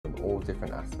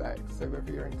different aspects. So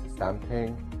whether you're into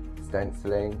stamping,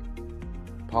 stenciling,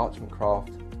 parchment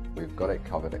craft, we've got it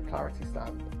covered at Clarity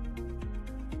Stamp.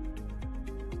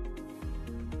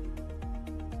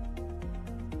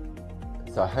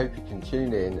 So I hope you can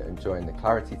tune in and join the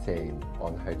Clarity team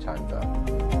on Hochanda.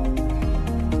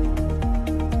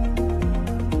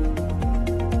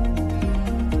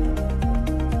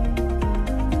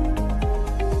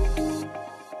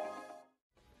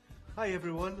 Hi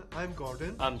everyone, I'm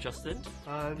Gordon. I'm Justin.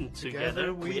 And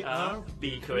together we are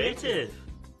Be Creative.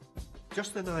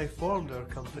 Justin and I formed our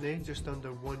company just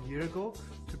under 1 year ago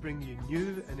to bring you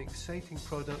new and exciting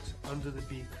products under the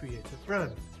Be Creative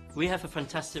brand. We have a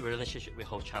fantastic relationship with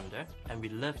Hochanda and we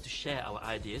love to share our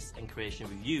ideas and creation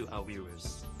with you, our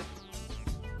viewers.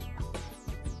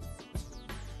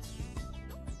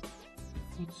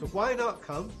 So why not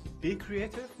come be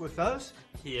creative with us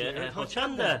Here at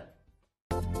Hochanda.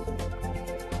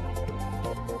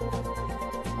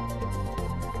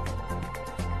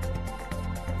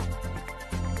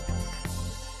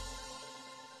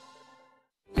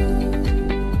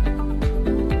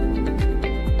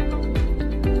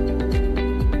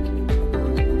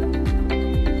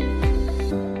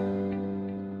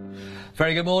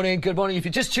 Very good morning. Good morning. If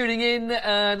you're just tuning in,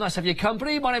 nice to have your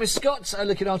company. My name is Scott,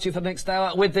 looking after you for the next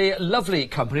hour with the lovely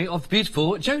company of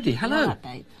beautiful Jodie. Hello. Right,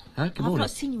 babe. Good morning. I've not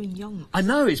seen you in yonks. I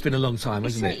know, it's been a long time,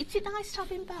 hasn't it? Is it nice to have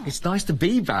him back? It's nice to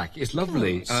be back. It's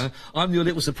lovely. I'm your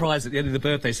little surprise at the end of the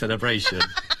birthday celebration.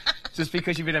 Just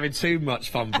because you've been having too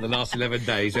much fun for the last 11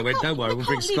 days, I went, don't worry, we'll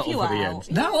bring Scott on for the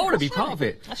end. No, I want to be part of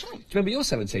it. That's right. Do you remember your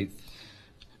 17th?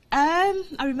 I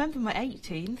remember my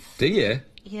 18th. Do you?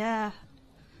 Yeah.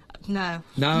 No.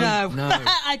 No.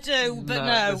 I do, but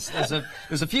no.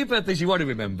 There's a few birthdays you want to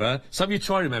remember, some you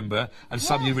try to remember, and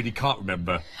some you really can't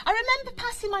remember. I remember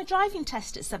passing my driving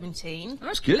test at 17.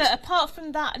 That's good. But apart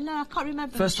from that, no, I can't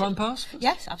remember. First time pass?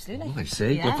 Yes, absolutely. Oh, I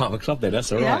see. Yeah. We're part of a club then,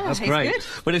 that's all right. Yeah, That's it's great. good.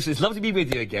 Well, it's lovely to be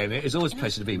with you again. It's always a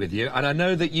pleasure to be with you. And I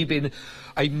know that you've been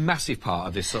a massive part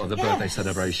of this sort of the birthday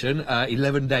celebration.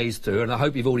 11 days through, and I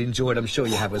hope you've all enjoyed. I'm sure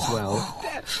you have as well.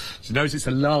 She knows it's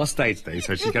the last day today,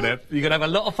 so you're gonna have a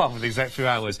lot of fun with these extra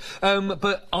hours.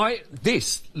 But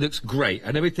this looks great,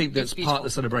 and everything that's part of the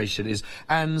celebration is,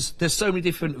 and there's so many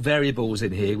different variables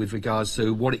in here with regards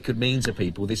to what it could mean to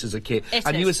people. This is a kit,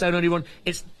 and you were saying earlier on,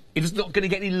 it's not going to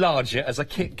get any larger as a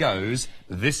kit goes.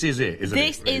 This is it, isn't it?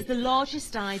 This is the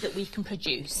largest die that we can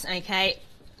produce, okay?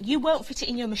 You won't fit it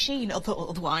in your machine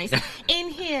otherwise. In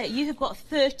here, you have got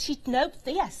 32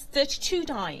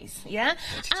 dies, yeah?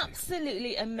 32.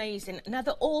 Absolutely amazing. Now,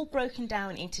 they're all broken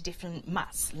down into different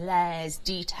mats, layers,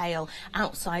 detail,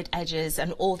 outside edges,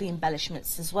 and all the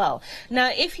embellishments as well. Now,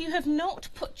 if you have not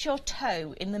put your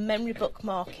toe in the memory book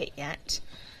market yet,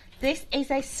 this is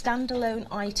a standalone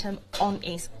item on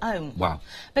its own. Wow.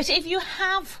 But if you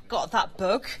have got that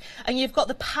bug and you've got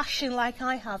the passion like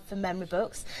I have for memory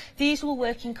books, these will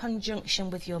work in conjunction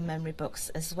with your memory books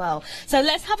as well. So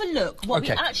let's have a look what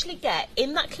we actually get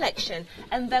in that collection,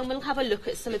 and then we'll have a look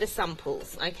at some of the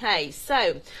samples. Okay,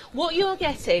 so what you're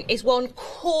getting is one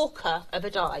corker of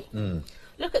a die.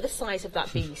 Look at the size of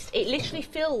that beast. It literally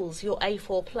fills your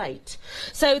A4 plate.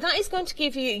 So that is going to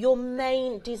give you your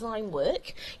main design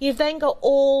work. You've then got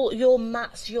all your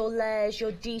mats, your layers,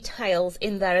 your details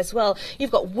in there as well.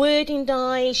 You've got wording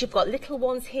dies, you've got little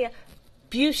ones here.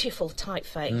 Beautiful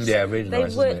typeface. Yeah, really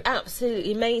nice, They work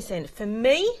absolutely amazing. For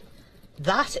me,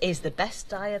 that is the best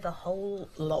die of the whole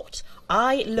lot.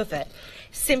 I love it.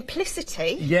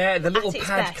 Simplicity. Yeah, the little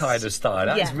pad kind of style.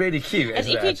 That's really cute,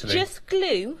 isn't it, And if actually? you just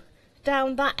glue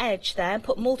down that edge there and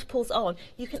put multiples on,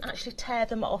 you can actually tear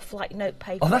them off like note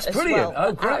paper. Oh, that's brilliant. Well.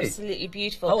 Oh, great. Absolutely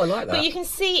beautiful. Oh, I like that. But you can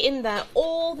see in there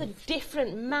all the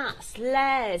different mats,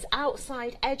 layers,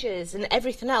 outside edges and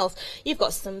everything else. You've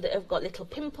got some that have got little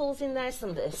pimples in there,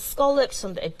 some that are scalloped,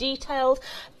 some that are detailed.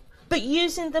 But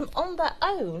using them on their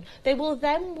own, they will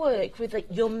then work with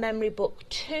your memory book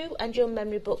 2 and your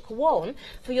memory book 1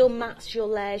 for your mats, your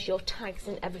layers, your tags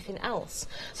and everything else.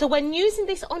 So when using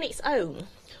this on its own,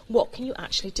 what can you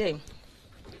actually do?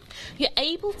 You're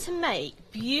able to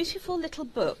make beautiful little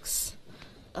books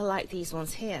like these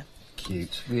ones here.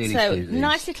 Cute, really So cute.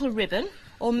 nice little ribbon,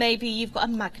 or maybe you've got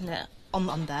a magnet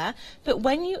on there. But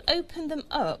when you open them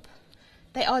up,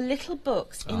 they are little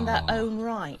books in their own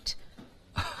right.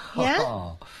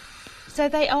 Yeah? So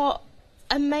they are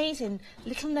amazing.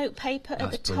 Little note paper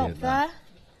at the top there.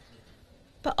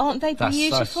 But aren't they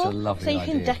beautiful? That's such a lovely So you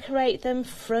idea. can decorate them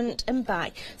front and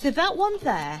back. So that one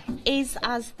there is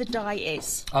as the die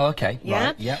is. Oh, okay. Yeah?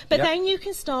 Right. Yeah. But then you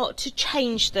can start to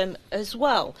change them as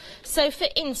well. So for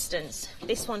instance,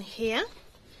 this one here,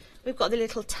 we've got the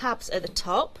little tabs at the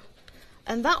top.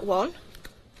 and that one,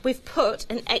 we've put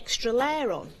an extra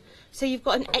layer on. So you've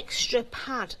got an extra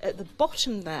pad at the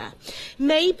bottom there.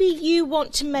 Maybe you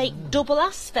want to make double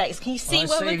aspects. Can you see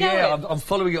where we're going? Yeah, I'm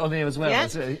following it on here as well.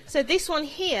 Yeah? So this one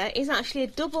here is actually a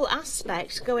double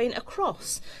aspect going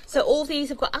across. So all these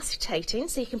have got acetate in,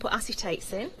 so you can put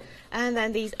acetates in. And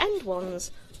then these end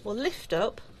ones will lift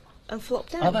up and flop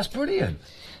down. Oh, that's brilliant.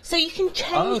 So you can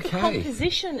change the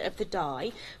composition of the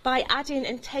die by adding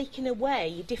and taking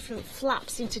away different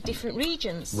flaps into different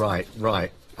regions. Right,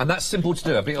 right. And that's simple to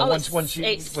do. I think once you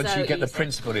get the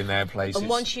principle in there in place. And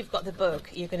once you've got the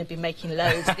book, you're going to be making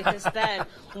loads, because then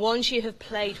once you have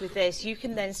played with this, you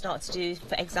can then start to do,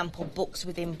 for example, books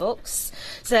within books.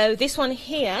 So this one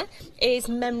here is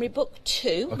Memory Book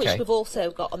 2, which we've also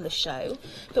got on the show.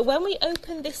 But when we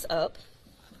open this up,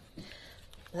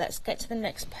 let's get to the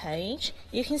next page,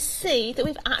 you can see that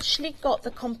we've actually got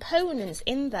the components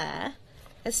in there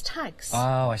as tags.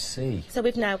 Oh, I see. So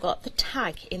we've now got the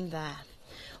tag in there.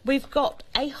 We've got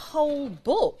a whole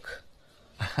book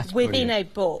within a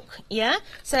book, yeah?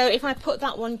 So if I put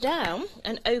that one down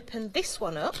and open this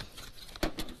one up,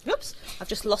 oops, I've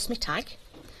just lost my tag.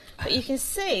 But you can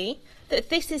see that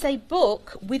this is a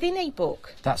book within a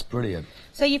book. That's brilliant.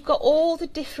 So you've got all the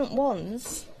different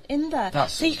ones in there.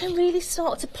 So you can really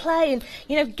start to play and,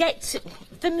 you know, get to...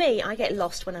 For me, I get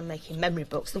lost when I'm making memory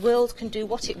books. The world can do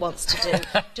what it wants to do.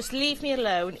 Just leave me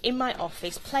alone in my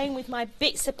office, playing with my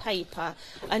bits of paper,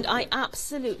 and I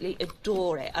absolutely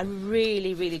adore it. I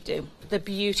really, really do. They're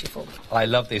beautiful. I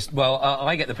love this. Well,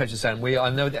 I get the pleasure of saying I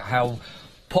know that how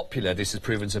popular this has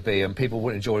proven to be, and people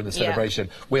will enjoy in the celebration.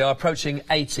 We are approaching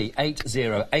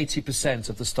 80%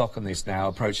 of the stock on this now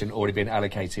already been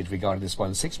allocated regarding this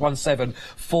one.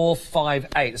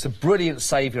 617458. It's a brilliant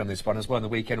saving on this one as well on the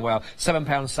weekend. Well,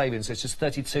 £7 savings, so it's just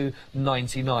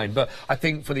 £32.99. But I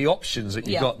think for the options that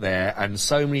you've got there and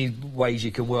so many ways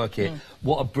you can work it,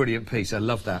 what a brilliant piece. I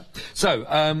love that. So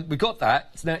we've got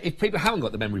that. Now, if people haven't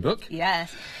got the memory book,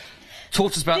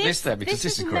 talk to us about this then, because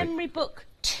this is great. Memory Book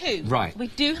 2. Right. We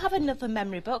do have another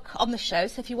memory book on the show,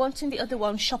 so if you're wanting the other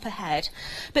one, shop ahead.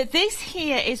 But this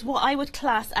here is what I would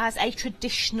class as a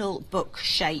traditional book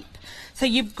shape. So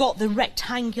you've got the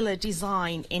rectangular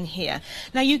design in here.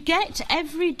 Now you get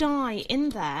every die in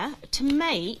there to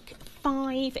make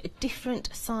 5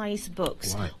 different size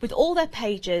books with all their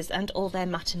pages and all their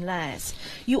matten layers.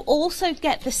 You also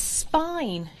get the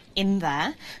spine in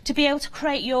there to be able to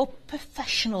create your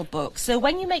professional book. So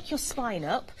when you make your spine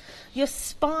up, your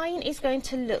spine is going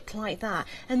to look like that,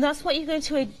 and that's what you're going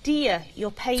to adhere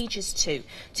your pages to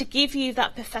give you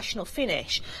that professional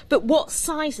finish. But what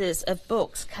sizes of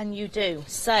books can you do?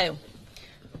 So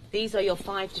these are your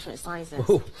 5 different sizes.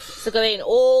 Ooh. So going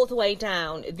all the way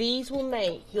down, these will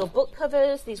make your book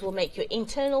covers, these will make your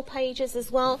internal pages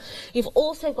as well. You've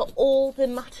also got all the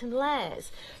matten layers,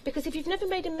 because if you've never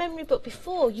made a memory book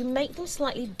before, you make them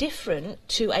slightly different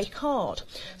to a card.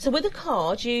 So with a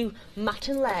card, you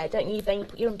matten layer, don't you? Then you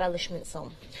put your embellishments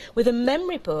on. With a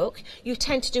memory book, you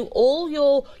tend to do all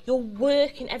your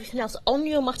work and everything else on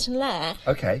your matten layer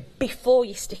before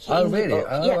you stick it in the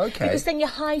book. Because then you're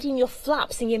hiding your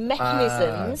flaps and your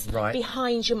mechanisms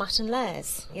behind your matten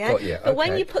layers. But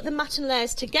when you put the matten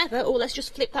layers together, let's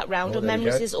just flip that round, or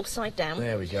memories is upside down.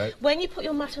 There we go. When you put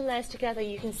your matten layers together,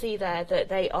 you can see there that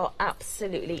they are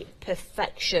absolutely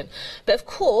perfection. But of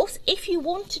course, if you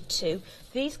wanted to,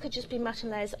 these could just be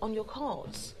matten layers on your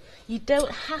cards. You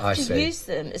don't have to use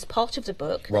them as part of the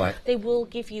book. They will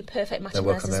give you perfect matten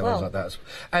layers as well. Like that.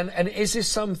 And is this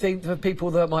something for people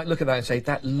that might look at that and say,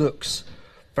 that looks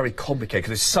very complicated, because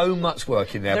there's so much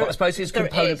work in there, but I suppose it's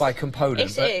component by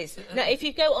component. It is. Now, if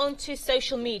you go onto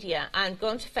social media and go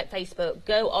onto Facebook,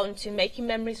 go on to Making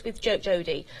Memories with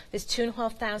Jodie, there's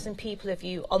 2,500 people of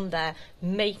you on there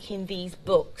making these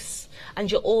books,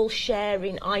 and you're all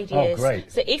sharing ideas. Oh,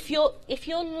 great. So if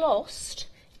you're lost,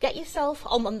 get yourself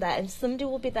on there, and somebody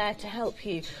will be there to help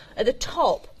you. At the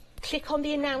top, click on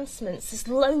the announcements. There's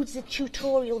loads of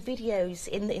tutorial videos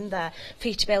in there for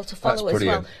you to be able to follow as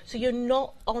well. So you're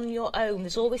not on your own.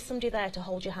 There's always somebody there to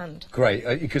hold your hand. Great.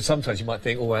 Because sometimes you might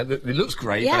think, oh, it looks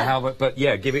great, but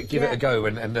give it a go,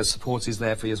 and the support is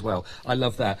there for you as well. I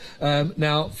love that.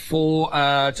 Now, for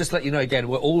just to let you know again,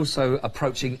 we're also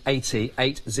approaching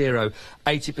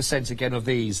 80% again of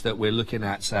these that we're looking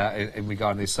at in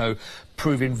regard to this. So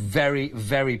proving very,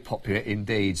 very popular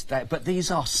indeed. But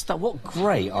these are what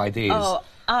great ideas. Oh,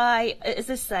 as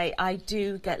I say, I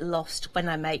do get lost when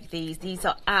I make these. These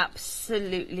are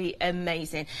absolutely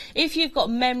amazing. If you've got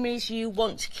memories you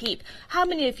want to keep, how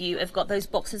many of you have got those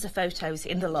boxes of photos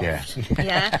in the loft?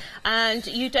 Yeah. And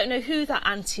you don't know who that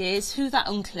auntie is, who that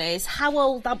uncle is, how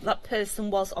old that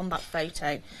person was on that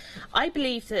photo. I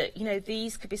believe that, you know,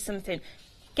 these could be something.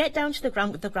 Get down to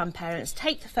the grandparents,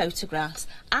 take the photographs,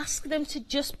 ask them to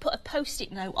just put a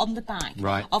post-it note on the back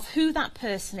of who that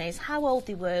person is, how old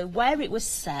they were, where it was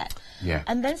set,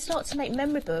 and then start to make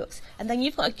memory books, and then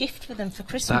you've got a gift for them for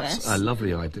Christmas. That's a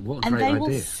lovely idea. What a great idea. And they idea.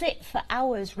 will sit for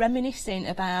hours reminiscing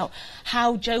about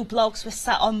how Joe Bloggs was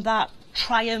sat on that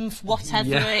Triumph whatever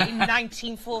in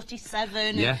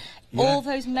 1947. All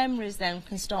those memories then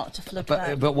can start to flood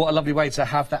back. But what a lovely way to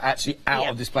have that actually out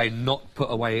of display, not put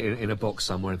away in a box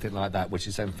somewhere, anything like that, which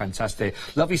is fantastic.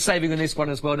 Lovely saving on this one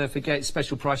as well. Don't forget,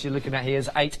 special price you're looking at here is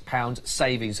 £8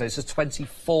 saving, so it's just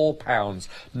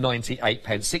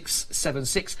 £24.98.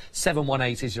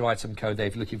 676718 is your item code there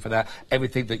if you're looking for that.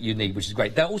 Everything that you need, which is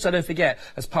great. Now, also, don't forget,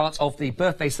 as part of the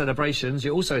birthday celebrations,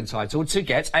 you're also entitled to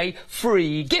get a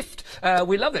free gift.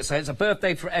 We love it, so it's a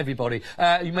birthday for everybody.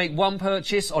 You make one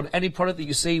purchase on any product that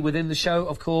you see within the show,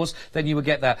 of course, then you will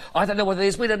get that. I don't know what it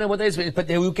is, we don't know what it is, but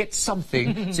they will get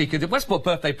something. So you can do. That's what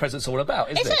birthday presents all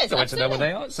about, isn't it? It is, so to know what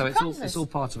they are. So it's all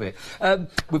part of it.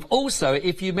 We've also,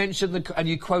 if you mention and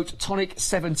you quote Tonic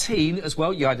 17 as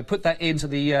well, you either put that into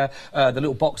the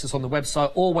little box that's on the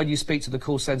website, or when you speak to the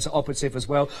call centre operative as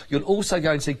well, you're also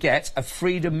going to get a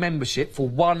Freedom membership for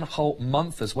 1 whole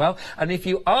month as well. And if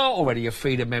you are already a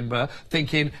Freedom member,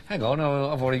 thinking, hang on,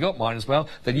 I've already got mine as well,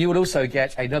 then you will also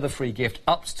get another free gift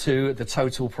up to the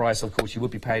total price, of course, you would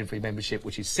be paying for your membership,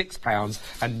 which is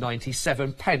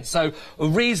 £6.97. So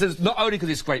reasons, not only because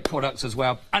it's great products as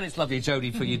well, and it's lovely,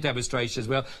 Jodie, for your demonstration as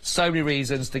well, so many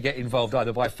reasons to get involved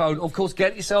either by phone, of course,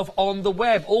 get yourself on the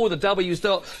web, or the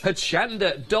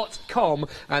www.hochanda.com,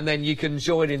 and then you can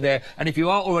join in there. And if you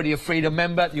are already a Freedom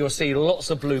member, you'll see lots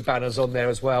of blue banners on there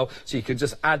as well, so you can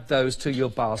just add those to your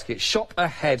basket. Shop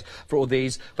ahead for all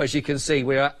these, but as you can see,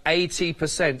 we are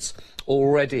 80%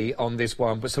 already on this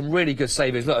one, but some really good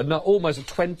savings. Look, almost a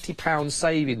 £20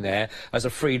 saving there as a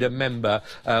Freedom member,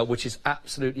 which is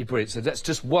absolutely brilliant. So that's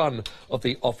just one of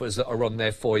the offers that are on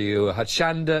there for you.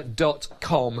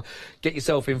 Hochanda.com. Get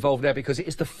yourself involved there because it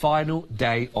is the final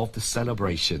day of the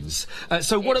celebrations.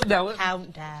 So what it's now?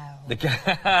 Countdown.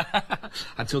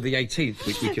 Until the 18th,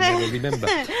 which we can never remember.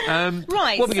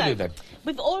 Right. What are we going to do then?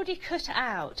 We've already cut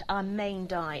out our main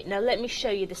die. Now let me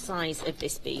show you the size of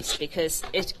this beast because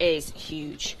it is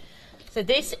huge. So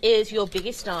this is your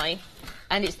biggest die,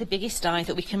 and it's the biggest die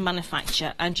that we can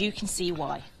manufacture, and you can see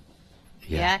why.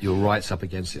 Yeah, you're right up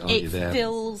against it, aren't you, there? It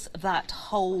fills that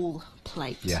whole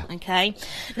plate. Yeah. Okay.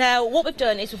 Now, what we've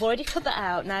done is we've already cut that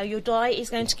out. Now, your die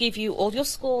is going to give you all your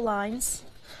score lines,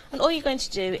 and all you're going to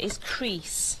do is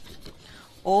crease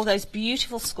all those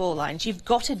beautiful score lines. You've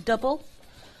got a double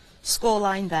score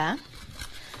line there,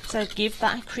 so give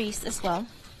that a crease as well,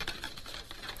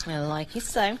 like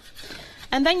so.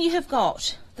 And then you have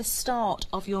got the start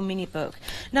of your mini book.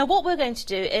 Now, what we're going to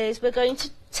do is we're going to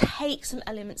take some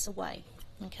elements away.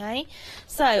 Okay,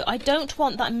 so I don't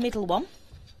want that middle one,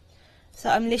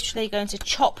 so I'm literally going to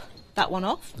chop that one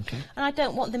off. Okay. And I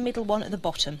don't want the middle one at the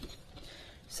bottom,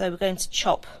 so we're going to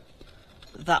chop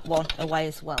that one away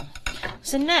as well.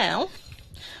 So now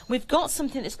we've got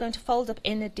something that's going to fold up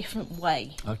in a different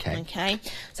way. Okay,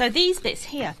 so these bits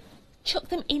here, chuck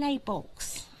them in a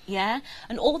box. Yeah,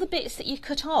 and all the bits that you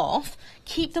cut off,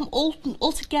 keep them all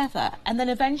together, and then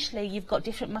eventually you've got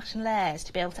different mat and layers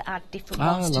to be able to add different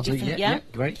ones to different. Yeah,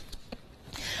 great.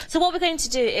 So what we're going to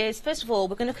do is, first of all,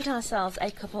 we're going to cut ourselves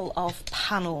a couple of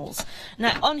panels.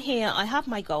 Now on here I have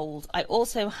my gold, I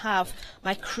also have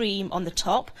my cream on the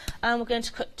top, and we're going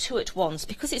to cut two at once.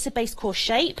 Because it's a base course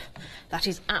shape, that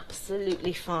is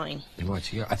absolutely fine.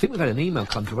 Right, yeah. I think we've had an email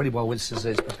come through already while Winston's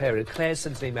preparing. Claire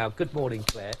sent an email. Good morning,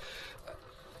 Claire.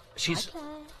 She's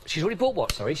already bought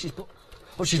what? Sorry, she's bought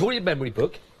a memory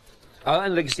book.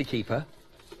 And Legacy Keeper.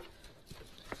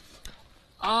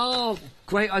 Oh,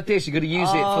 great idea. She's going to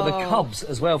use it for the cubs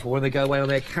as well, for when they go away on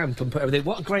their camp and put everything.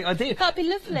 What a great idea. That'd be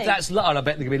lovely. That's and I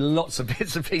bet there are going to be lots of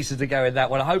bits and pieces to go in that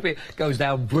one. I hope it goes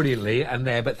down brilliantly and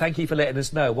there, but thank you for letting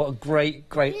us know. What a great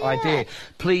idea.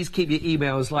 Please keep your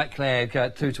emails like Claire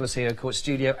through to us here, of course,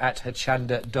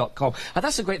 studio@hochanda.com. And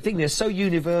that's a great thing. They're so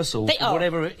universal. They are.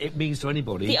 Whatever it means to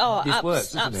anybody. They are. This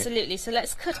works, doesn't absolutely. it? So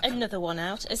let's cut another one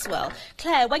out as well.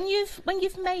 Claire, when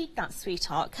you've made that,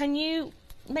 sweetheart, can you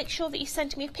make sure that you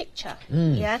send me a picture.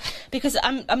 Yeah, because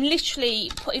I'm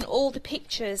literally putting all the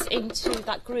pictures into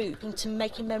that group, into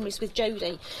Making Memories with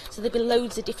Jodie. So there'll be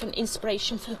loads of different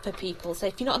inspiration for people. So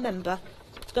if you're not a member,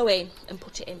 go in and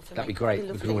put it in for me. That'd be great.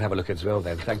 We can all have a look as well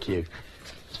then. Thank you.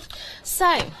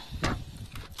 So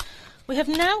we have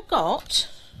now got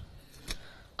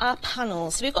our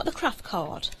panels. So we've got the craft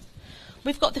card,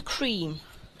 we've got the cream,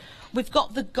 we've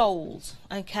got the gold.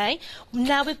 Okay,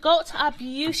 now we've got our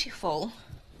beautiful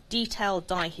detailed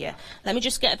die here. Let me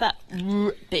just get that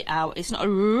bit out. It's not a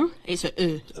r, it's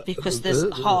a because there's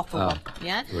half of one.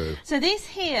 Yeah. So this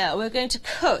here we're going to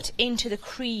cut into the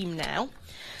cream now.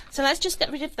 So let's just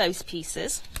get rid of those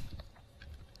pieces,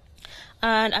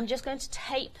 and I'm just going to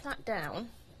tape that down.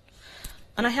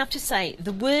 And I have to say,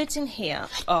 the words in here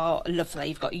are lovely.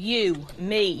 You've got you,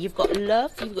 me, you've got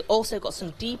love, you've also got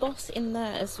some deboss in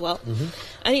there as well.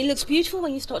 And it looks beautiful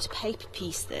when you start to paper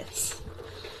piece this.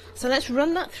 So let's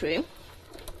run that through.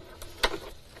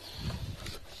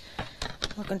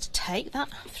 We're going to take that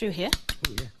through here.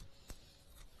 Oh, yeah.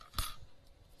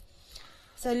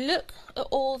 So look at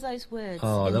all those words in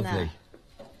lovely. there.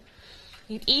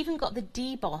 You've even got the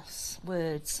deboss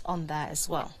words on there as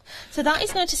well. So that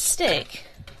is going to stick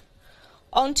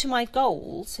onto my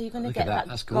gold, so you're going to get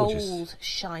that gold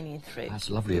shining through. That's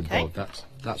lovely and bold.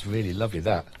 That's really lovely,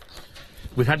 that.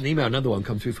 We've had an email, another one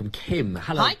come through from Kim.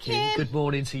 Hello, Hi, Kim. Good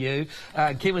morning to you.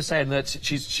 Kim was saying that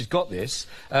she's got this,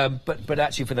 but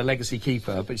actually for the Legacy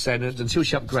Keeper, but she's saying that until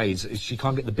she upgrades, she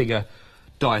can't get the bigger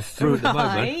die through at the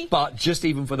moment, but just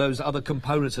even for those other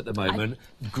components at the moment,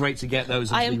 great to get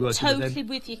those. I am totally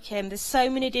with you, Kim. There's so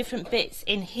many different bits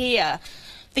in here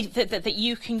that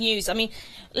you can use. I mean,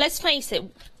 let's face it,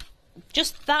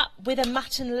 just that with a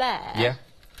mat and layer. Yeah.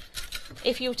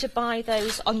 If you were to buy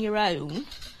those on your own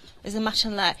as a mat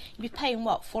and layer, you'd be paying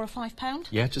what, £4 or £5?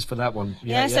 Yeah, just for that one.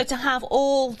 Yeah. So to have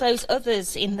all those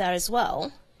others in there as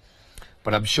well.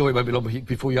 But I'm sure it won't be long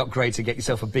before you upgrade to get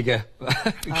yourself a bigger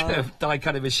die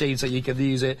cutting machine so you can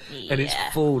use it, and it's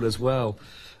full as well.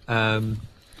 But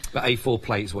A4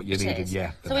 plate is what you needed,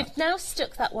 yeah. So we've now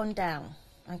stuck that one down,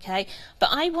 okay? But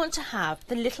I want to have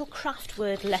the little craft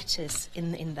word letters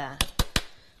in there.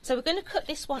 So we're going to cut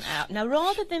this one out. Now,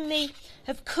 rather than me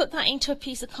have cut that into a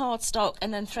piece of cardstock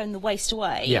and then thrown the waste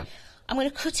away, I'm going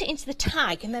to cut it into the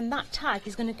tag, and then that tag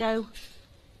is going to go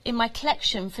in my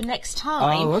collection for next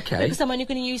time. Oh, okay. Because I'm only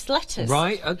going to use letters.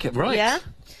 Right, okay, right. Yeah?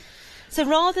 So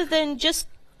rather than just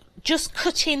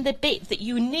cut in the bit that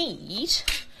you need,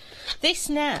 this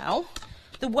now,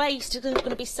 the waste is going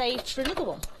to be saved for another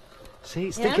one. See,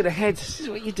 it's thinking ahead. This is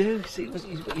what you do. See,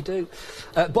 what you do.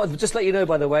 But just to let you know,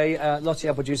 by the way, Lottie,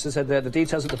 our producer, said the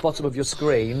details at the bottom of your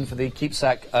screen for the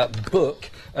Keepsake book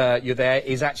you're there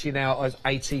is actually now at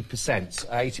 80%.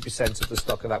 80% of the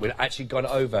stock of that. We've actually gone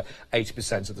over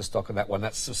 80% of the stock of that one.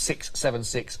 That's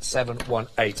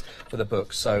 676718 for the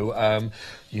book. So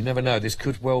you never know. This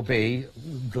could well be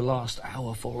the last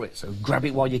hour for it. So grab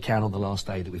it while you can on the last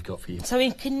day that we've got for you. So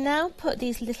we can now put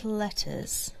these little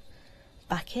letters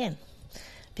back in,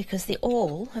 because they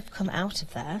all have come out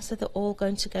of there, so they're all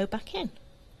going to go back in.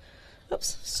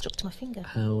 Oops, stuck to my finger.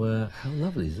 How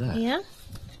lovely is that? Yeah.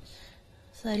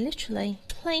 So literally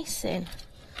placing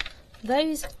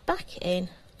those back in.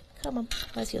 Come on,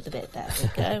 where's the other bit? There we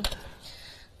go.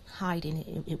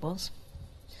 Hiding it was.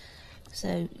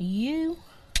 So you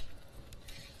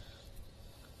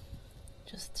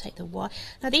just take the Y.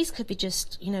 Now these could be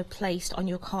just, you know, placed on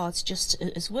your cards just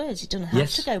as words. It doesn't have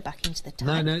to go back into the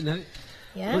tag. No.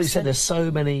 Yeah, well, you said there's so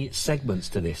many segments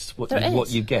to this. What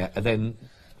you get, and then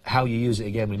how you use it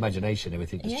again with imagination,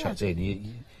 everything just chucked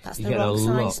in. That's you the get wrong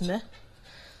a size. lot.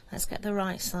 Let's get the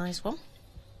right size one.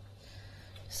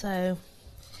 So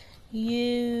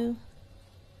you,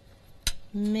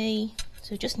 me.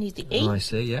 So just need the E. I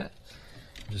see. Yeah.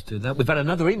 Just do that. We've had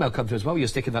another email come through as well. You're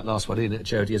sticking that last one in at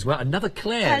Jodie as well. Another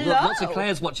Claire. Hello. Lots of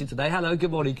Claires watching today. Hello.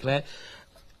 Good morning, Claire.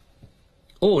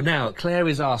 Oh, now, Claire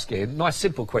is asking, nice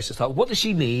simple question to start. What does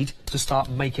she need to start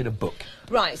making a book?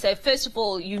 Right, so first of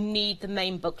all, you need the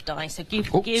main book die, so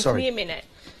give me a minute.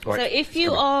 Right. So if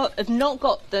you have not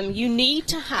got them, you need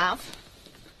to have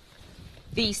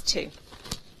these two,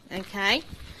 okay?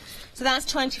 So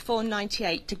that's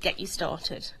 £24.98 to get you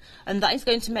started. And that is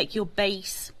going to make your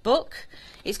base book.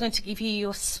 It's going to give you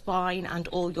your spine and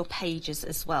all your pages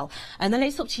as well. And then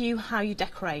it's up to you how you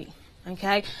decorate.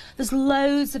 Okay, there's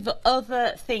loads of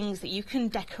other things that you can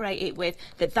decorate it with.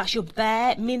 That's your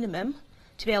bare minimum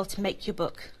to be able to make your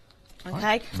book. Okay,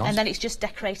 Right, nice. and then it's just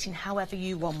decorating however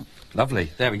you want. Lovely.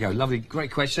 There we go. Lovely.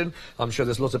 Great question. I'm sure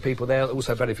there's lots of people there that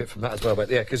also benefit from that as well. But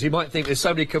yeah, because you might think there's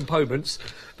so many components,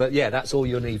 but yeah, that's all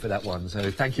you'll need for that one. So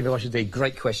thank you very much indeed.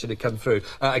 Great question to come through.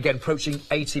 Again, approaching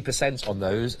 80% on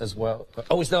those as well.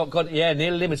 Oh, it's not gone. Yeah,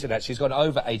 nearly limited actually. It's gone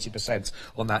over 80%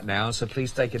 on that now. So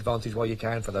please take advantage while you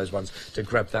can for those ones to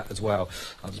grab that as well.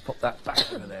 I'll just pop that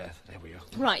back over there. There we are.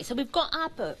 Right. So we've got our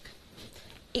book.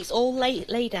 It's all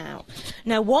laid out.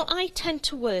 Now, what I tend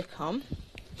to work on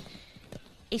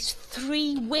is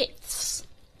 3 widths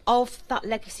of that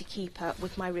Legacy Keeper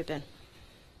with my ribbon.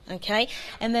 Okay?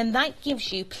 And then that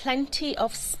gives you plenty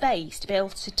of space to be able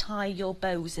to tie your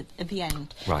bows at the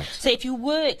end. Right. So if you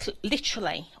work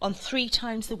literally on 3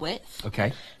 times the width,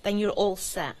 okay, then you're all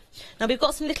set. Now, we've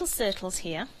got some little circles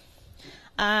here,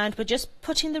 and we're just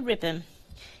putting the ribbon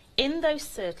in those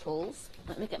circles.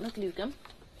 Let me get my glue gun.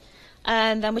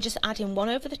 And then we're just adding 1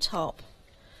 over the top,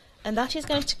 and that is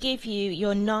going to give you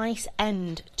your nice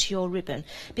end to your ribbon,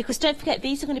 because don't forget,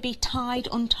 these are going to be tied,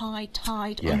 untied,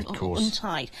 tied,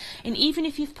 untied, and even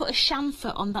if you've put a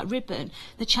chamfer on that ribbon,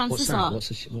 the chances are what's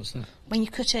that when you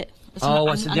cut it, it's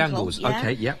the angles. Yeah,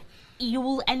 okay, yeah, you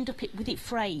will end up with it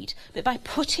frayed, but by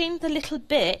putting the little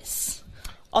bits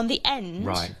on the end,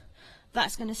 right,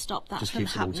 that's going to stop that just from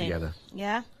keeps happening. It all together.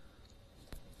 Yeah.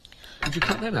 Did you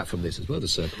cut them out from this as well, the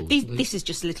circles? This is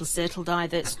just a little circle die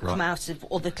that's come out of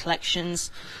other collections.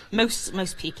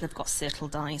 Most people have got circle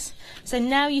dies. So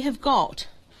now you have got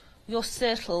your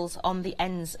circles on the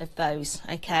ends of those,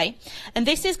 okay? And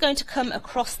this is going to come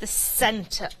across the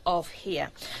centre of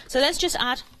here. So let's just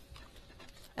add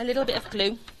a little bit of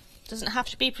glue. Doesn't have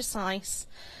to be precise,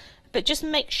 but just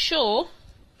make sure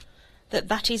that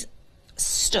that is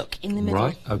stuck in the middle.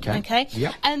 Right, okay. Okay?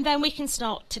 Yep. And then we can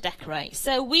start to decorate.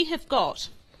 So we have got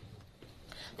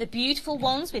the beautiful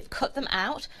ones, we've cut them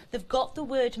out. They've got the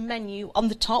word menu on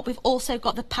the top. We've also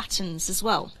got the patterns as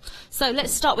well. So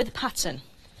let's start with the pattern.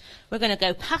 We're going to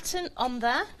go pattern on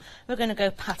there. We're going to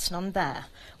go pattern on there.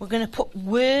 We're going to put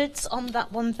words on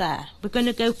that one there. We're going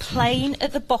to go plain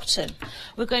at the bottom.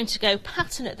 We're going to go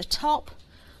pattern at the top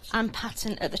and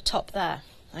pattern at the top there.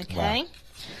 Okay? Wow.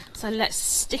 So let's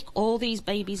stick all these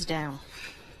babies down.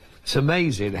 It's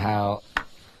amazing how,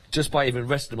 just by even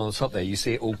resting them on the top there, you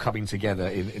see it all coming together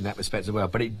in that respect as well.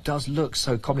 But it does look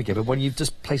so complicated. But when you've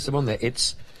just placed them on there,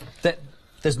 it's that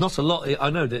there's not a lot.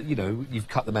 I know that, you know, you've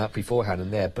cut them out beforehand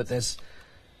and there, but there's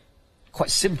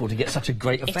quite simple to get such a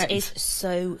great effect. It is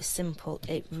so simple.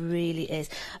 It really is.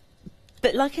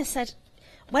 But like I said,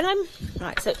 when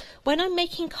I'm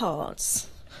making cards,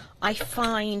 I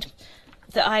find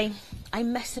that I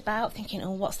mess about thinking,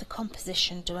 oh, what's the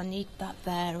composition? Do I need that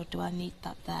there or do I need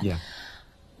that there? Yeah.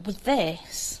 With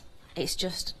this, it's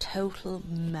just total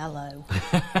mellow.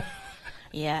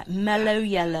 Yeah, mellow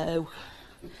yellow.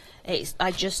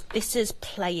 This is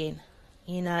playing,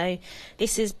 you know.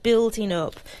 This is building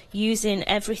up, using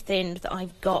everything that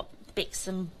I've got, bits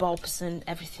and bobs and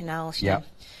everything else. Yeah. Know?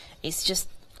 It's just,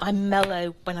 I'm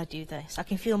mellow when I do this. I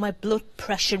can feel my blood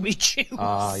pressure reduce.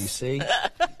 Ah, you see?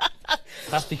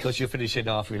 That's because you're finishing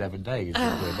after 11 days.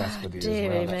 That's good as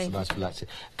well. That's a nice relaxing.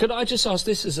 Could I just ask,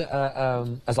 this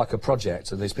as like a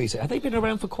project and this piece, have they been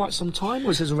around for quite some time,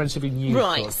 or is this a relatively new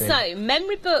right, sort of thing? So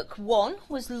Memory Book 1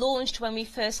 was launched when we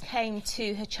first came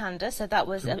to Hochanda, so that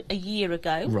was a year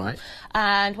ago. Right.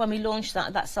 And when we launched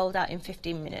that sold out in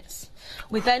 15 minutes.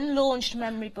 We then launched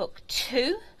Memory Book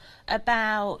 2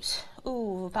 about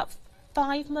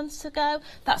 5 months ago.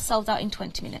 That sold out in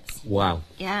 20 minutes. Wow.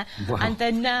 Yeah. Wow. And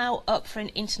they're now up for an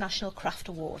International Craft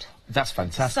Award. That's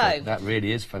fantastic. So, that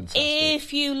really is fantastic.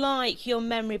 If you like your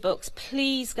memory books,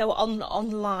 please go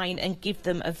online and give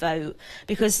them a vote,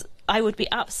 because I would be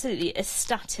absolutely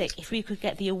ecstatic if we could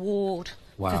get the award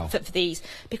for these,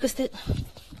 because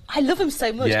I love them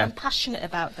so much. Yeah. I'm passionate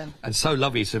about them. And so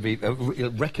lovely to be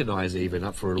recognised even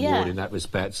up for an award in that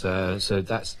respect. So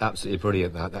that's absolutely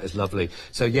brilliant. That is lovely.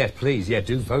 So yeah, please,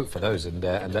 do vote for those and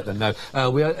let them know.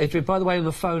 By the way, on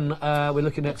the phone, we're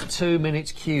looking at 2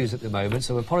 minutes queues at the moment.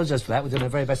 So we apologise for that. We're doing our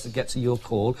very best to get to your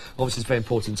call. Obviously, it's very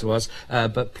important to us.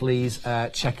 But please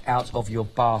check out of your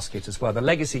basket as well. The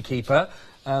Legacy Keeper.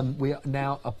 We are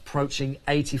now approaching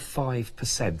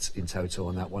 85% in total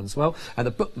on that one as well. And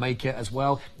the Bookmaker as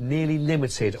well, nearly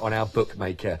limited on our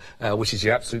Bookmaker, which is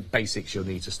your absolute basics you'll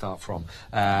need to start from.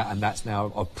 And that's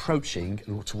now approaching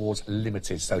towards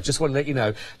limited. So just want to let you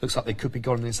know, looks like they could be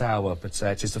gone in this hour, but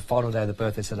it is the final day of the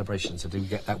birthday celebration, so do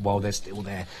get that while they're still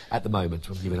there at the moment.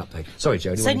 We'll give you an update. Sorry,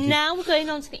 Jodie. So now we're going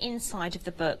on to the inside of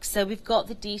the book. So we've got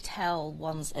the detail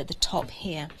ones at the top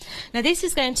here. Now this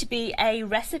is going to be a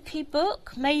recipe book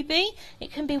book, maybe.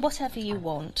 It can be whatever you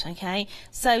want, okay?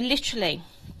 So literally,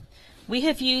 we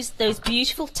have used those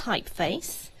beautiful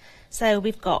typeface. So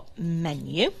we've got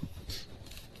menu.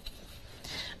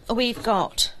 We've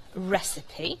got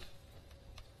recipe.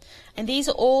 And these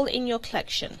are all in your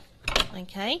collection,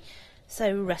 okay?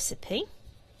 So recipe.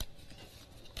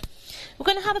 We're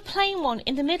going to have a plain one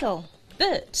in the middle,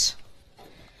 but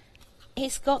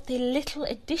it's got the little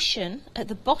addition at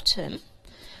the bottom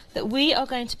that we are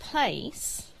going to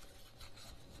place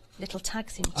little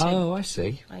tags into. Oh, I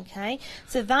see. Okay,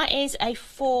 so that is a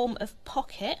form of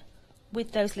pocket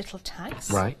with those little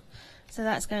tags. Right. So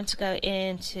that's going to go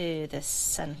into the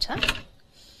centre,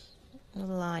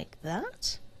 like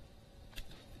that.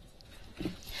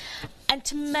 And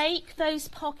to make those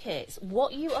pockets,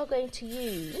 what you are going to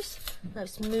use,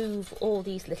 let's move all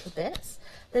these little bits.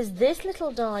 There's this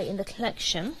little die in the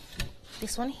collection,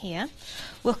 this one here.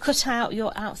 We'll cut out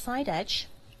your outside edge.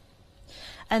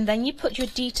 And then you put your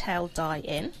detail die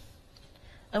in.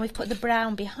 And we've put the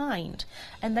brown behind.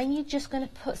 And then you're just going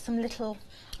to put some little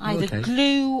either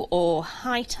glue or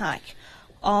high tack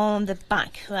on the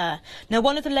back there. Now,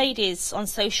 one of the ladies on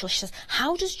social, she says,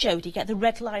 how does Jodie get the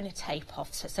red liner tape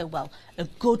off so well? A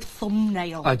good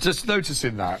thumbnail. I'm just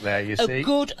noticing that there, you see. A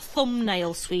good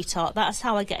thumbnail, sweetheart. That's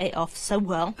how I get it off so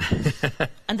well.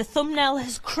 And the thumbnail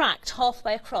has cracked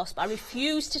halfway across, but I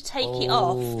refuse to take it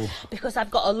off because I've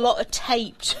got a lot of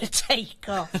tape to take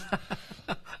off.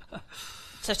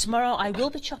 So tomorrow I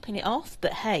will be chopping it off,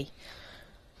 but hey,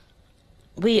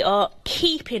 we are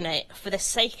keeping it for the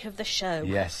sake of the show.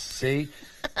 Yes, see?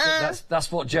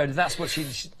 That's what Jodie, that's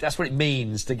what it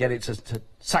means to get it to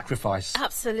sacrifice.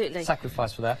 Absolutely.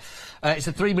 Sacrifice for that. It's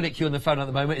a 3-minute queue on the phone at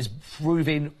the moment. It's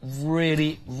proving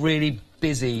really, really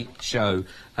busy show.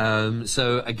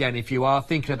 So again, if you are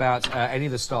thinking about any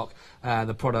of the stock,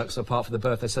 the products apart from the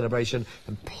birthday celebration,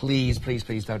 and please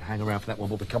don't hang around for that one.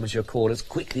 We'll be coming to your call as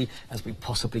quickly as we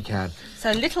possibly can.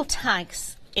 So little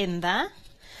tags in there.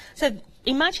 So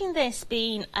imagine this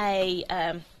being a,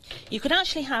 you could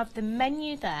actually have the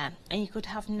menu there and you could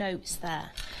have notes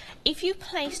there. If you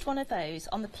placed one of those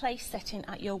on the place setting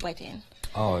at your wedding,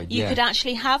 you could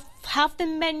actually have the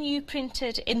menu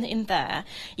printed in there.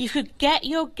 You could get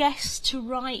your guests to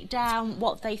write down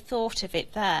what they thought of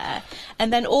it there,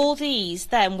 and then all these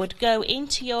then would go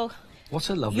into your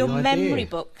memory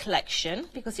book collection,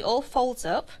 because it all folds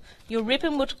up. Your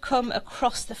ribbon would come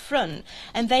across the front,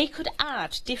 and they could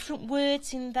add different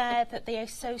words in there that they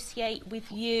associate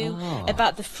with you,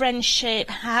 about the friendship,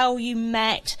 how you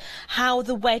met, how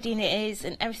the wedding is,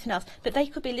 and everything else. But they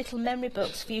could be little memory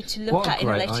books for you to look at in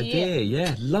a later year. What a great idea,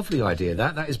 yeah. Lovely idea,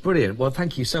 that is brilliant. Well,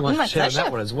 thank you so much for sharing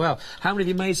that one as well. How many have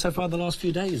you made so far in the last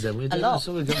few days then? A lot.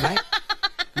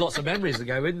 Lots of memories to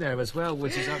go in there as well,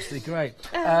 which is absolutely great.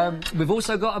 We've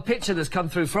also got a picture that's come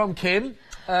through from Kim.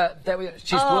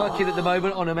 She's working at the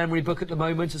moment on a memory book at the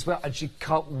moment as well, and she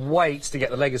can't wait to get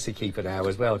the Legacy Keeper now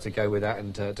as well to go with that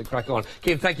and to crack on.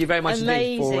 Kim, thank you very much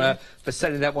indeed for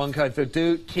sending that one code through.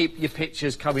 Do keep your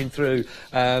pictures coming through.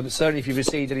 Certainly if you've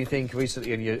received anything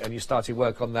recently and you started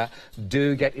work on that,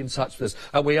 do get in touch with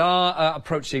us. We are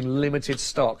approaching limited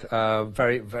stock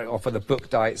very, very often, the book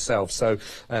die itself, so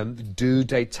do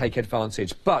take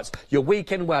advantage. But your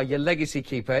weekend wow, your Legacy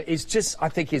Keeper is just, I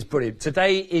think, is brilliant.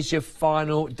 Today is your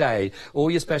final day. All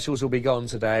your specials will be gone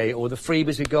today, all the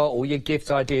freebies we've got, all your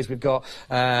gift ideas we've got,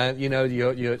 you know,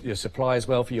 your supply as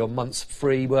well for your month's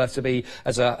free worth to be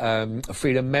as a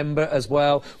Freedom member as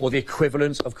well, or the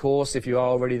equivalent, of course, if you are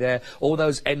already there. All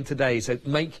those end today, so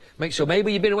make sure,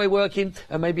 maybe you've been away working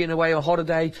and maybe in away on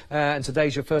holiday, and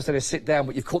today's your first day to sit down,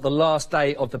 but you've caught the last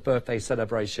day of the birthday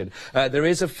celebration. There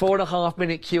is a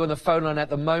 4.5-minute queue on the phone line at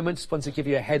the moment. Just want to give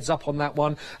you a heads up on that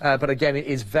one, but again, it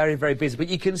is very, very busy, but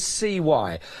you can see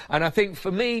why. And I think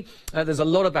for me, there's a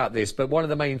lot about this, but one of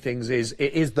the main things is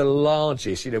it is the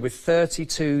largest, you know, with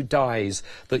 32 dies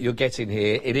that you're getting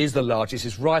here. It is the largest.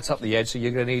 It's right up the edge, so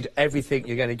you're going to need everything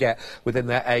you're going to get within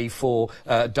that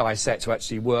A4 die set to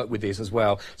actually work with this as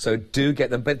well. So do get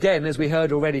them. But again, as we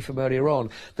heard already from earlier on,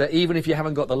 that even if you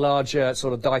haven't got the larger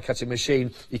sort of die cutting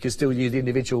machine, you can still use the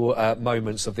individual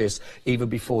moments of this even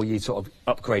before you sort of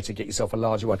upgrade to get yourself a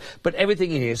larger one. But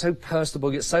everything in here is so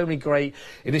personable. You get so many great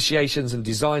initiations and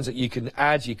designs that you can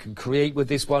add, you can create with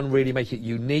this one, really make it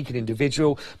unique and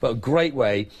individual. But a great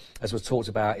way, as was talked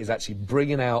about, is actually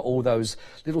bringing out all those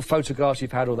little photographs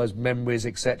you've had, all those memories,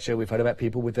 etc. We've heard about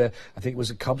people with the, I think it was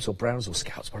the Cubs or Browns or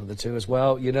Scouts, one of the two as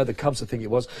well. You know, the Cubs, I think it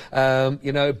was.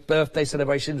 You know, birthday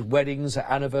celebrations, weddings,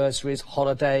 anniversaries,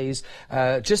 holidays,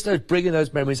 just bringing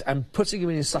those memories and putting them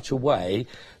in such a way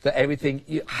that everything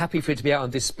everything, happy for it to be out on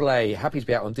display,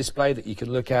 that you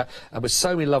can look at, and with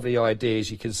so many lovely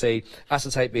ideas. You can see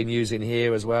acetate being used in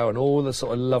here as well, and all the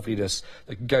sort of loveliness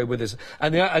that can go with this.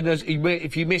 And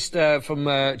if you missed from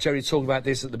Jerry talking about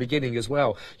this at the beginning as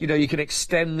well, you know, you can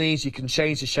extend these, you can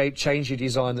change the shape, change your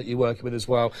design that you're working with as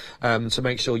well, to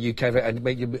make sure you cover it and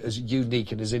make them as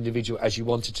unique and as individual as you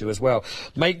wanted to as well.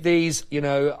 Make these, you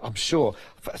know, I'm sure,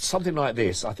 something like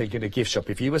this, I think, in a gift shop,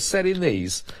 if you were selling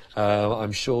these,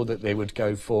 I'm sure that they would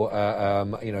go for,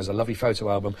 you know, as a lovely photo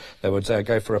album, they would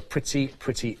go for a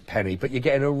pretty penny. But you're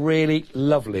getting a really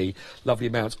lovely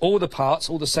amount. All the parts,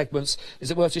 all the segments.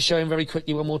 Is it worth just showing very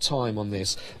quickly one more time on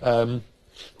this?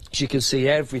 So you can see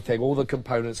everything, all the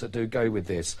components that do go with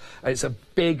this. It's a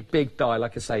big die,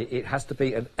 like I say. It has to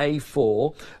be an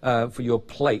A4 for your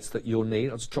plates that you'll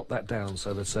need. I'll just drop that down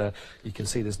so that you can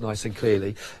see this nice and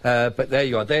clearly. But there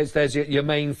you are. There's your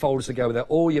main folders that go with it.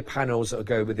 All your panels that will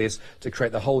go with this to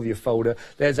create the whole of your folder.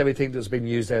 There's everything that's been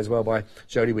used there as well by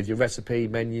Jodie with your recipe,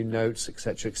 menu, notes,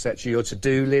 etc., etc. Your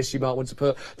to-do list you might want to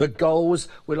put. The goals,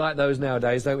 we like those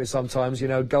nowadays, don't we, sometimes? You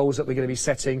know, goals that we're going to be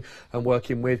setting and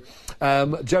working with.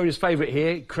 Jodie's favourite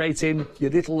here, creating your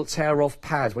little tear-off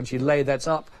pad once you lay that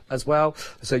up as well.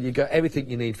 So you've got everything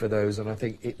you need for those, and I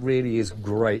think it really is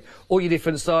great. All your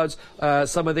different sides.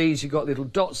 Some of these you've got little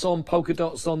dots on, polka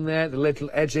dots on there, the little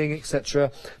edging,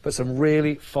 etc. But some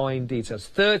really fine details.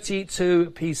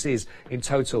 32 pieces in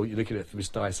total you're looking at for this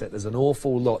die set. There's an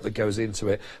awful lot that goes into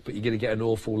it, but you're going to get an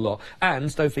awful lot.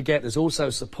 And don't forget, there's also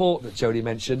support that Jodie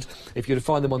mentioned. If you're to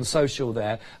find them on social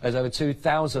there, there's over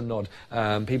 2,000 odd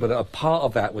people that are part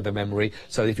of that with the memory.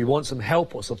 So if you want some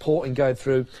help or support in going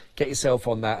through, get yourself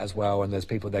on that as well, and there's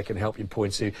people that can help you,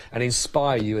 point to and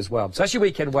inspire you as well. So that's your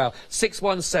weekend wow.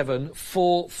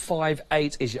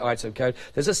 617458 is your item code.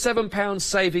 There's a £7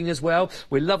 saving as well.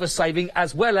 We love a saving,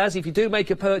 as well as if you do make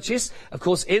a purchase, of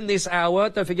course, in this hour,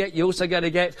 don't forget you're also going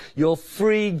to get your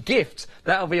free gift.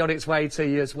 That'll be on its way to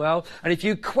you as well. And if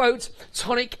you quote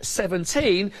Tonic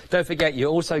 17, don't forget you're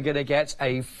also going to get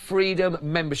a Freedom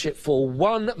membership for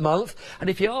 1 month. And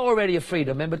if you are already a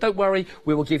Freedom member, don't worry,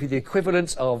 we will give you the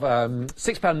equivalent of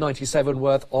 £6.97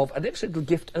 worth of an extra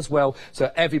gift as well,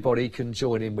 so everybody can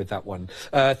join in with that one.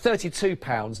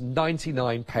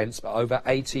 £32.99, but over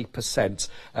 80%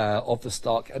 of the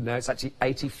stock, and now it's actually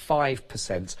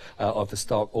 85% of the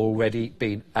stock already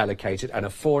been allocated, and a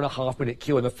 4.5 minute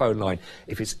queue on the phone line.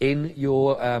 If it's in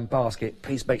your basket,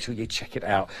 please make sure you check it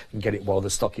out and get it while the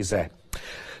stock is there.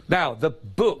 Now, the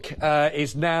book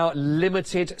is now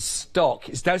limited stock.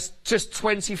 It's just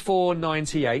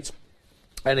 £24.98.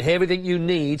 And everything you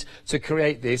need to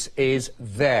create this is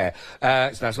there. So now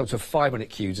it's up to a 5 minute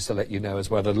queue, just to let you know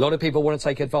as well. A lot of people want to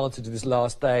take advantage of this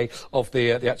last day of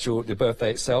the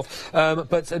birthday itself.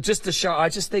 But just to show, I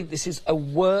just think this is a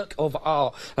work of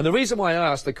art. And the reason why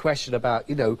I asked the question about,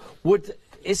 you know,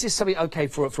 is this something okay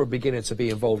for a beginner to be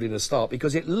involved in a start?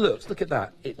 Because it looks, look at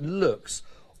that, it looks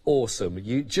awesome.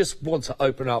 You just want to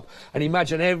open up and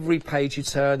imagine every page you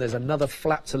turn, there's another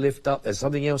flap to lift up, there's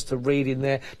something else to read in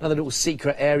there, another little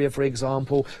secret area, for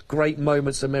example, great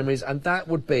moments and memories, and that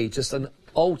would be just an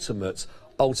ultimate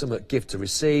gift to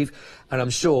receive, and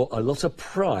I'm sure a lot of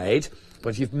pride. But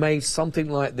if you've made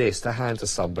something like this to hand to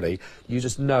somebody, you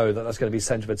just know that that's going to be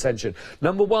centre of attention.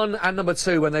 Number 1 and number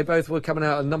 2, when they both were coming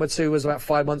out, and number 2 was about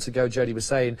 5 months ago, Jodie was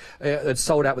saying, it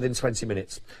sold out within 20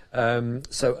 minutes.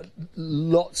 So a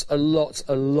lot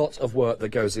of work that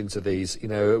goes into these, you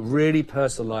know, really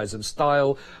personalise them,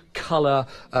 style, colour,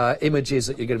 images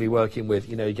that you're going to be working with.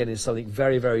 You know, you're getting something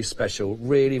very special,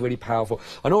 really powerful.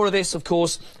 And all of this, of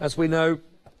course, as we know,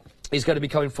 is going to be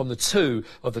coming from the 2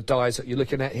 of the dies that you're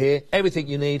looking at here. Everything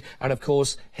you need, and of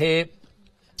course here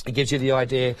it gives you the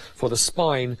idea for the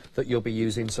spine that you'll be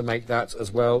using to make that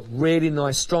as well. Really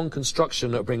nice, strong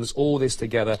construction that brings all this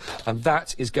together, and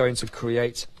that is going to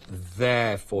create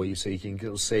there for you, so you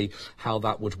can see how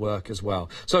that would work as well.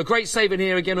 So a great saving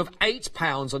here again of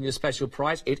 £8 on your special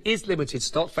price. It is limited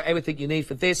stock for everything you need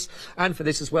for this and for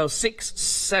this as well.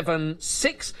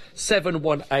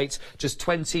 676718, just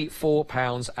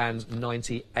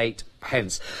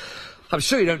 £24.98. I'm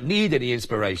sure you don't need any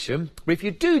inspiration, but if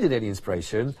you do need any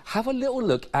inspiration, have a little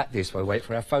look at this while we wait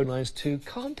for our phone lines to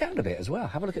calm down a bit as well.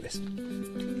 Have a look at this.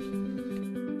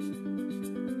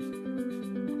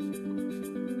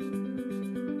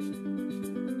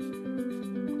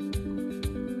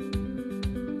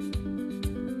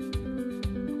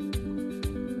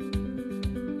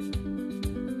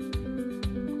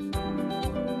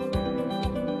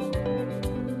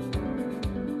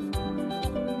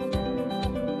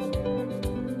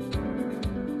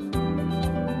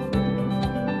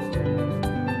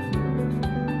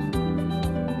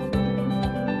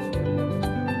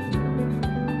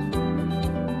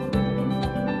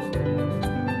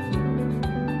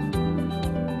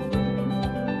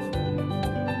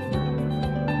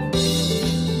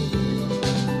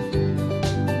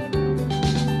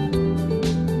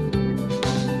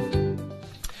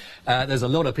 There's a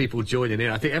lot of people joining in.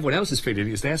 I think everyone else is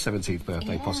feeling it's their 17th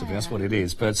birthday, possibly. That's what it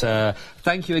is. But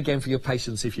thank you again for your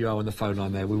patience if you are on the phone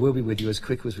line there. We will be with you as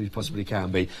quick as we possibly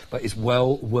can be. But it's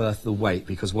well worth the wait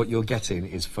because what you're getting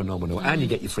is phenomenal. And you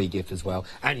get your free gift as well.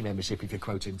 And your membership if you're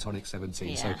quoting Tonic 17.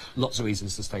 Yeah. So lots of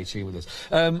reasons to stay tuned with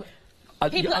us.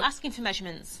 People are asking for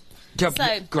measurements. Yeah,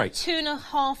 So, great.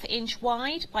 2.5 inch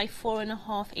wide by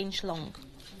 4.5 inch long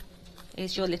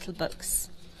is your little books.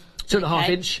 2.5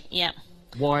 inch Yeah.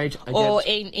 wide. Again. Or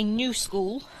in new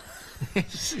school,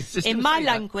 It's just in gonna my say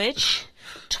that. language,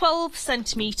 12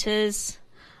 centimetres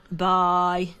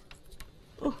by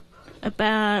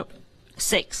about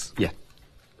 6. Yeah.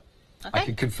 Okay? I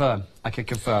can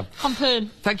confirm.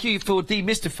 Confirm. Thank you for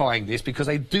demystifying this because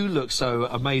they do look so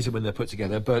amazing when they're put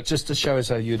together. But just to show us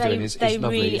how you're doing is They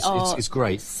lovely. really are. It's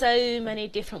great. So many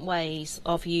different ways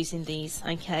of using these.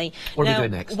 Okay. What are now, we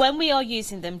doing next? When we are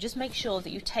using them, just make sure that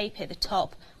you tape it at the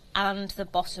top and the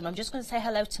bottom. I'm just going to say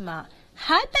hello to Matt.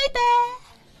 Hi,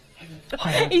 baby.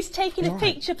 Hi, He's taking a You're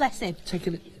picture. Bless him.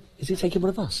 Is he taking one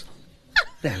of us?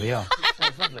 There we are.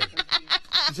 Sounds lovely.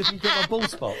 As if you got my ball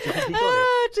spot. Do you think he got it?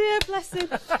 Oh dear, bless him.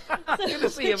 Good to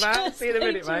see you, Matt. See you in a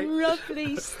minute, mate. Rub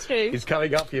these through. He's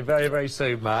coming up for you very, very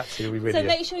soon, Matt. He'll be with So you.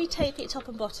 make sure you tape it top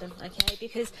and bottom, okay?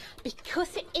 Because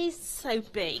it is so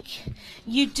big,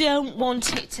 you don't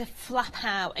want it to flap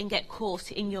out and get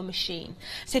caught in your machine.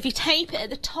 So if you tape it at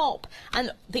the top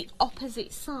and the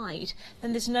opposite side,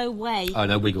 then there's no way. Oh,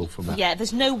 no wiggle from that. Yeah,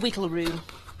 there's no wiggle room.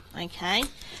 Okay,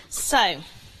 so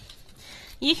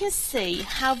you can see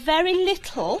how very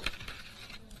little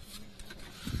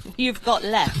you've got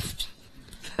left.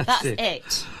 That's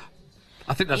it.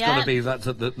 I think that's Yeah. got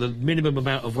to be the minimum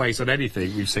amount of waste on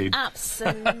anything we've seen.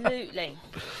 Absolutely.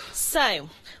 So,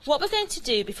 what we're going to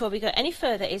do before we go any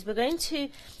further is we're going to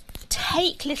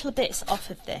take little bits off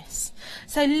of this.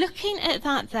 So looking at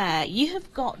that there, you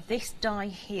have got this die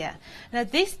here. Now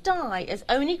this die has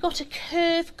only got a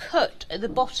curve cut at the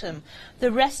bottom.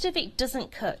 The rest of it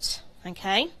doesn't cut.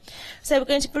 Okay? So we're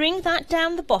going to bring that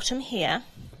down the bottom here.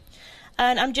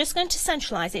 And I'm just going to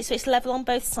centralise it so it's level on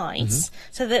both sides,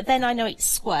 so that then I know it's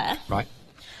square. Right.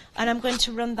 And I'm going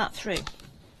to run that through.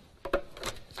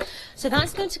 So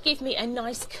that's going to give me a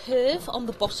nice curve on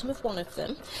the bottom of one of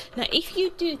them. Now if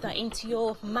you do that into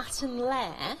your mat and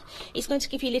layer, it's going to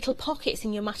give you little pockets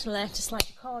in your mat and layer to slide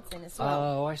your cards in as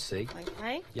well. Oh, I see.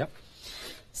 Okay, Yep.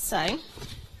 so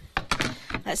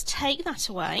let's take that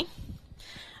away.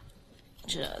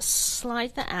 Just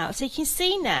slide that out. So you can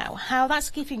see now how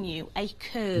that's giving you a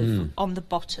curve on the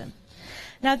bottom.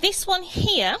 Now this one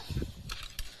here,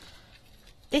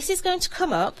 this is going to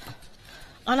come up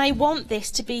and I want this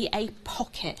to be a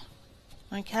pocket.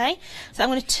 Okay, so I'm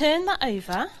going to turn that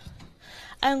over.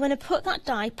 I'm going to put that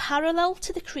die parallel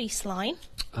to the crease line.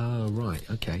 Oh, right.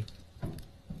 Okay.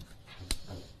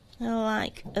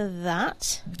 Like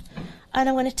that. And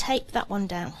I'm going to tape that one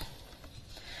down.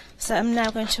 So I'm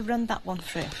now going to run that one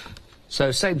through.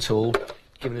 So same tool,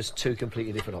 giving us two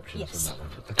completely different options Yes. on that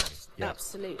one. Okay. Yeah.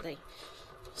 Absolutely.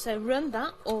 So run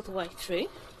that all the way through.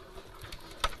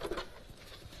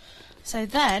 So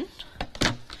then,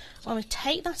 when we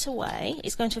take that away,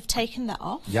 it's going to have taken that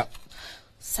off. Yep.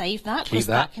 Save that, Keep because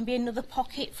that. that can be another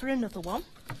pocket for another one.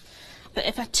 But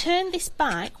if I turn this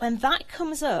back, when that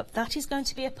comes up, that is going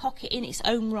to be a pocket in its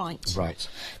own right. Right.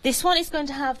 This one is going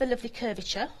to have the lovely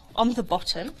curvature on the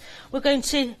bottom. We're going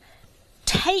to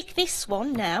take this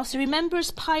one now. So remember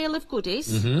as pile of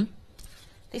goodies.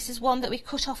 This is one that we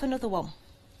cut off another one.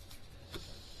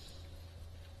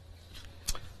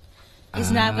 Is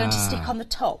now going to stick on the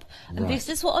top. And this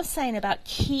is what I'm saying about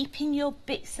keeping your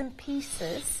bits and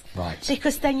pieces. Right.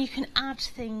 Because then you can add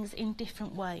things in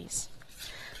different ways.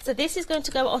 So this is going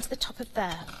to go onto the top of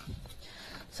there.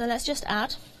 So let's just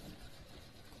add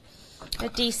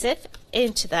adhesive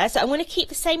into there. So I'm going to keep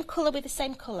the same colour with the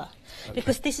same colour,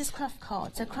 because this is craft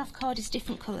card. So craft card is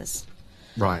different colours.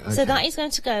 Right. Okay. So that is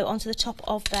going to go onto the top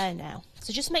of there now.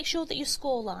 So just make sure that your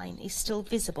score line is still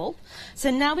visible.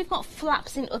 So now we've got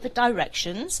flaps in other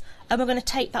directions, and we're going to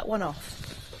take that one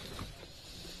off.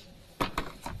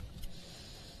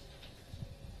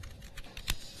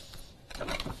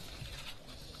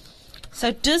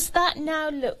 So does that now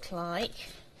look like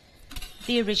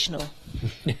the original?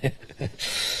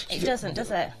 It doesn't,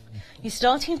 does it? You're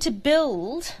starting to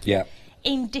build Yeah.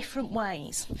 in different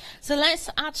ways. So let's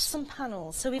add some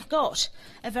panels. So we've got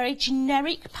a very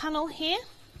generic panel here.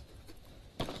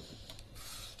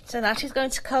 So that is going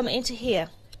to come into here.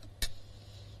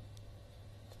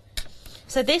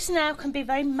 So this now can be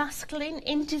very masculine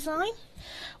in design.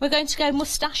 We're going to go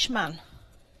Moustache Man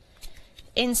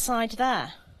inside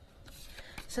there.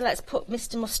 So let's put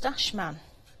Mr. Moustache Man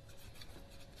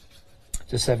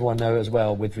just so everyone know as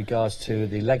well, with regards to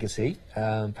the legacy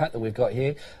pack that we've got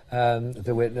here, that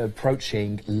we're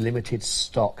approaching limited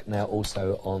stock now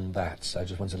also on that. So I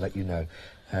just wanted to let you know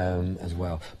as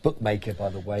well. Bookmaker, by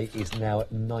the way, is now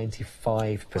at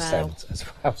 95% as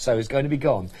well. So it's going to be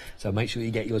gone. So make sure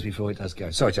you get yours before it does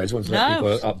go. Sorry, Joe, I just wanted to let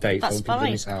people update. That's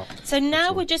fine. Out. So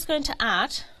now we're just going to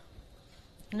add...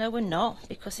 No, we're not,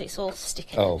 because it's all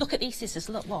sticky. Oh. Look at these scissors.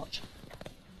 Look, watch.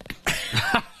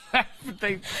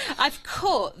 I've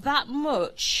cut that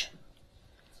much.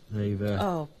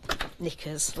 Oh,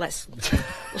 knickers. Let's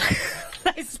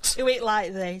do it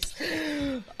like this.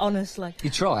 Honestly. You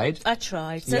tried? I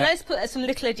tried. So let's put some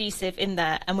little adhesive in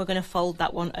there, and we're going to fold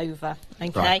that one over.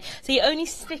 Okay. Right. So you're only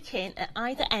sticking at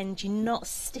either end. You're not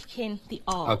sticking the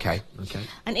arc. Okay. Okay.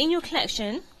 And in your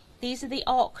collection, these are the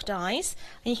arc dies,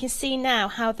 and you can see now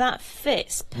how that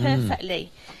fits perfectly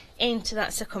into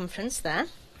that circumference there.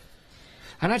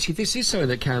 And actually, this is something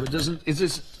that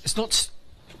it's not,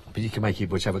 but you can make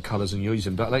it whichever colours and use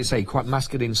them, but like I say, quite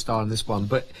masculine style in this one,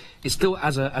 but it's still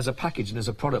as a package and as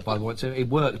a product, by the way, so it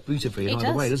works beautifully in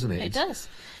either way, doesn't it? It does.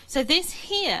 So this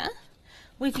here,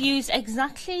 we've used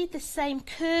exactly the same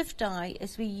curved die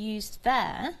as we used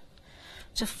there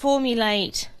to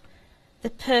formulate the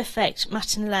perfect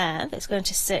matten layer that's going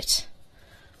to sit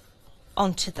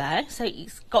onto there. So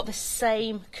it's got the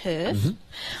same curve.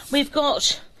 We've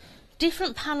got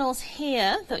different panels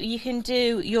here that you can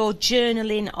do your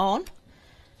journaling on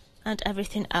and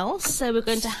everything else. So we're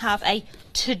going to have a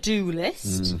to-do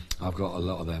list. I've got a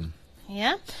lot of them.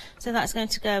 Yeah, so that's going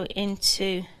to go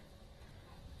into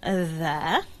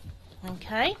there.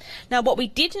 Okay, now what we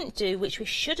didn't do, which we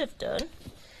should have done,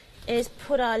 is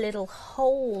put our little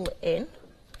hole in.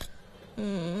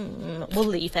 We'll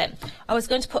leave it. I was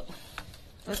going to put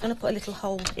a little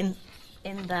hole in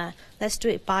there. Let's do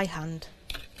it by hand.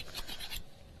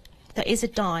 There is a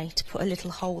die to put a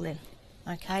little hole in,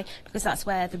 okay, because that's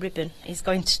where the ribbon is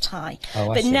going to tie.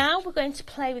 But now we're going to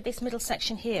play with this middle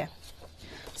section here.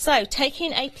 So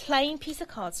taking a plain piece of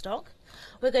cardstock,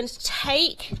 we're going to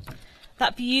take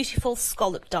that beautiful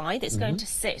scallop die that's going to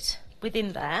sit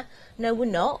within there. No, we're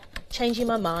not. Changing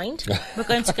my mind. We're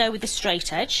going to go with the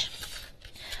straight edge.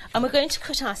 And we're going to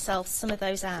cut ourselves some of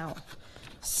those out.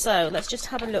 So let's just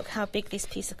have a look how big this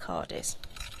piece of card is.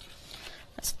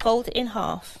 Let's fold it in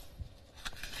half,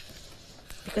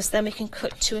 because then we can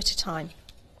cut two at a time.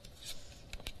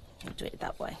 We'll do it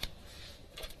that way.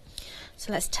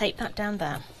 So let's tape that down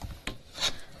there.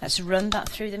 Let's run that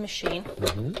through the machine.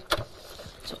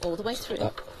 So all the way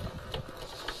through.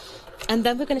 And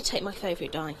then we're going to take my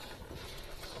favourite die.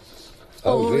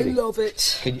 Oh, really? I love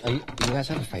it. Do you guys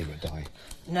have a favourite die?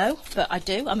 No, but I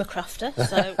do. I'm a crafter,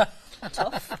 so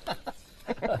tough.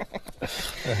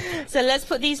 So let's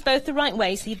put these both the right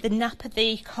way. So the nap of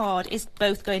the card is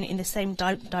both going in the same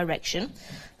direction.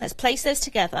 Let's place those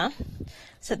together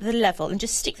so that they're level and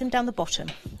just stick them down the bottom.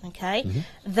 Okay.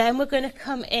 Then we're going to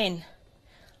come in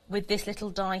with this little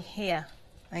die here.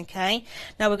 Okay.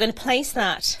 Now we're going to place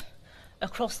that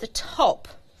across the top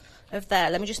of there.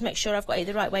 Let me just make sure I've got it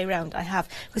the right way around. I have,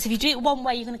 because if you do it one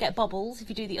way, you're going to get bubbles. If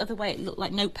you do the other way, it look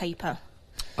like note paper.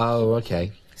 Oh,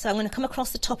 okay. So I'm going to come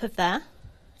across the top of there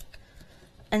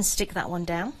and stick that one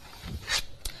down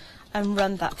and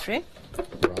run that through.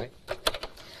 Right.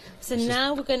 So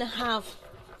now we're going to have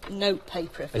note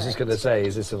paper effect. I was just going to say,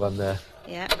 is this the one there?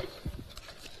 Yeah.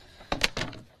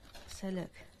 So look.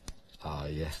 Oh,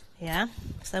 yeah. Yeah.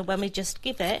 So when we just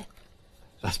give it...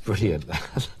 That's brilliant.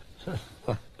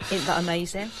 Isn't that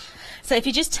amazing? So if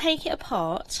you just take it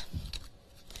apart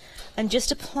and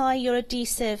just apply your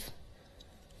adhesive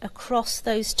across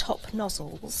those top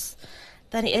nozzles,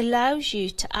 then it allows you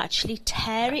to actually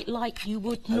tear it like you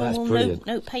would normal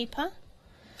note paper.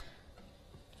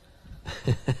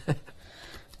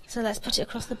 So let's put it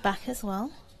across the back as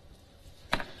well.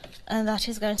 And that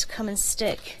is going to come and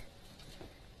stick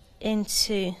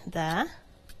into there.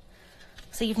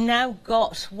 So you've now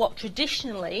got what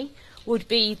traditionally would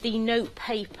be the note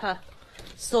paper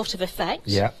sort of effect.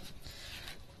 Yeah.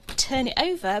 Turn it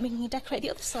over and we can decorate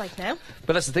the other side now.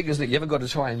 But that's the thing, isn't it? You haven't got to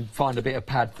try and find a bit of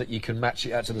pad that you can match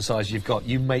it out to the size you've got.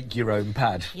 You make your own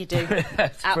pad. You do.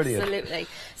 That's brilliant. Absolutely.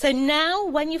 So now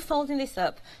when you're folding this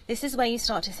up, this is where you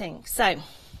start to think. So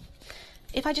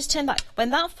if I just turn back,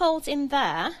 when that folds in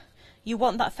there, you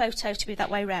want that photo to be that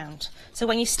way round. So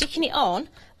when you're sticking it on,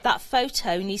 that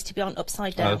photo needs to be on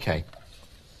upside down. Okay.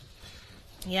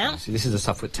 Yeah. See, this is the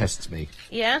stuff that tests me.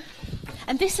 Yeah.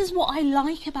 And this is what I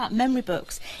like about memory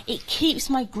books. It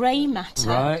keeps my grey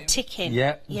matter ticking.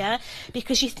 Yeah. Yeah.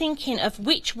 Because you're thinking of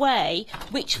which way,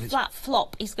 which flat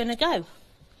flop is going to go.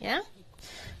 Yeah.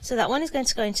 So that one is going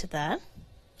to go into there.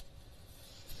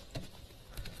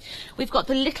 We've got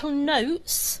the little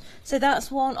notes. So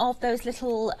that's one of those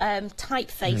little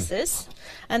typefaces,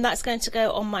 and that's going to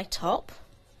go on my top.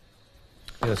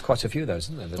 Yeah, there's quite a few of those,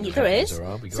 isn't there? There is.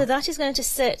 So that is going to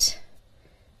sit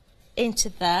into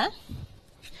there.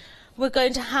 We're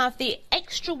going to have the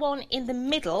extra one in the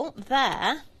middle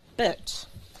there, but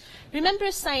remember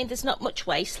us saying there's not much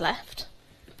waste left.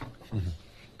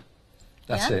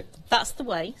 That's it. That's the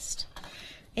waste.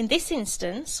 In this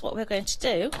instance, what we're going to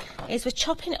do is we're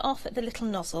chopping it off at the little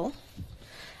nozzle,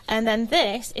 and then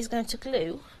this is going to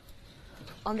glue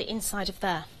on the inside of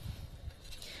there,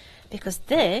 because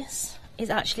this is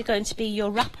actually going to be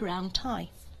your wraparound tie.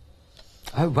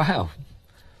 Oh wow!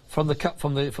 From the cut,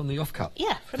 from the off cut.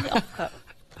 Yeah, from the off cut.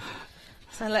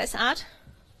 So let's add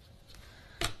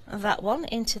that one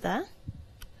into there.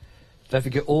 Don't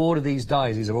forget, all of these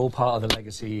dies, these are all part of the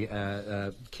Legacy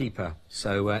keeper.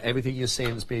 So everything you're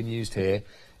seeing that's being used here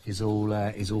is all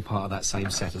part of that same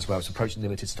set as well. It's approaching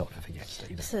limited stock, don't forget.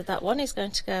 So that one is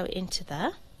going to go into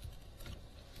there.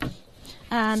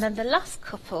 And then the last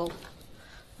couple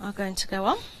are going to go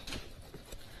on.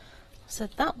 So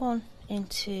that one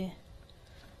into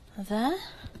there.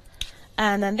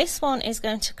 And then this one is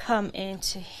going to come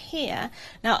into here.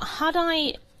 Now, had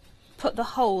I put the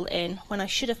hole in when I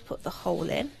should have put the hole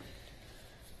in,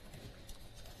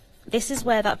 this is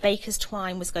where that baker's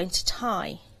twine was going to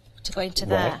tie to go into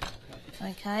there.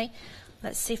 Okay,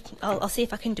 let's see if I'll see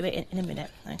if I can do it in a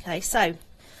minute. Okay, so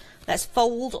let's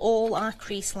fold all our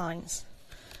crease lines.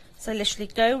 So literally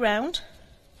go round,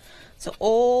 so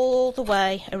all the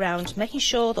way around, making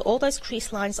sure that all those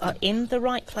crease lines are in the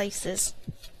right places.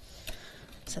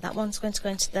 So that one's going to go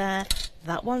into there,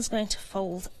 that one's going to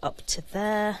fold up to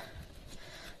there,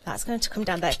 that's going to come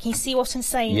down there. Can you see what I'm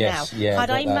saying now? Yeah,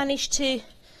 had I managed to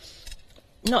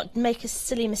not make a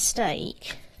silly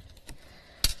mistake,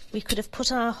 we could have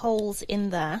put our holes in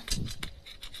there,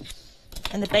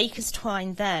 and the baker's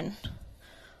twine then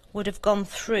would have gone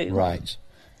through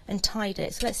and tied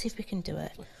it. So let's see if we can do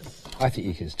it. I think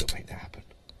you can still make that happen.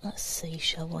 Let's see,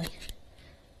 shall we?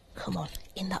 Come on,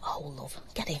 in that hole, love.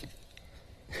 Get in.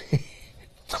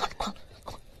 Come on, come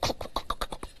on. Come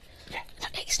on. Yeah. No,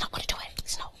 it's not going to do it.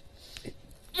 It's not.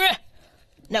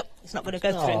 No, it's not going to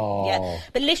go through. Yeah,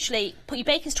 but literally put your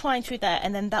baker's twine through there,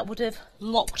 and then that would have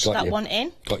locked that one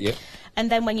in. Got you. And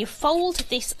then when you fold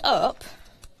this up,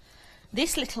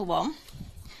 this little one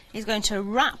is going to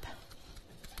wrap.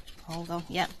 Hold on.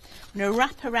 Yeah, I'm going to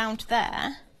wrap around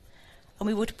there, and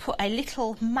we would put a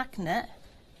little magnet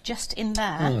just in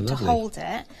there to hold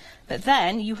it. But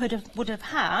then you would have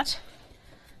had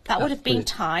that would have been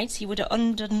tied, so you would have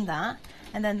undone that,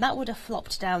 and then that would have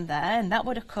flopped down there, and that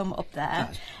would have come up there,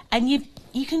 and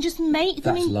you can just make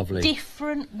them in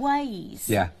different ways.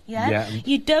 Yeah.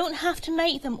 You don't have to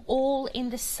make them all in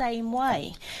the same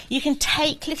way. You can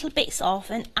take little bits off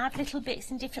and add little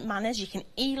bits in different manners. You can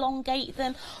elongate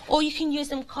them, or you can use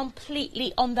them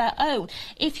completely on their own.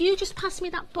 If you just pass me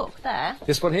that book there.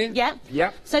 This one here? Yeah.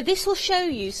 Yeah. So this will show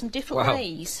you some different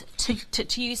ways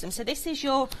to use them. So this is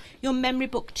your memory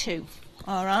book 2.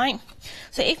 All right.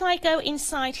 So if I go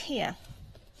inside here,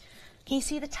 can you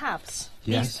see the tabs?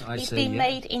 Yes, I see. It's been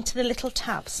made into the little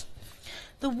tabs.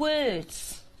 The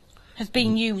words have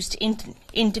been used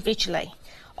individually.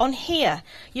 On here,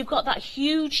 you've got that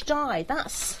huge die.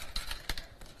 That's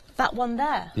that one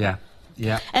there. Yeah,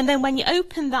 yeah. And then when you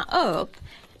open that up,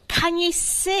 can you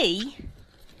see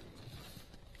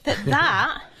that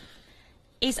that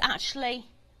is actually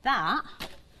that?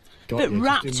 But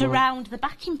wrapped around the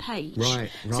backing page.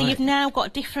 Right. So you've now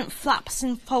got different flaps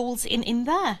and folds in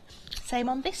there. Same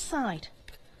on this side.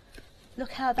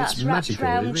 Look how that's wrapped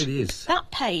around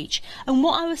that page. And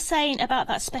what I was saying about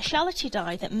that speciality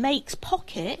die that makes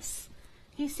pockets,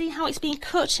 you see how it's been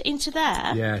cut into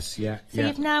there? Yes, yeah. So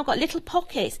you've now got little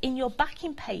pockets in your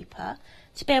backing paper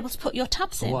to be able to put your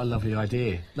tabs in. What a lovely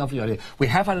idea. Lovely idea. We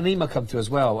have had an email come through as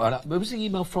well. What was the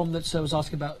email from that was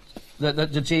asking about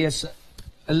the GS...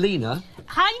 Alina?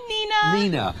 Hi,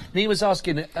 Nina. Nina was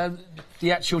asking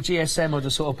the actual GSM or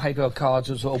the sort of paper cards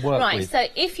to sort of work with. Right, so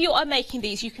if you are making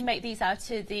these, you can make these out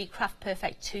of the Craft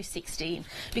Perfect 216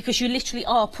 because you literally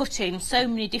are putting so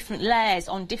many different layers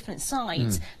on different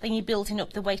sides, then you're building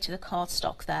up the weight of the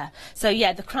cardstock there. So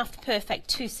yeah, the Craft Perfect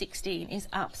 216 is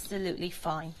absolutely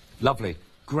fine. Lovely.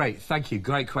 Great, thank you.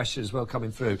 Great question as well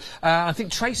coming through. I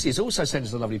think Tracy has also sent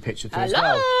us a lovely picture through as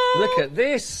well. Look at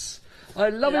this. I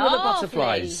love it with the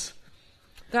butterflies.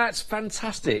 That's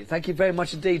fantastic. Thank you very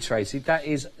much indeed, Tracy. That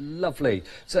is lovely.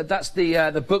 So that's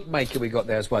the bookmaker we got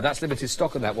there as well. That's limited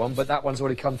stock on that one, but that one's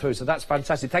already come through, so that's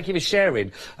fantastic. Thank you for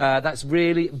sharing. That's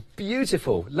really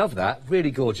beautiful. Love that.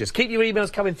 Really gorgeous. Keep your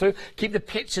emails coming through. Keep the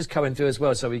pictures coming through as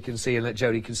well, so we can see and that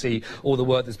Jodie can see all the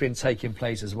work that's been taking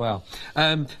place as well.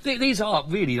 These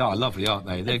really are lovely, aren't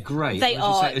they? They're great. They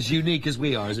are. As unique as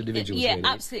we are as individuals. Yeah, really.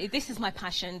 absolutely. This is my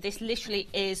passion. This literally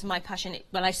is my passion.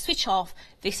 When I switch off,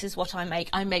 this is what I make.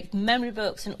 I make memory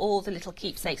books and all the little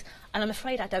keepsakes, and I'm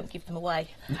afraid I don't give them away.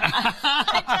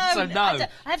 I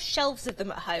have shelves of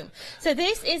them at home. So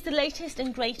this is the latest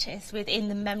and greatest within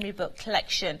the memory book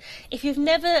collection. If you've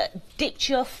never dipped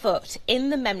your foot in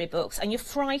the memory books and you're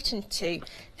frightened to,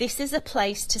 this is a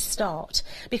place to start,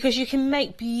 because you can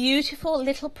make beautiful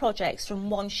little projects from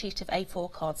one sheet of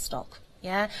A4 cardstock.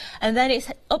 Yeah, and then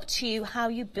it's up to you how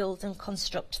you build and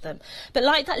construct them. But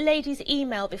like that lady's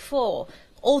email before,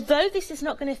 although this is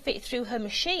not going to fit through her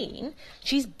machine,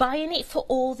 she's buying it for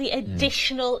all the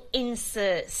additional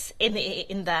inserts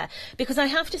in there. Because I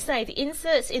have to say, the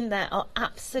inserts in there are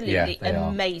absolutely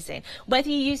amazing. Whether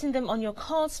you're using them on your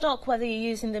cardstock, whether you're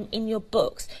using them in your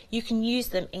books, you can use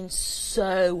them in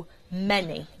so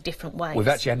many different ways. We've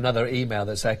actually had another email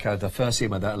that's echoed the first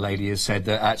email that a lady has said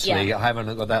that actually I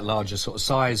haven't got that larger sort of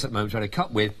size at the moment trying to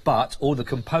cut with, but all the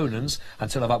components,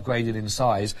 until I've upgraded in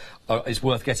size, it's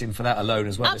worth getting for that alone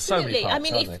as well. Absolutely. There's so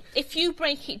many parts, I mean, if you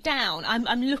break it down,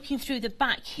 I'm looking through the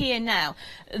back here now.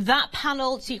 That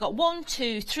panel, so you've got 1,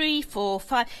 2, 3, 4,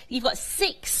 5. You've got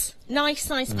 6 nice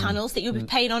size panels that you'll be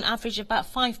paying on average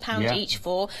about £5 each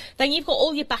for. Then you've got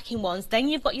all your backing ones. Then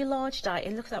you've got your large die,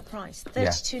 and look at that price,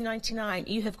 £32.99.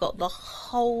 You have got the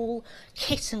whole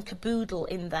kit and caboodle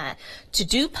in there to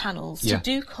do panels, to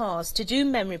do cards, to do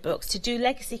memory books, to do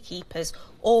legacy keepers,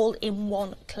 all in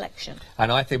one collection.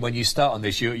 And I think when you start on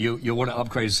this, you want to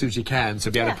upgrade as soon as you can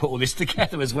to be able to put all this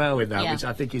together as well with that, which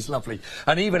I think is lovely.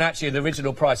 And even actually the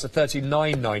original price of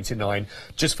 £39.99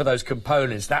 just for those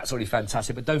components, that's already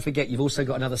fantastic. But don't forget, you've also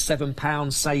got another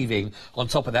 £7 saving on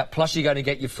top of that. Plus you're going to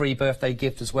get your free birthday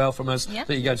gift as well from us that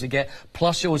you're going to get.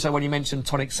 Plus also, when you mentioned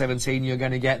Tonic 17, you're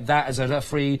going to get that as a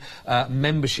free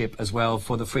membership as well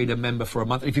for the Freedom member for a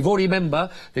month. If you've already a member,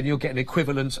 then you'll get an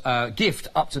equivalent gift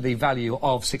up to the value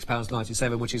of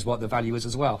 £6.97, which is what the value is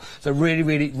as well. So really,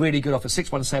 really, really good offer.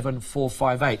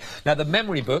 617458. Now the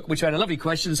memory book, which I had a lovely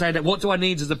question saying that what do I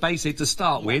need as a basic to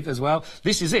start with as well?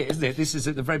 This is it, isn't it? This is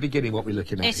at the very beginning what we're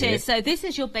looking at. It is. So this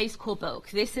is your base core book.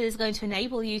 This is going to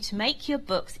enable you to make your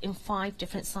books in 5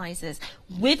 different sizes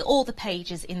with all the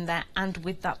pages in there and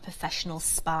with that professional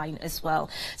spine as well.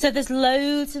 So there's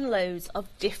loads and loads of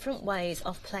different ways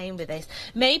of playing with this.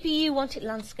 Maybe you want it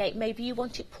landscape, maybe you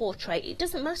want it portrait. It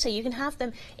doesn't matter. You can have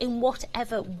them in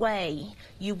whatever way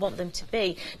you want them to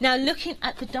be. Now, looking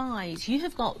at the dies, you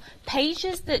have got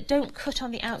pages that don't cut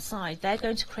on the outside. They're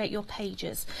going to create your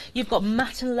pages. You've got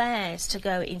matte and layers to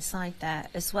go inside there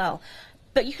as well.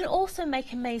 But you can also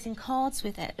make amazing cards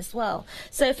with it as well.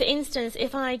 So, for instance,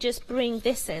 if I just bring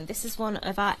this in, this is one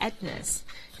of our Edna's.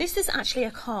 This is actually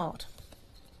a card.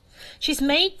 She's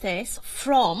made this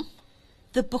from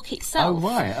the book itself. Oh,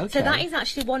 right, okay. So that is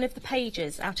actually one of the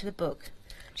pages out of the book.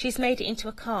 She's made it into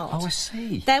a card. Oh, I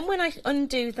see. Then when I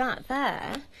undo that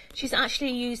there, she's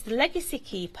actually used the Legacy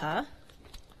Keeper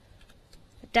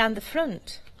down the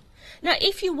front. Now,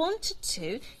 if you wanted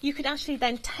to, you could actually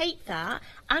then take that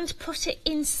and put it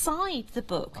inside the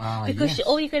book. Because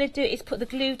all you're going to do is put the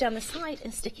glue down the side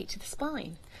and stick it to the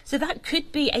spine. So that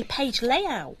could be a page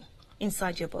layout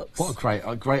inside your books. What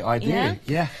a great idea.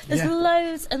 There's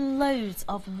loads and loads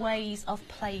of ways of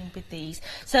playing with these.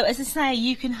 So as I say,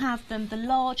 you can have them, the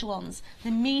large ones, the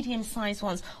medium-sized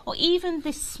ones, or even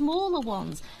the smaller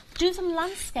ones. Do them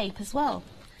landscape as well.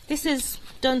 This is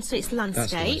done so it's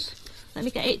landscape. Nice. Let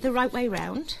me get it the right way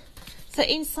round. So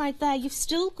inside there you've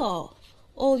still got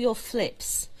all your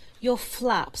flips, your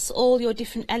flaps, all your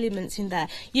different elements in there.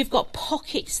 You've got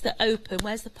pockets that open.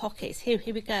 Where's the pockets? Here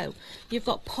we go. You've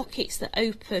got pockets that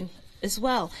open as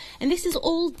well. And this is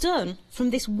all done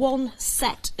from this one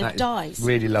set of dies.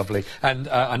 Really lovely. And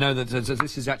I know that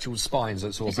this is actual spines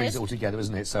that sort of brings it all together,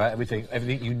 isn't it? So everything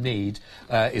you need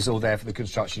is all there for the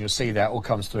construction. You'll see that all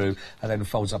comes through and then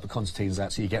folds up the concertinas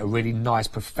out, so you get a really nice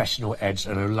professional edge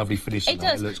and a lovely finish. It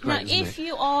does. It looks great, now, if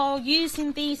you are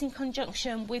using these in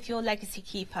conjunction with your Legacy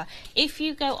Keeper, if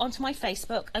you go onto my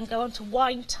Facebook and go onto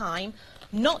Wine Time,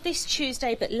 not this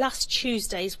Tuesday, but last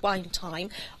Tuesday's Wine Time,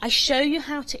 I show you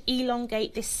how to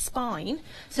elongate this spine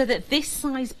so that this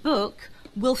size book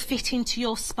will fit into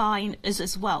your spine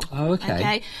as well. Oh,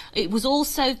 okay. It was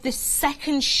also the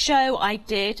second show I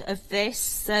did of this,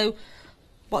 so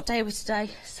what day are we today?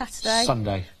 Saturday?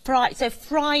 Sunday. So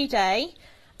Friday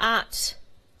at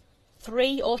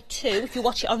 3 or 2, if you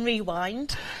watch it on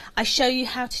Rewind, I show you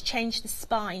how to change the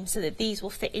spine so that these will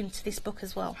fit into this book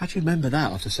as well. How do you remember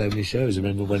that after so many shows?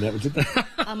 Remember when that did that?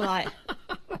 I'm like...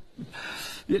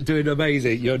 You're doing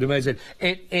amazing. You're doing amazing.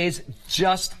 It is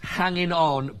just hanging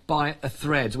on by a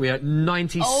thread. We are at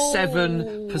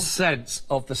 97%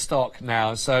 of the stock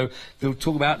now. So we'll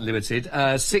talk about limited.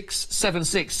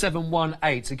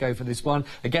 676718 to go for this one.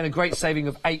 Again, a great saving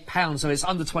of £8. So it's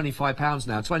under £25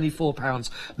 now.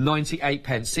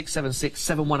 £24.98.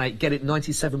 676718. Get it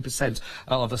 97%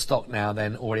 of the stock now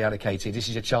then already allocated. This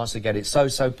is your chance to get it.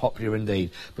 So popular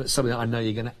indeed. But something that I know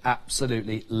you're going to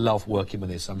absolutely love working with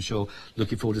this. I'm sure.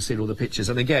 Looking forward to seeing all the pictures.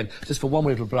 And again, just for one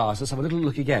more little blast, let's have a little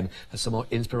look again at some more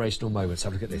inspirational moments.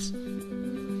 Have a look at this.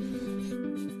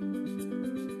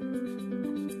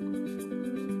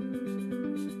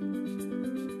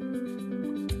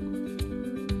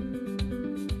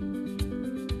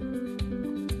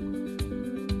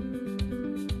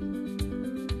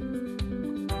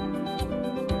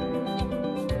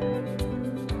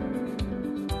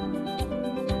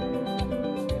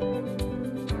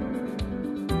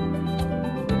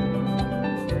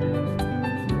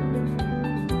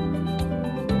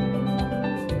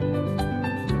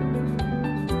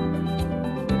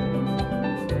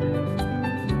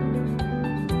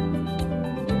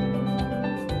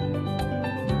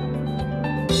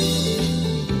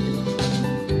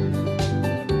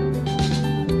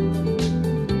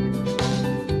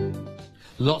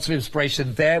 Lots of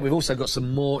inspiration there. We've also got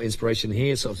some more inspiration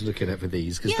here, sort of looking at for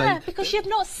these. Because you've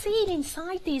not seen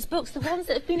inside these books. The ones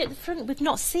that have been at the front, we've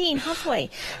not seen, have we?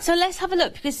 So let's have a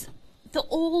look, because they're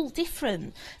all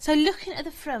different. So looking at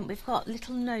the front, we've got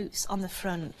little notes on the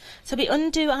front. So we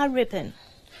undo our ribbon.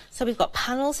 So we've got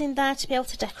panels in there to be able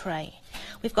to decorate.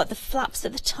 We've got the flaps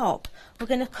at the top. We're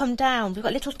going to come down. We've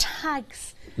got little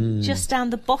tags just down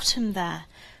the bottom there.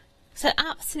 So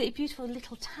absolutely beautiful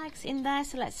little tags in there.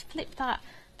 So let's flip that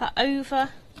over,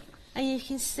 and you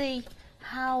can see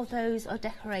how those are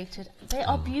decorated. They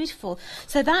are beautiful.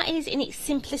 So that is in its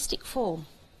simplistic form.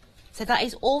 So that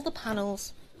is all the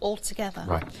panels all together.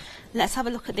 Right. Let's have a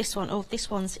look at this one. Oh, this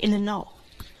one's in a knot.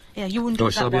 Yeah, you undo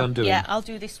that shall I be one. undoing? Yeah, I'll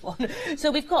do this one.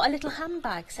 So we've got a little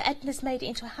handbag. So Edna's made it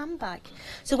into a handbag.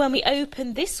 So when we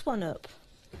open this one up,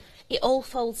 it all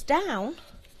folds down.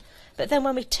 But then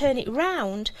when we turn it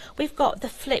round, we've got the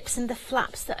flips and the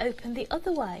flaps that open the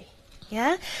other way.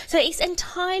 Yeah? So it's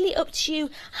entirely up to you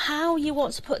how you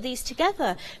want to put these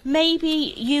together.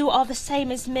 Maybe you are the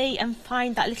same as me and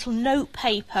find that little note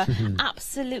paper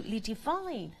absolutely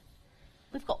divine.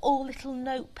 We've got all little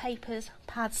note pads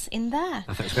in there.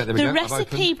 The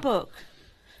recipe book.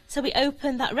 So we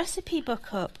open that recipe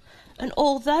book up, and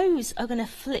all those are going to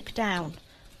flip down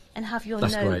and have your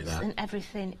notes and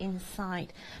everything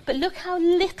inside. But look how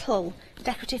little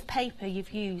decorative paper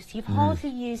you've used. You've hardly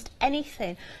used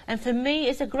anything. And for me,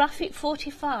 as a graphic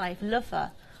 45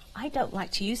 lover, I don't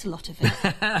like to use a lot of it.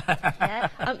 Yeah?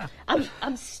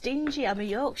 I'm stingy. I'm a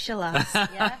Yorkshire lass.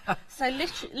 Yeah? So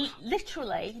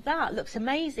literally, that looks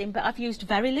amazing, but I've used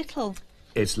very little.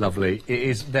 It's lovely. It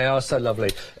is. They are so lovely.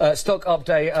 Stock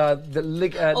update. The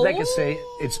Legacy.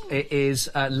 It is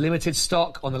limited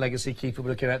stock on the Legacy Keeper we're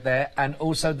looking at there, and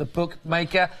also the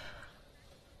Bookmaker.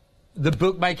 The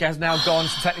Bookmaker has now gone,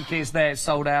 so technically it's there, it's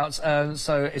sold out,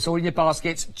 so it's all in your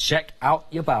baskets. Check out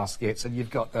your baskets, and you've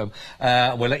got them.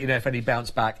 We'll let you know if any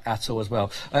bounce back at all as well.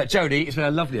 Jodie, it's been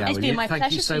a lovely hour with you.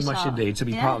 Thank you so much indeed to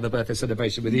be part of the birthday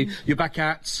celebration with you. You're back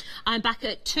at? I'm back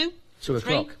at 2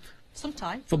 o'clock.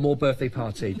 Sometime. For more birthday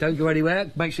party. Don't go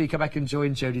anywhere. Make sure you come back and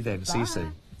join Jodie then. Bye. See you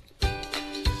soon.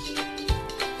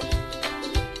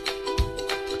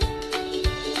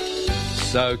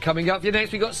 So, coming up for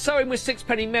next, we've got Sewing with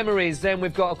Sixpenny Memories. Then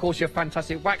we've got, of course, your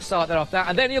fantastic wax art there after that.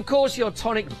 And then, of course, your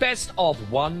tonic best of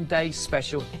one day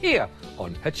special here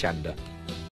on Hochanda.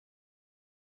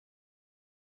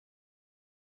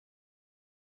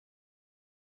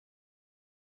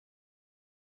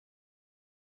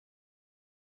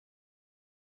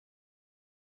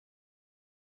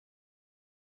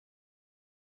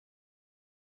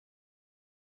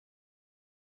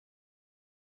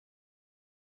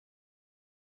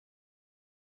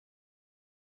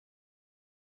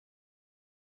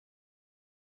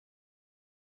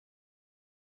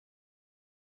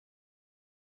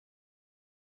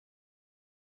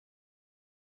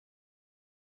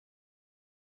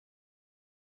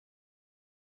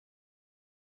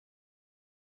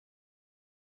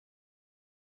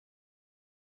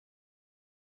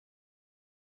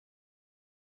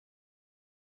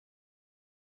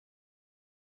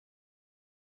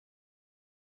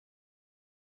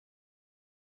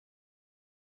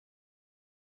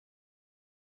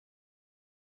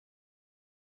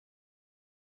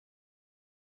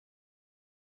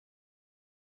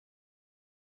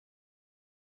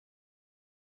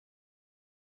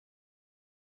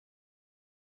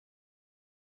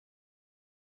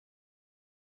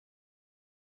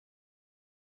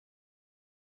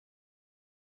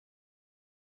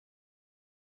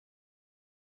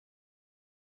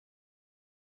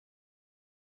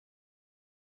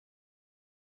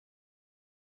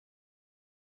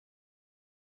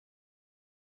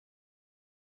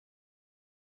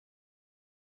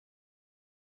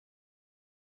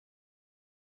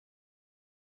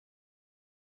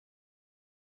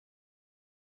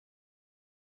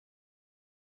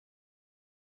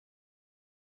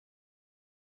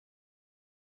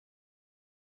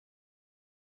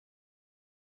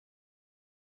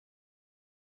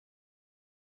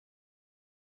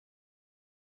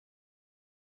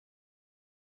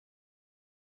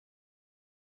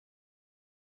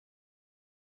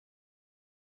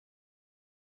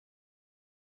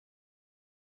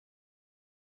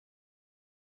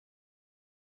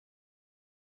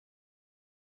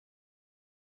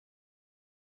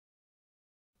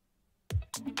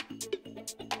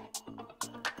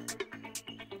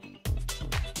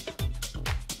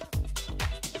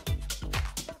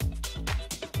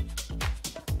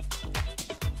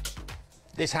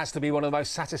 This has to be one of the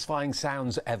most satisfying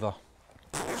sounds ever.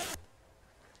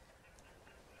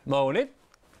 Morning.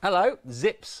 Hello,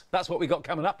 zips. That's what we've got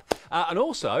coming up. And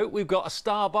also, we've got a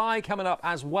star buy coming up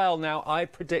as well. Now, I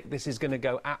predict this is going to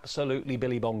go absolutely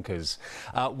Billy bonkers.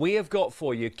 We have got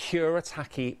for you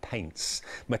Kuretake paints,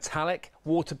 metallic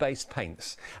water-based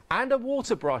paints, and a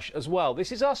water brush as well.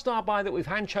 This is our star buy that we've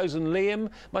hand-chosen. Liam,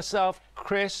 myself,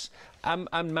 Chris, and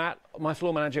Matt, my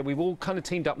floor manager, we've all kind of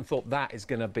teamed up and thought that is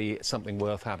going to be something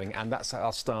worth having, and that's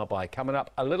our star buy coming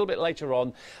up a little bit later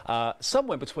on,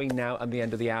 somewhere between now and the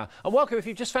end of the hour. And welcome if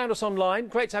you've just found us online.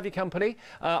 Great to have your company.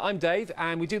 I'm Dave,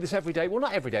 and we do this every day. Well,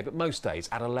 not every day, but most days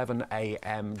at 11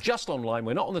 a.m. just online.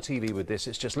 We're not on the TV with this.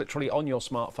 It's just literally on your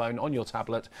smartphone, on your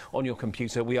tablet, on your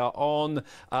computer. We are on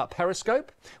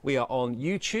Periscope. We are on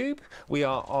YouTube. We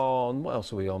are on, what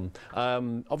else are we on?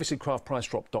 Obviously,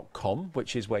 craftpricedrop.com,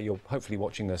 which is where you're hopefully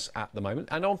watching this at the moment.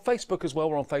 And on Facebook as well.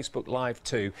 We're on Facebook Live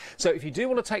too. So if you do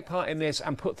want to take part in this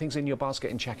and put things in your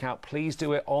basket and check out, please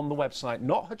do it on the website,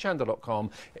 not hochanda.com.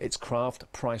 It's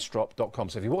craftpricedrop.com.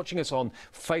 So if you're watching us on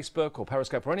Facebook or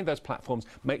Periscope or any of those platforms,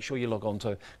 make sure you log on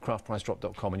to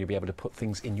craftpricedrop.com and you'll be able to put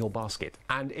things in your basket.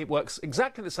 And it works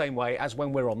exactly the same way as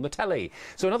when we're on the telly.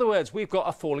 So in other words, we've got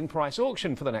a falling price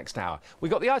auction for the next hour.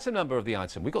 We've got the item number of the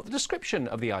item. We've got the description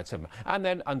of the item. And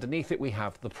then underneath it, we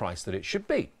have the price that it should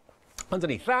be.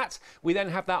 Underneath that, we then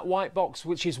have that white box,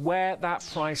 which is where that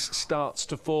price starts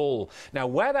to fall. Now,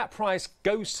 where that price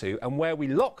goes to and where we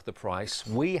lock the price,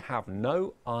 we have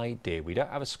no idea. We don't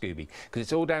have a Scooby, because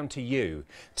it's all down to you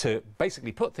to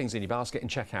basically put things in your basket and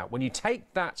check out. When you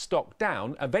take that stock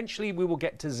down, eventually we will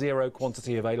get to zero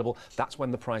quantity available. That's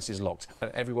when the price is locked. And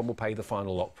everyone will pay the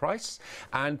final lock price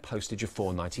and postage of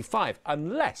 £4.95,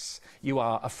 unless you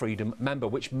are a Freedom member,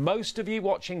 which most of you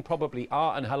watching probably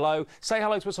are. And hello, say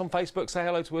hello to us on Facebook. Say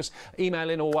hello to us, email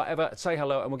in or whatever, say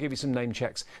hello and we'll give you some name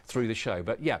checks through the show.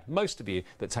 But yeah, most of you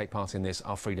that take part in this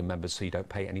are Freedom members, so you don't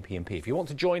pay any P&P. If you want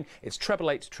to join, it's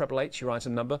 888 your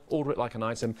item number, order it like an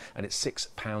item, and it's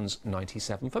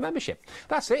 £6.97 for membership.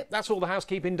 That's it, that's all the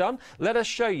housekeeping done. Let us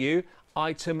show you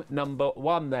item number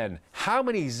one then. How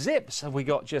many zips have we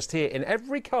got just here in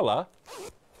every colour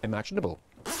imaginable?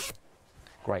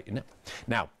 Great, isn't it?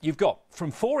 Now, you've got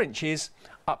from 4 inches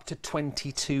up to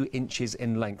 22 inches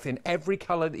in length in every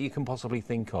colour that you can possibly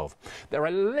think of. There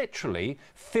are literally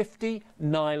 50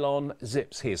 nylon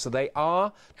zips here, so they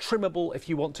are trimmable. If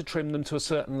you want to trim them to a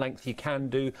certain length, you can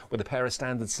do with a pair of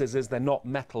standard scissors. They're not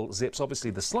metal zips.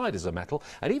 Obviously, the sliders are metal,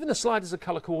 and even the sliders are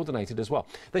colour coordinated as well.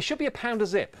 They should be £1 a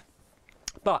zip,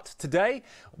 but today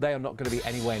they are not going to be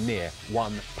anywhere near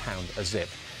 £1 a zip.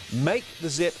 Make the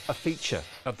zip a feature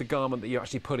of the garment that you're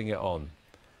actually putting it on.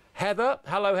 Heather,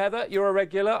 hello Heather, you're a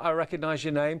regular, I recognise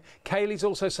your name. Kaylee's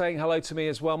also saying hello to me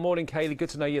as well. Morning Kaylee, good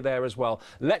to know you're there as well.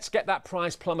 Let's get that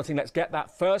price plummeting, let's get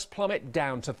that first plummet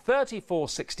down to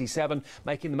 $34.67,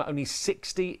 making them only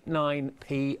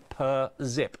 69p per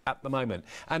zip at the moment.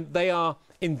 And they are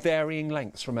in varying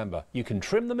lengths, remember. You can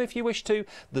trim them if you wish to.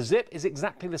 The zip is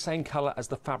exactly the same colour as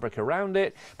the fabric around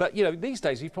it. But, you know, these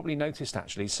days you've probably noticed,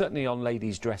 actually, certainly on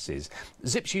ladies' dresses,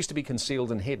 zips used to be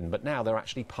concealed and hidden, but now they're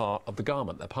actually part of the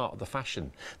garment. They're part of the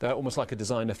fashion. They're almost like a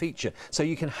designer feature. So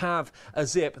you can have a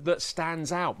zip that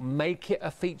stands out. Make it a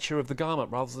feature of the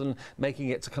garment rather than making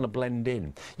it to kind of blend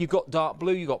in. You've got dark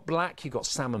blue, you've got black, you've got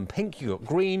salmon pink, you've got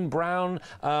green, brown,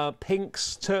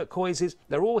 pinks, turquoises.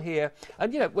 They're all here.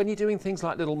 And, you know, when you're doing things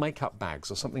like little makeup bags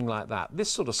or something like that,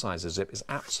 this sort of size of zip is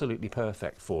absolutely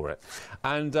perfect for it.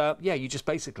 And yeah, you just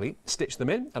basically stitch them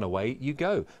in and away you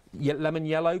go. Lemon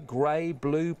yellow, grey,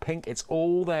 blue, pink, it's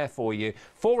all there for you.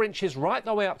 4 inches right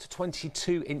the way up to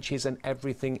 22 inches and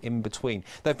everything in between.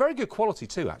 They're very good quality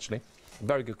too, actually.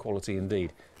 Very good quality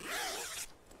indeed.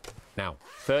 Now,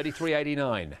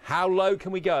 $33.89. How low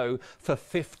can we go for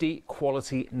 50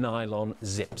 quality nylon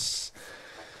zips?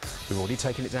 We've already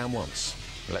taken it down once.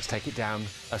 Let's take it down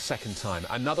a second time.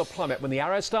 Another plummet. When the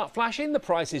arrows start flashing, the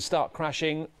prices start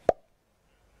crashing.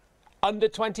 Under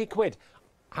 20 quid.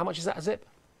 How much is that a zip?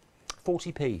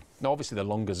 40p. Now, obviously, the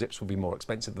longer zips will be more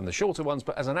expensive than the shorter ones,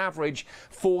 but as an average,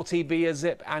 40p a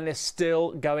zip, and they're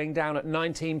still going down at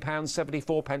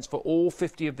 £19.74 for all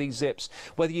 50 of these zips.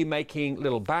 Whether you're making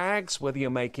little bags, whether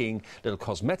you're making little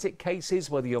cosmetic cases,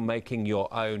 whether you're making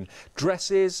your own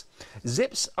dresses.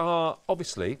 Zips are,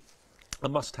 obviously, a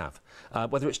must-have,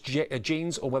 whether it's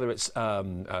jeans or whether it's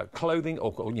clothing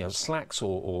or you know, slacks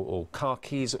or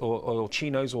khakis or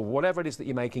chinos or whatever it is that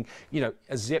you're making. You know,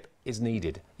 a zip is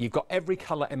needed. You've got every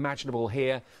colour imaginable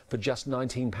here for just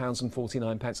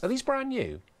 £19.49. Are these brand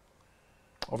new,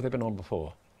 or have they been on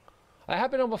before? They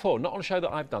have been on before, not on a show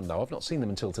that I've done though. I've not seen them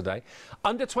until today.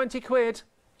 Under 20 quid.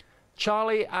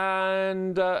 Charlie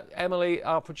and Emily,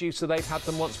 our producer, they've had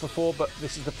them once before, but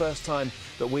this is the first time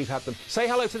that we've had them. Say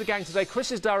hello to the gang today. Chris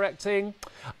is directing.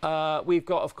 We've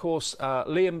got, of course,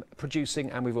 Liam producing,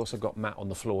 and we've also got Matt on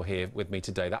the floor here with me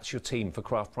today. That's your team for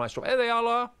Craft Price Drop. There they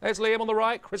are. There's Liam on the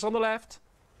right, Chris on the left.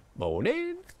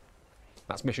 Morning.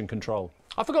 That's Mission Control.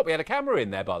 I forgot we had a camera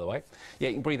in there, by the way. Yeah,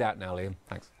 you can breathe out now, Liam.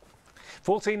 Thanks.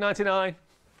 £14.99.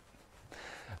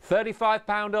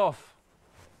 £35 off.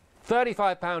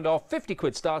 £35 off, 50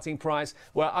 quid starting price.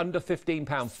 We're under £15,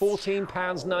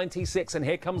 £14.96, and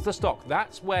here comes the stock.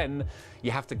 That's when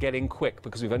you have to get in quick,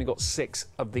 because we've only got 6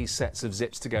 of these sets of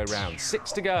zips to go round.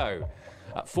 6 to go.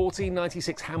 At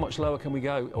 £14.96, how much lower can we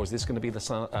go? Or is this going to be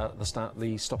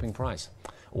the stopping price?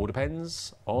 All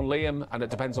depends on Liam, and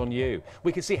it depends on you.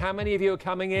 We can see how many of you are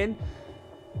coming in.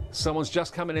 Someone's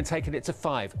just come in and taken it to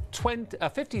 5.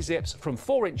 50 zips from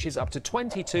 4 inches up to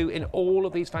 22 in all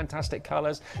of these fantastic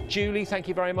colours. Julie, thank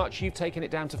you very much. You've taken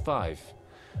it down to 5.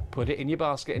 Put it in your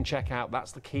basket and check out.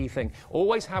 That's the key thing.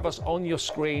 Always have us on your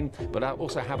screen, but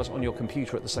also have us on your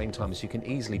computer at the same time, so you can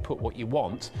easily put what you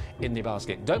want in the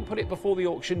basket. Don't put it before the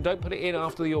auction. Don't put it in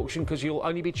after the auction, because you'll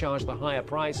only be charged the higher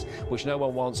price, which no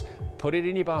one wants. Put it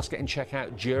in your basket and check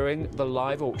out during the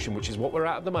live auction, which is what we're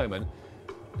at the moment.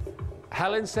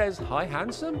 Helen says, hi,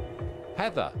 handsome.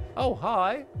 Heather, oh,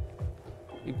 hi.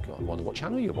 I wonder what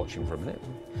channel you're watching for a minute.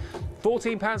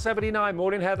 £14.79.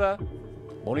 Morning, Heather.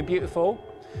 Morning, beautiful.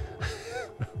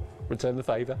 Return the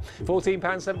favour.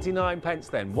 £14.79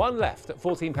 then. One left at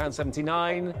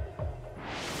 £14.79.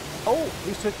 Oh,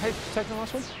 who's taking the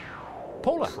last one?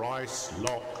 Paula. Price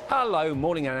lock. Hello,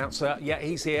 morning announcer. Yeah,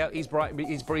 he's here. He's bright,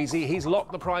 he's breezy. He's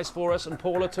locked the price for us, and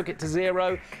Paula took it to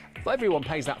 0. Everyone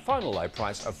pays that final low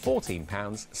price of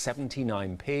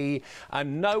 £14.79,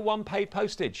 and no one paid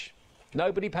postage.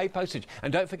 Nobody paid postage.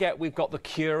 And don't forget, we've got the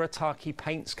Kuretake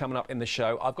paints coming up in the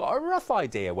show. I've got a rough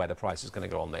idea where the price is going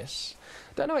to go on this.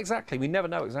 Don't know exactly. We never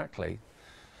know exactly.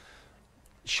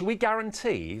 Should we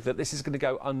guarantee that this is going to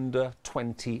go under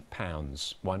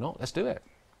 £20? Why not? Let's do it.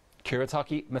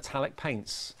 Kuretake metallic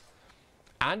paints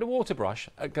and a water brush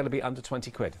are going to be under 20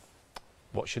 quid.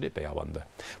 What should it be, I wonder?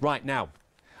 Right, now,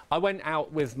 I went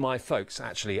out with my folks,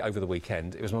 actually, over the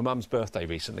weekend. It was my mum's birthday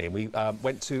recently, and we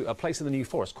went to a place in the New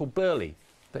Forest called Burley.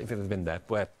 I don't know if you've ever been there,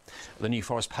 where the New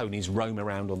Forest ponies roam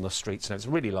around on the streets, and it's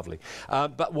really lovely.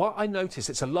 But what I noticed,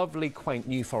 it's a lovely, quaint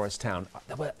New Forest town.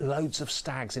 There were loads of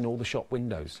stags in all the shop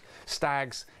windows.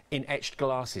 Stags in etched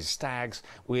glasses, stags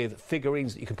with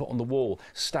figurines that you can put on the wall,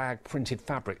 stag printed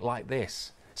fabric like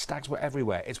this. Stags were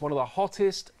everywhere. It's one of the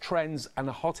hottest trends and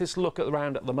the hottest look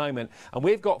around at the moment. And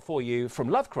we've got for you, from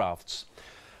Lovecrafts,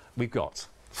 we've got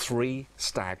 3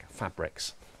 stag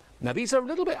fabrics. Now, these are a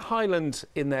little bit Highland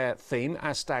in their theme,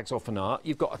 as stags often are.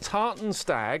 You've got a tartan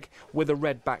stag with a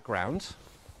red background.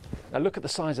 Now, look at the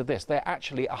size of this. They're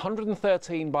actually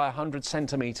 113 by 100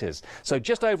 centimetres, so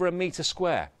just over a metre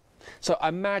square. So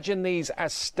imagine these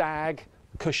as stag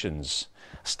cushions,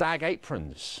 stag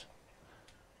aprons.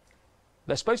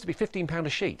 They're supposed to be £15 a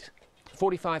sheet.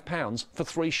 £45 for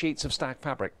 3 sheets of stag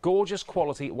fabric. Gorgeous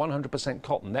quality, 100%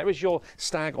 cotton. There is your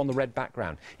stag on the red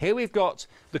background. Here we've got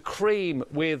the cream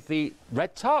with the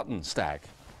red tartan stag.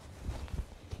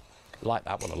 Like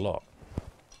that one a lot.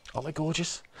 Aren't they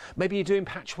gorgeous? Maybe you're doing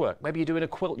patchwork. Maybe you're doing a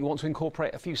quilt. You want to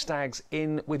incorporate a few stags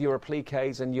in with your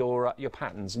appliques and your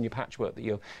patterns and your patchwork that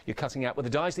you're cutting out with the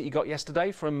dies that you got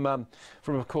yesterday from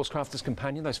of course, Crafter's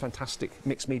Companion, those fantastic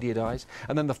mixed media dies.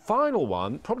 And then the final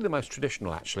one, probably the most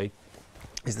traditional actually,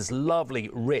 is this lovely,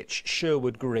 rich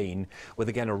Sherwood green with,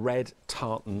 again, a red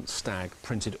tartan stag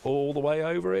printed all the way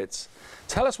over it.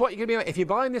 Tell us what you're going to be making. If you're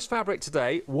buying this fabric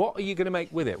today, what are you going to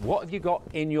make with it? What have you got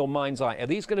in your mind's eye? Are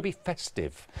these going to be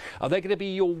festive? Are they going to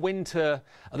be your winter?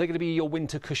 Are they going to be your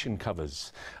winter cushion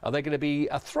covers? Are they going to be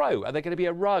a throw? Are they going to be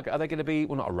a rug? Are they going to be,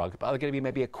 well, not a rug, but are they going to be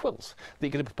maybe a quilt that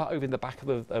you're going to put over in the back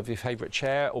of your favourite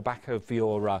chair or back of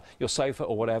your sofa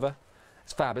or whatever?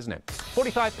 It's fab, isn't it?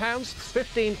 £45,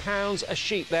 £15 a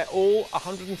sheet. They're all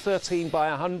 113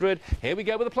 by 100. Here we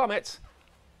go with the plummet.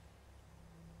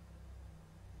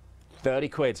 30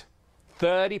 quid.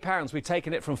 £30. We've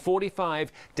taken it from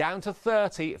 45 down to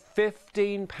 30.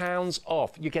 £15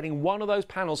 off. You're getting one of those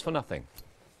panels for nothing.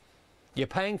 You're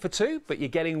paying for two, but you're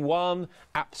getting one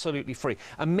absolutely free.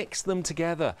 And mix them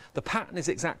together. The pattern is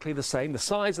exactly the same. The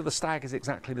size of the stag is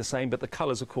exactly the same, but the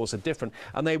colours, of course, are different.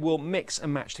 And they will mix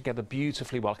and match together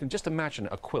beautifully well. I can just imagine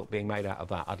a quilt being made out of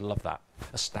that. I'd love that.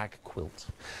 A stag quilt.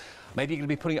 Maybe you're going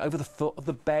to be putting it over the foot of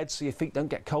the bed so your feet don't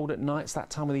get cold at night. It's that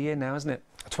time of the year now, isn't it?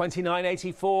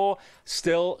 £29.84,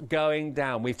 still going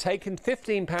down. We've taken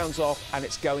 £15 off and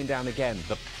it's going down again.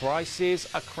 The prices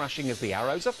are crashing as the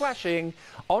arrows are flashing.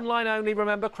 Online only,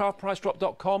 remember,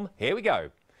 craftpricedrop.com. Here we go.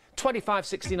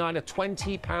 £25.69, a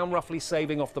 £20 roughly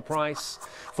saving off the price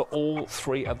for all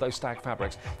three of those stag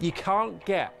fabrics. You can't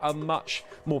get a much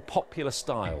more popular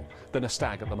style than a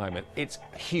stag at the moment. It's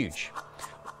huge.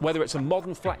 Whether it's a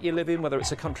modern flat you live in, whether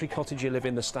it's a country cottage you live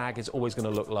in, the stag is always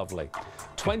going to look lovely.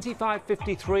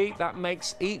 £25.53, that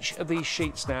makes each of these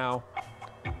sheets now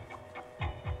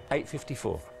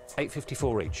 £8.54.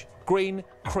 £8.54 each. Green,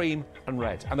 cream and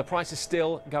red. And the price is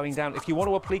still going down. If you want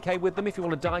to applique with them, if you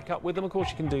want to die cut with them, of course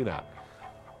you can do that.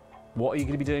 What are you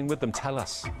going to be doing with them? Tell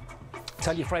us.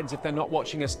 Tell your friends if they're not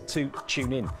watching us to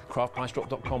tune in.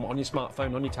 Craftpricedrop.com on your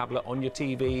smartphone, on your tablet, on your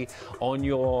TV, on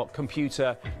your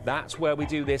computer. That's where we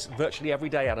do this virtually every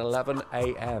day at 11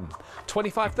 a.m.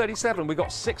 £25.37. We've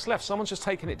got 6 left. Someone's just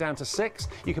taken it down to 6.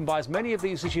 You can buy as many of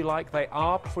these as you like. They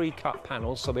are pre-cut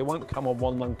panels, so they won't come on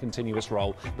one long continuous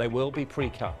roll. They will be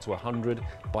pre-cut to 100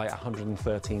 by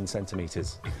 113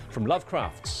 centimetres. From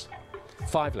Lovecrafts,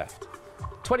 5 left.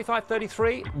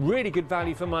 £25.33, really good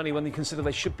value for money when you consider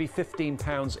they should be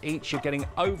 £15 each. You're getting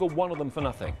over one of them for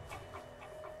nothing.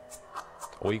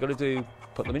 All you've got to do,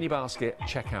 put them in your basket,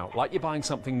 check out, like you're buying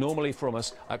something normally from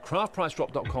us at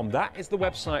craftpricedrop.com. That is the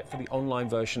website for the online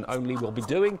version only. We'll be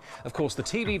doing, of course, the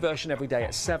TV version every day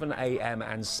at 7 a.m.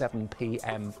 and 7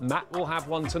 p.m. Matt will have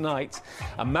one tonight.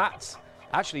 And Matt,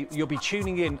 actually, you'll be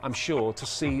tuning in, I'm sure, to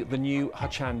see the new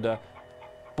Hochanda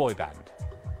boy band.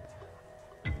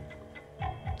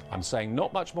 I'm saying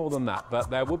not much more than that, but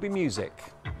there will be music.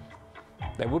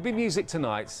 There will be music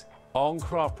tonight on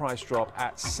Craft Price Drop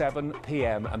at 7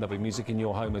 p.m. and there'll be music in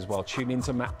your home as well. Tune in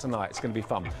to Matt tonight. It's going to be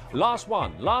fun. Last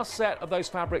one, last set of those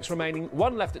fabrics remaining.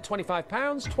 One left at £25,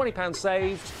 £20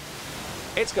 saved.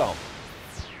 It's gone.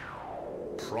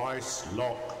 Price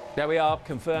lock. There we are,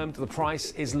 confirmed. The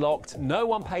price is locked. No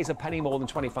one pays a penny more than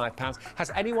 £25.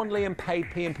 Has anyone, Liam,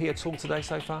 paid P&P at all today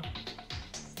so far?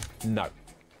 No.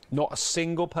 Not a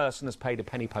single person has paid a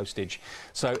penny postage.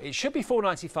 So it should be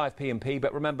 £4.95 P&P,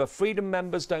 but remember, Freedom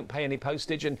members don't pay any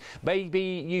postage, and maybe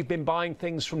you've been buying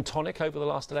things from Tonic over the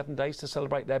last 11 days to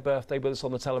celebrate their birthday with us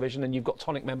on the television, and you've got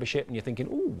Tonic membership, and you're thinking,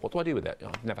 ooh, what do I do with it?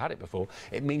 I've never had it before.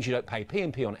 It means you don't pay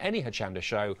P&P on any Hochanda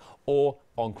show or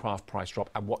on Craft Price Drop,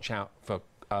 and watch out for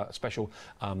special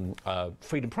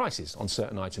Freedom prices on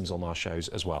certain items on our shows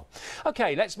as well.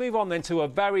 OK, let's move on then to a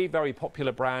very, very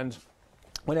popular brand.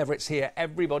 Whenever it's here,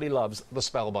 everybody loves the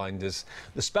Spellbinders.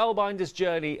 The Spellbinders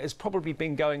journey has probably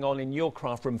been going on in your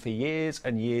craft room for years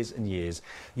and years and years.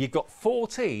 You've got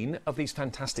 14 of these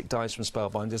fantastic dies from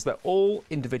Spellbinders. They're all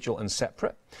individual and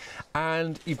separate.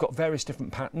 And you've got various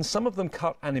different patterns. Some of them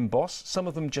cut and emboss, some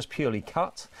of them just purely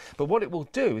cut. But what it will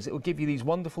do is it will give you these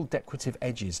wonderful decorative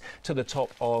edges to the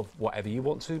top of whatever you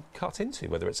want to cut into,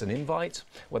 whether it's an invite,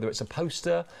 whether it's a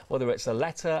poster, whether it's a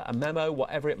letter, a memo,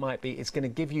 whatever it might be. It's going to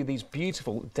give you these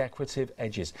beautiful decorative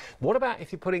edges. What about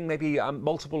if you're putting maybe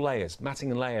multiple layers,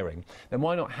 matting and layering? Then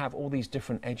why not have all these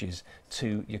different edges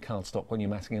to your cardstock when you're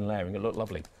matting and layering? It look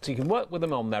lovely. So you can work with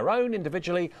them on their own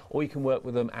individually, or you can work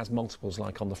with them as multiples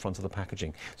like on the front of the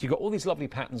packaging. So you've got all these lovely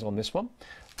patterns on this one.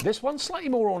 This one's slightly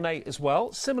more ornate as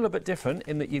well, similar but different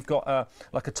in that you've got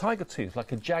like a tiger tooth,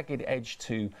 like a jagged edge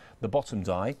to the bottom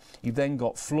die. You've then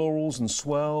got florals and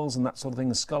swirls and that sort of thing,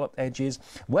 the scalloped edges.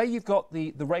 Where you've got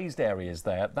the raised areas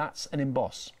there, that's an emboss.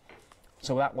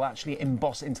 So that will actually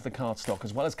emboss into the cardstock.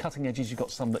 As well as cutting edges, you've got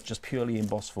some that just purely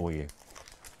emboss for you.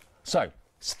 So,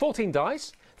 it's 14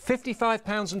 dies.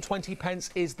 £55.20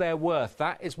 is their worth.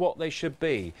 That is what they should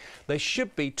be. They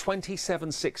should be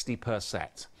 £27.60 per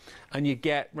set. And you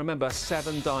get, remember,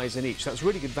 7 dies in each. That's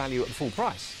really good value at the full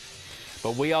price.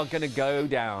 But we are going to go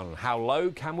down. How low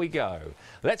can we go?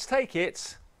 Let's take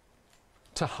it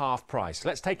to half price.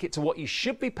 Let's take it to what you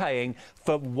should be paying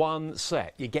for one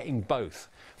set. You're getting both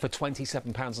for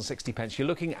 £27.60. You're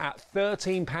looking at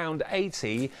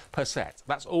 £13.80 per set.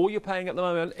 That's all you're paying at the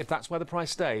moment, if that's where the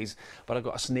price stays. But I've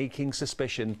got a sneaking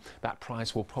suspicion that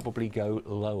price will probably go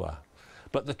lower.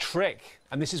 But the trick,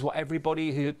 and this is what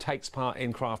everybody who takes part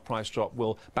in Craft Price Drop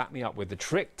will back me up with, the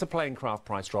trick to playing Craft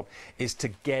Price Drop is to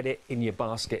get it in your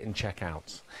basket and check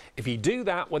out. If you do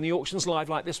that when the auction's live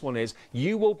like this one is,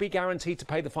 you will be guaranteed to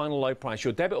pay the final low price.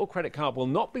 Your debit or credit card will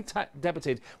not be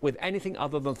debited with anything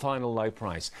other than final low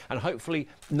price, and hopefully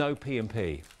no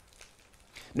P&P.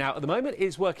 Now, at the moment,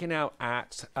 it's working out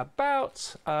at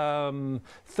about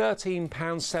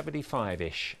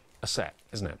 £13.75-ish a set,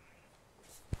 isn't it?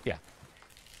 Yeah.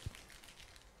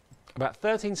 About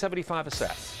 £13.75 a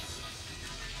set.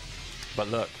 But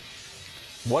look,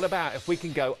 what about if we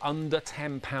can go under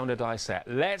 £10 a die set?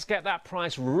 Let's get that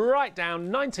price right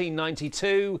down.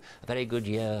 1992, a very good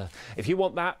year. If you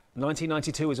want that,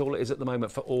 1992 is all it is at the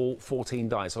moment for all 14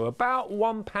 die. So about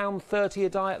 £1.30 a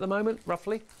die at the moment,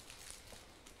 roughly.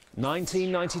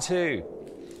 1992.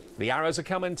 The arrows are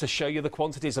coming to show you the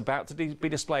quantities about to be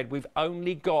displayed. We've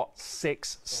only got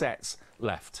 6 sets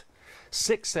left.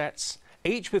 6 sets,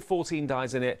 each with 14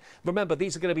 dies in it. Remember,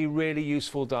 these are going to be really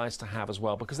useful dies to have as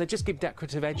well, because they just give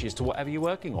decorative edges to whatever you're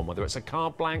working on, whether it's a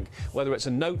card blank, whether it's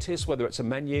a notice, whether it's a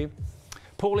menu.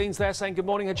 Pauline's there saying, good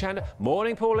morning, Hochanda.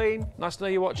 Morning, Pauline. Nice to know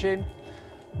you're watching.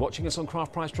 Watching us on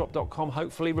craftpricedrop.com,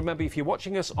 hopefully. Remember, if you're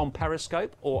watching us on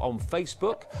Periscope or on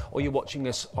Facebook, or you're watching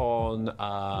us on,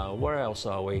 where else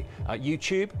are we?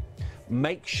 YouTube,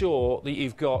 make sure that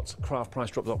you've got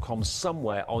craftpricedrop.com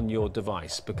somewhere on your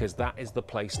device, because that is the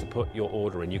place to put your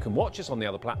order in. You can watch us on the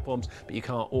other platforms, but you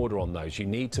can't order on those. You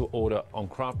need to order on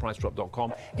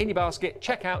craftpricedrop.com. In your basket,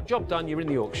 check out, job done, you're in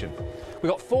the auction. We've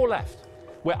got 4 left.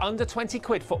 We're under 20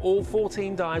 quid for all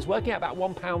 14 dies, working out about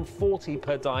 £1.40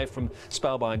 per die from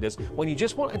Spellbinders. When you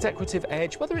just want a decorative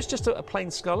edge, whether it's just a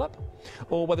plain scallop,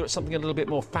 or whether it's something a little bit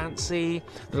more fancy, a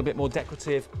little bit more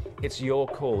decorative, it's your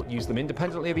call. Use them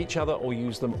independently of each other or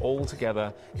use them all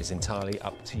together. It's entirely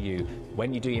up to you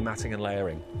when you do your matting and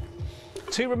layering.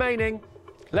 2 remaining.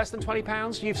 Less than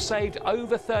 £20, you've saved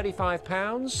over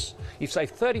 £35. You've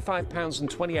saved £35 and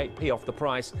 28p off the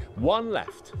price. 1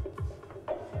 left.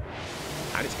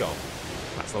 And it's gone.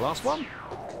 That's the last one.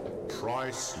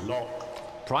 Price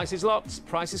lock. Price is locked.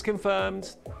 Price is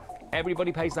confirmed.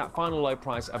 Everybody pays that final low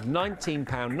price of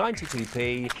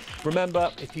 £19.92p.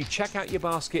 Remember, if you check out your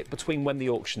basket between when the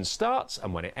auction starts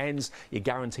and when it ends, you're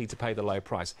guaranteed to pay the low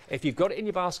price. If you've got it in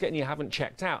your basket and you haven't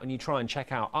checked out, and you try and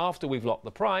check out after we've locked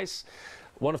the price,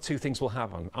 one of 2 things will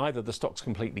happen. Either the stock's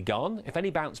completely gone. If any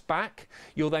bounce back,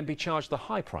 you'll then be charged the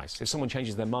high price. If someone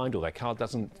changes their mind or their card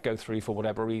doesn't go through for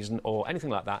whatever reason or anything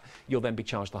like that, you'll then be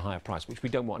charged the higher price, which we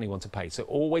don't want anyone to pay. So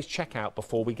always check out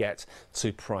before we get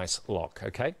to price lock,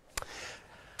 okay?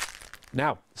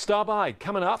 Now, Star Buy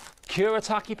coming up.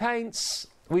 Kuretake paints.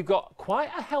 We've got quite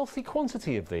a healthy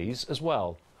quantity of these as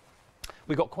well.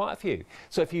 We've got quite a few.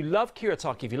 So if you love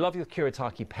Kuretake, if you love your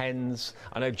Kuretake pens,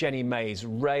 I know Jenny Mays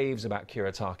raves about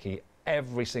Kuretake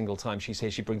every single time she's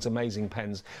here. She brings amazing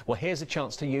pens. Well, here's a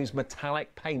chance to use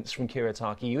metallic paints from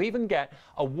Kuretake. You even get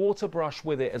a water brush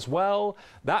with it as well.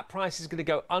 That price is going to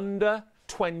go under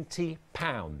 £20.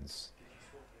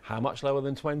 How much lower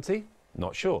than 20?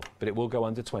 Not sure, but it will go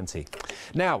under 20.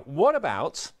 Now, what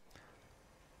about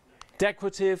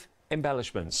decorative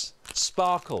embellishments?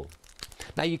 Sparkle.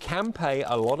 Now, you can pay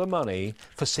a lot of money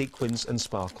for sequins and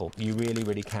sparkle. You really,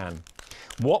 really can.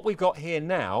 What we've got here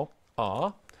now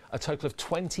are a total of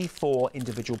 24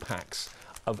 individual packs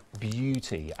of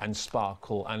beauty and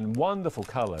sparkle and wonderful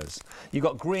colours. You've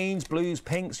got greens, blues,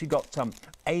 pinks. You've got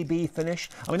AB finish.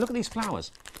 I mean, look at these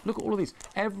flowers. Look at all of these.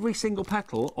 Every single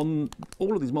petal on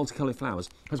all of these multicoloured flowers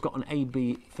has got an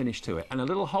AB finish to it and a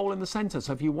little hole in the centre.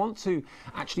 So if you want to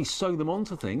actually sew them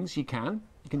onto things, you can.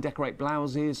 You can decorate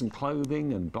blouses and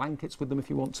clothing and blankets with them if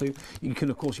you want to. You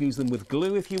can, of course, use them with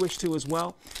glue if you wish to as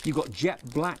well. You've got jet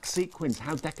black sequins.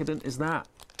 How decadent is that?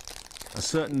 A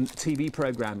certain TV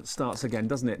programme starts again,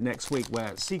 doesn't it, next week,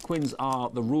 where sequins are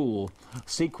the rule,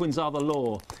 sequins are the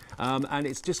law, and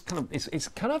it's just kind of, it's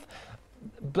kind of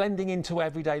blending into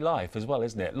everyday life as well,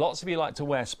 isn't it? Lots of you like to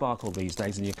wear sparkle these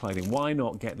days in your clothing. Why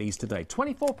not get these today?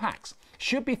 24 packs.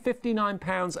 Should be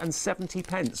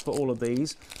 £59.70 for all of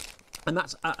these. And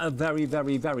that's a very,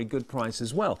 very, very good price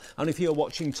as well. And if you were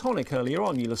watching Tonic earlier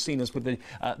on, you'll have seen us with the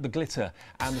glitter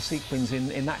and the sequins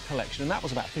in that collection. And that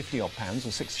was about £50 odd,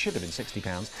 or should have been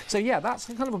 £60. So, yeah, that's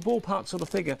kind of a ballpark sort of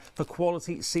figure for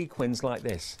quality sequins like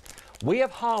this. We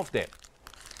have halved it.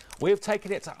 We have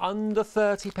taken it to under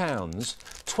 £30.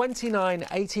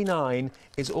 £29.89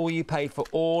 is all you pay for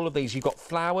all of these. You've got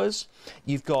flowers,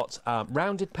 you've got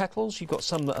rounded petals, you've got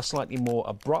some that are slightly more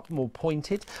abrupt, more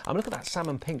pointed. I mean, look at that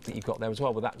salmon pink that you've got there as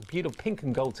well, with that beautiful pink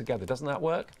and gold together. Doesn't that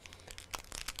work?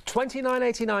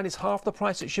 $29.89 is half the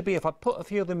price it should be. If I put a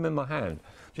few of them in my hand,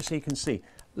 just so you can see.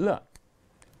 Look,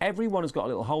 every one has got a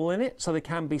little hole in it, so they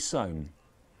can be sewn.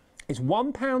 It's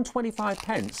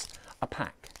 £1.25 a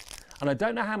pack. And I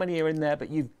don't know how many are in there, but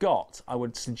you've got, I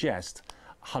would suggest,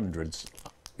 hundreds.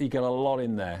 You get a lot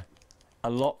in there. A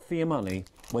lot for your money.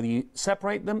 Whether you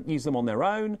separate them, use them on their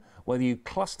own, whether you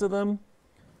cluster them,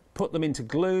 put them into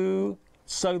glue,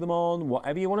 sew them on,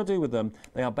 whatever you want to do with them,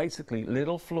 they are basically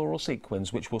little floral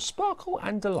sequins which will sparkle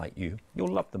and delight you. You'll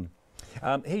love them.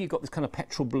 Here you've got this kind of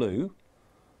petrol blue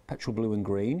and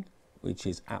green, which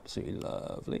is absolutely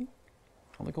lovely.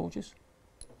 Aren't they gorgeous?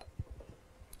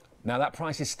 Now that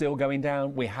price is still going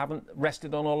down. We haven't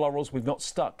rested on our laurels. We've not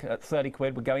stuck at 30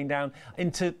 quid. We're going down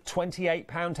into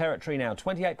 £28 territory now,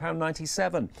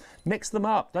 £28.97. Mix them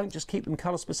up. Don't just keep them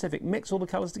colour specific. Mix all the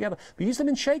colours together. But use them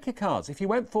in shaker cards. If you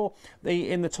went for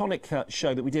in the tonic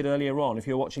show that we did earlier on, if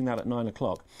you're watching that at 9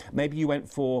 o'clock, maybe you went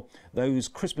for those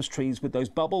Christmas trees with those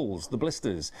bubbles, the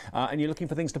blisters, and you're looking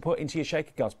for things to put into your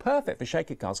shaker cards. Perfect for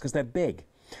shaker cards because they're big.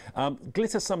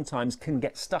 Glitter sometimes can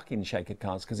get stuck in shaker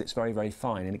cards because it's very, very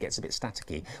fine and it gets a bit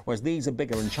staticky, whereas these are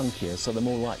bigger and chunkier, so they're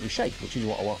more likely shaped, which is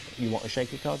what you want a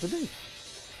shaker card to do. And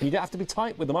you don't have to be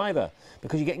tight with them either,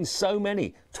 because you're getting so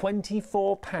many.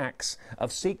 24 packs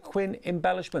of sequin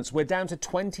embellishments. We're down to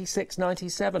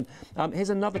 $26.97. Here's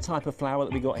another type of flower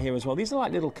that we got here as well. These are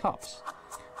like little cups.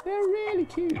 They're really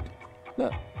cute.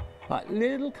 Look, like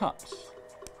little cups.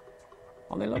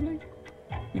 Aren't they lovely?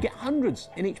 You get hundreds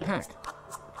in each pack.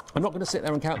 I'm not going to sit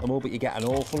there and count them all, but you get an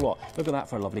awful lot. Look at that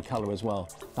for a lovely colour as well.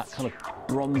 That kind of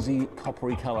bronzy,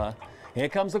 coppery colour. Here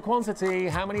comes the quantity.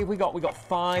 How many have we got? We've got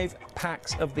 5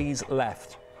 packs of these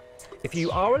left. If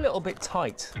you are a little bit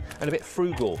tight and a bit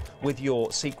frugal with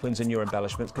your sequins and your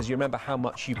embellishments, because you remember how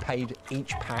much you paid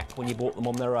each pack when you bought them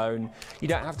on their own, you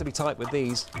don't have to be tight with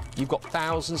these. You've got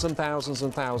thousands and thousands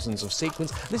and thousands of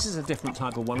sequins. This is a different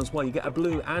type of one as well. You get a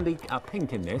blue and a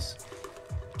pink in this.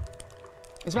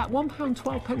 It's about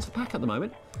 £1.12 a pack at the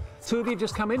moment. 2 of you have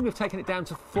just come in. We've taken it down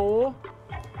to 4.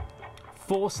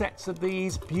 4 sets of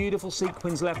these beautiful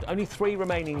sequins left. Only 3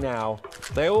 remaining now.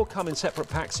 They all come in separate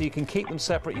packs, so you can keep them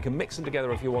separate. You can mix them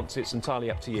together if you want to. It's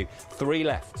entirely up to you. 3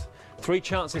 left. 3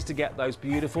 chances to get those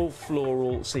beautiful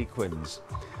floral sequins.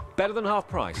 Better than half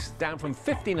price, down from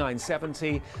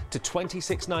 $59.70 to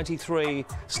 $26.93.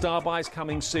 Star buys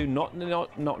coming soon.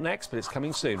 Not next, but it's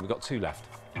coming soon. We've got 2 left.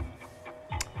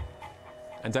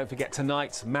 And don't forget,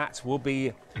 tonight, Matt will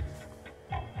be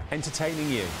entertaining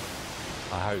you,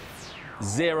 I hope.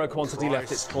 0 quantity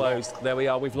left, it's closed. There we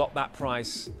are, we've locked that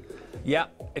price. Yeah,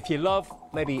 if you love,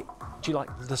 maybe, do you like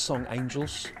the song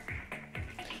Angels?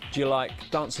 Do you like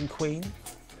Dancing Queen?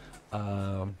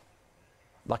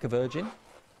 Like a Virgin? Do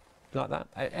you like that?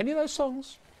 Any of those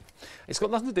songs? It's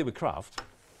got nothing to do with craft.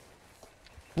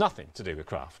 Nothing to do with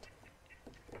craft.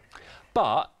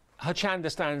 But Hochanda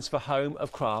stands for Home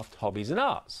of Craft, Hobbies and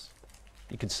Arts.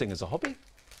 You can sing as a hobby.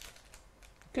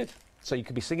 Good. So you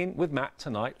could be singing with Matt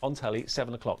tonight on telly,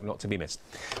 7 o'clock, not to be missed.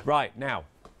 Right, now,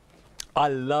 I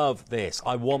love this.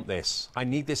 I want this. I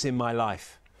need this in my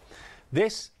life.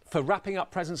 This, for wrapping up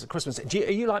presents at Christmas.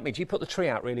 Are you like me? Do you put the tree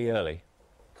out really early?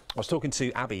 I was talking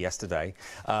to Abby yesterday,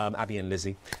 Abby and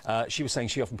Lizzie. She was saying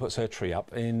she often puts her tree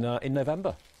up in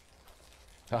November.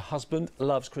 Her husband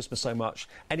loves Christmas so much.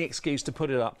 Any excuse to put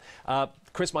it up.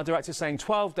 Chris, my director, is saying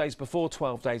 12 days before,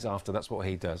 12 days after. That's what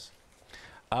he does.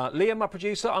 Liam, my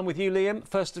producer, I'm with you, Liam.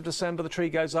 1st of December, the tree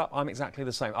goes up. I'm exactly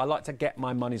the same. I like to get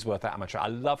my money's worth out of my tree. I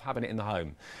love having it in the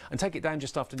home. And take it down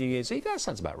just after New Year's Eve. That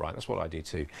sounds about right. That's what I do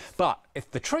too. But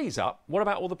if the tree's up, what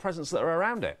about all the presents that are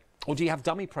around it? Or do you have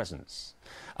dummy presents?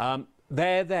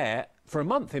 They're there for a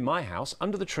month in my house,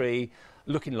 under the tree,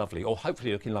 looking lovely, or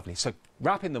hopefully looking lovely. So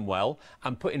wrapping them well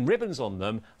and putting ribbons on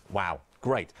them, wow,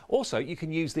 great. Also, you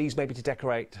can use these maybe to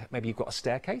decorate, maybe you've got a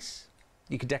staircase.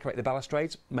 You can decorate the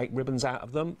balustrades, make ribbons out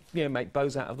of them, you know, make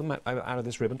bows out of them, out of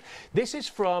this ribbon. This is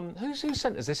from, who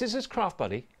sent us this? This is Craft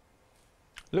Buddy.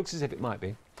 Looks as if it might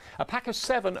be. A pack of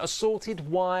 7 assorted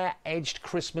wire-edged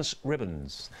Christmas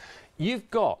ribbons.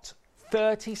 You've got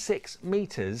 36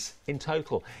 metres in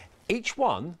total. Each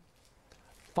one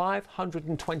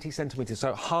 520 centimetres,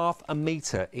 so half a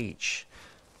metre each.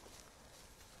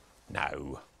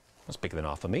 No, that's bigger than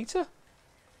half a metre.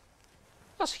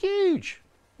 That's huge.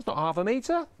 It's not half a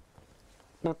metre.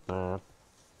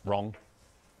 Wrong.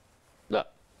 Look.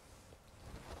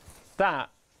 That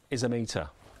is a metre.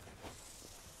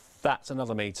 That's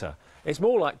another metre. It's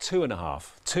more like 2.5.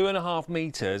 2.5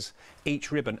 metres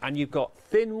each ribbon. And you've got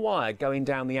thin wire going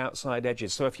down the outside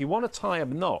edges. So if you want to tie a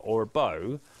knot or a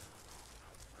bow,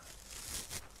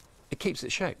 it keeps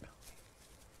its shape.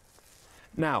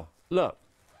 Now, look.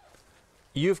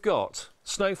 you've got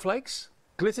snowflakes,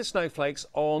 glittered snowflakes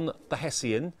on the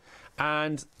Hessian,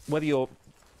 and whether you're,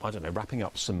 I don't know, wrapping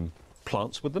up some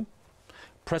plants with them,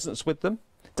 presents with them,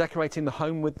 decorating the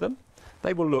home with them,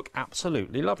 they will look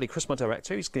absolutely lovely. Chris, my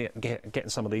director, he's getting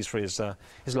some of these for his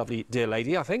lovely dear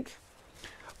lady, I think.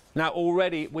 Now,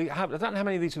 already, I don't know how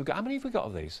many of these we've got. How many have we got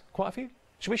of these? Quite a few?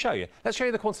 Should we show you? Let's show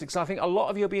you the quantity, because I think a lot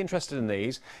of you will be interested in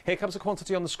these. Here comes the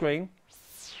quantity on the screen.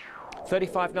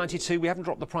 £35.92. We haven't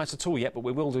dropped the price at all yet, but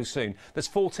we will do soon. There's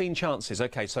 14 chances.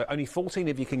 OK, so only 14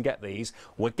 of you can get these.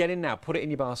 We're getting now. Put it in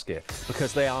your basket,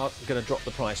 because they are going to drop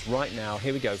the price right now.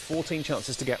 Here we go. 14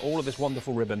 chances to get all of this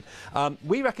wonderful ribbon.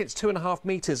 We reckon it's 2.5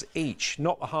 metres each,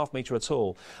 not a half metre at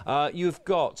all. You've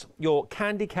got your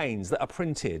candy canes that are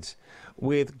printed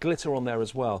with glitter on there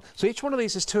as well. So each one of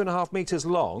these is 2.5 metres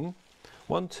long.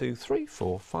 1, 2, 3,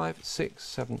 4, 5, 6,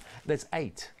 7. There's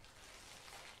 8.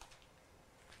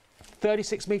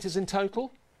 36 metres in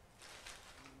total.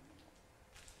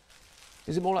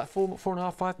 Is it more like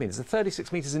 4.5, 5 metres? There's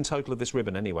 36 metres in total of this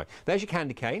ribbon anyway. There's your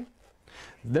candy cane.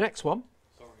 The next one.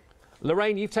 Sorry.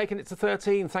 Lorraine, you've taken it to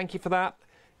 13. Thank you for that.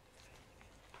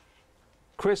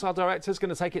 Chris, our director, is going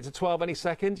to take it to 12 any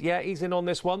second. Yeah, he's in on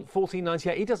this one.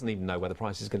 £14.98. He doesn't even know where the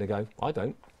price is going to go. I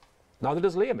don't. Neither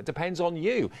does Liam. It depends on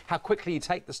you. How quickly you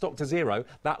take the stock to zero,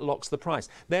 that locks the price.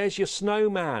 There's your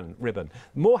snowman ribbon.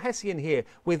 More Hessian here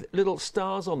with little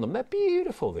stars on them. They're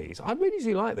beautiful, these. I really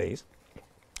do like these.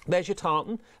 There's your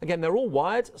tartan. Again, they're all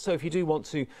wired, so if you do want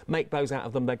to make bows out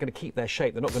of them, they're going to keep their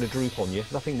shape. They're not going to droop on you.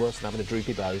 Nothing worse than having a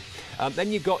droopy bow.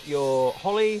 Then you've got your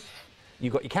holly.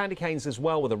 You've got your candy canes as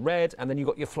well with a red, and then you've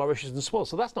got your flourishes and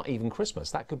swirls. So that's not even Christmas.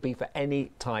 That could be for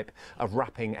any type of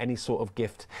wrapping, any sort of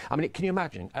gift. I mean, can you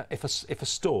imagine if a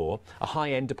store, a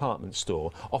high-end department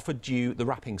store, offered you the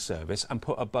wrapping service and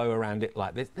put a bow around it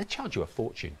like this? They'd charge you a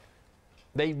fortune.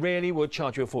 They really would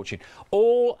charge you a fortune.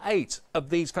 All 8 of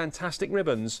these fantastic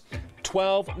ribbons,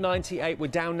 £12.98. We're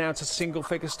down now to single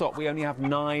figure stock. We only have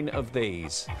 9 of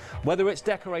these. Whether it's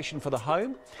decoration for the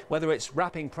home, whether it's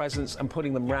wrapping presents and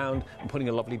putting them round and putting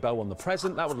a lovely bow on the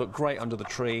present, that would look great under the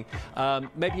tree.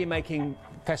 Maybe you're making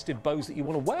festive bows that you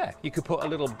want to wear. You could put a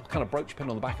little kind of brooch pin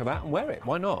on the back of that and wear it.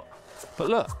 Why not? But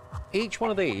look, each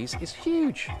one of these is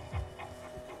huge.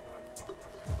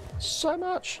 So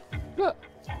much. Look.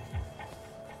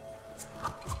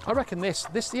 I reckon this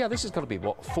has got to be,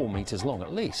 what, 4 metres long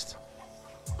at least.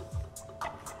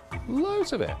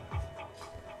 Loads of it.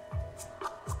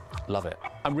 Love it.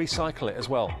 And recycle it as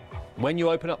well. When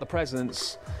you open up the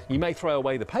presents, you may throw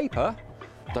away the paper,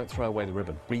 don't throw away the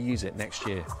ribbon. Reuse it next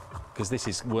year, because this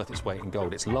is worth its weight in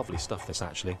gold. It's lovely stuff, this,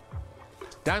 actually.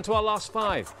 Down to our last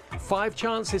 5. 5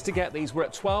 chances to get these. We're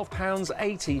at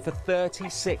 £12.80 for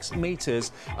 36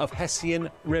 metres of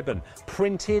Hessian ribbon.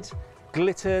 Printed,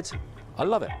 glittered. I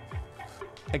love it.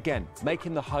 Again,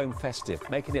 making the home festive,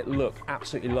 making it look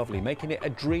absolutely lovely, making it a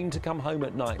dream to come home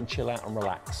at night and chill out and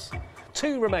relax.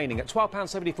 2 remaining at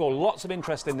 £12.74. Lots of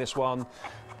interest in this one.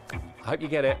 I hope you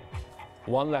get it.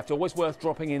 1 left. Always worth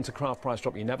dropping into Craft Price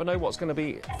Drop. You never know what's going to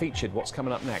be featured, what's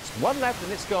coming up next. 1 left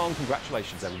and it's gone.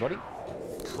 Congratulations, everybody.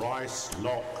 Price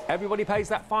lock. Everybody pays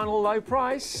that final low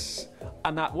price.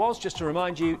 And that was, just to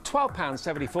remind you,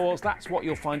 £12.74. That's what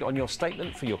you'll find on your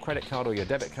statement for your credit card or your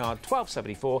debit card.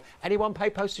 £12.74. Anyone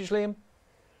pay postage, Liam?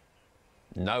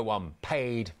 No one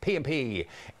paid P&P.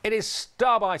 It is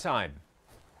star buy time.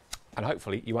 And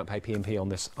hopefully you won't pay P&P on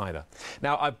this either.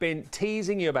 Now, I've been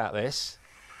teasing you about this.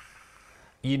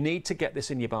 You need to get this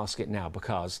in your basket now,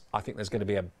 because I think there's going to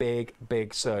be a big,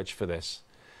 big surge for this.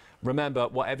 Remember,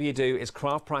 whatever you do is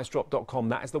craftpricedrop.com.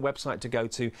 That is the website to go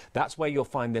to. That's where you'll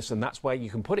find this, and that's where you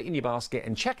can put it in your basket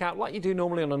and check out like you do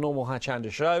normally on a normal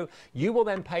Hochanda show. You will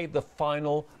then pay the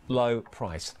final low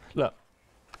price. Look,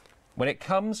 when it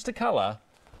comes to colour,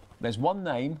 there's one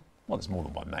name. Well, there's more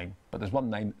than one name, but there's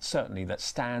one name certainly that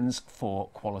stands for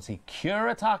quality.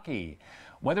 Kuretake.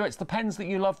 Whether it's the pens that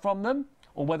you love from them,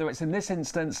 or whether it's, in this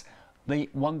instance, the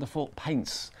wonderful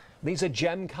paints. These are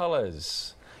gem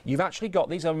colours. You've actually got,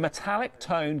 these are metallic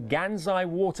tone Gansai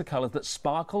watercolours that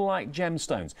sparkle like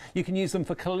gemstones. You can use them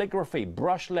for calligraphy,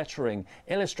 brush lettering,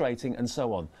 illustrating and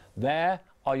so on. There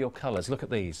are your colours. Look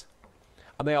at these.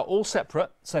 And they are all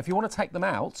separate, so if you want to take them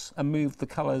out and move the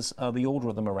colours, the order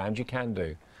of them around, you can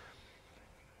do.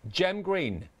 Gem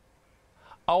green.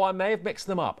 Oh, I may have mixed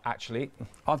them up, actually.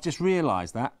 I've just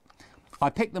realised that. I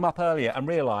picked them up earlier and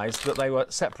realised that they were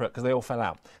separate because they all fell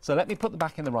out. So let me put them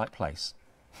back in the right place.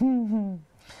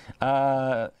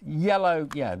 Yellow,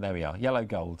 yeah, there we are, yellow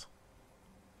gold.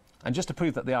 And just to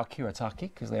prove that they are Kuretake,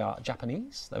 because they are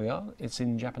Japanese, there we are, it's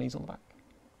in Japanese on the back.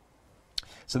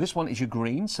 So this one is your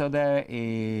green, so there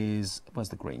is, where's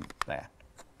the green? There.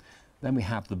 Then we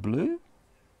have the blue,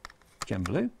 gem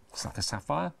blue, it's like a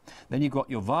sapphire. Then you've got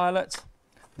your violet,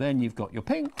 then you've got your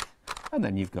pink, and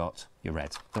then you've got your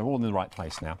red. They're all in the right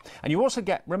place now. And you also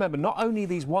get, remember, not only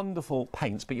these wonderful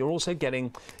paints, but you're also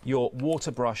getting your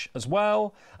water brush as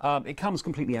well. It comes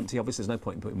completely empty. Obviously, there's no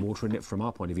point in putting water in it from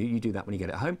our point of view. You do that when you get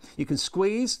it home. You can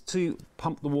squeeze to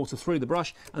pump the water through the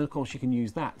brush, and of course, you can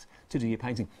use that to do your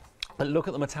painting. But look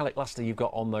at the metallic luster you've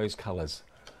got on those colours.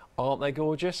 Aren't they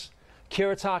gorgeous?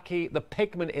 Kuretake, the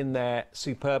pigment in there,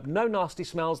 superb. No nasty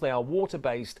smells. They are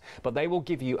water-based, but they will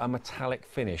give you a metallic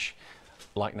finish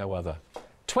like no other.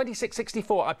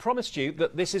 £26.64. I promised you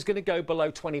that this is going to go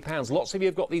below £20. Lots of you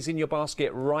have got these in your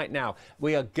basket right now.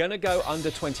 We are going to go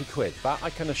under 20 quid. That I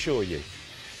can assure you.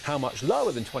 How much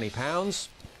lower than £20?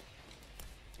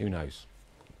 Who knows?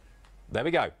 There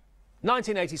we go.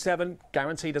 1987,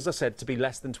 guaranteed, as I said, to be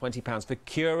less than £20 for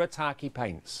Kuretake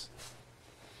paints.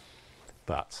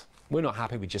 But we're not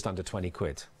happy with just under 20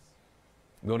 quid.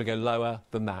 We want to go lower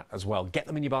than that as well. Get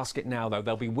them in your basket now, though.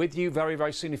 They'll be with you very,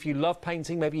 very soon. If you love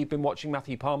painting, maybe you've been watching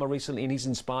Matthew Palmer recently and he's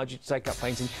inspired you to take up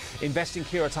painting. Invest in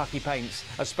Kuretake paints,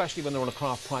 especially when they're on a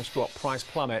craft price drop, price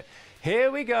plummet. Here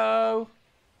we go.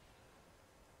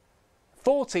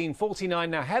 £14.49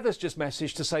 now. Heather's just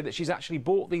messaged to say that she's actually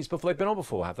bought these before. They've been on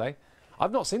before, have they?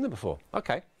 I've not seen them before.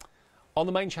 OK. On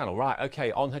the main channel, right,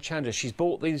 OK, on Hochanda. She's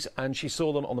bought these and she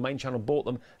saw them on the main channel, bought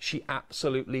them. She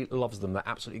absolutely loves them. They're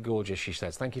absolutely gorgeous, she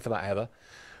says. Thank you for that, Heather.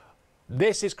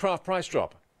 This is craft price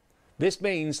drop. This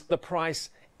means the price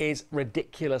is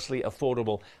ridiculously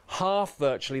affordable. Half,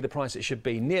 virtually, the price it should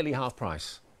be. Nearly half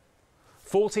price.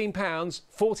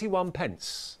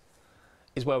 £14.41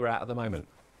 is where we're at the moment.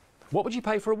 What would you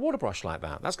pay for a water brush like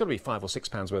that? That's got to be £5 or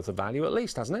 £6 worth of value at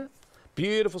least, hasn't it?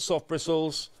 Beautiful soft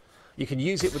bristles. You can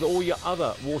use it with all your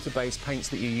other water-based paints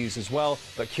that you use as well.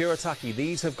 But Kuretake,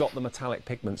 these have got the metallic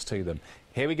pigments to them.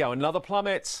 Here we go, another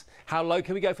plummet. How low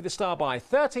can we go for the star buy?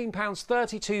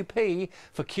 £13.32p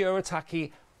for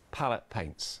Kuretake palette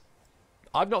paints.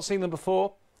 I've not seen them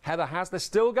before. Heather has. They're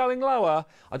still going lower.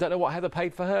 I don't know what Heather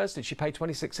paid for hers. Did she pay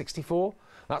 £26.64?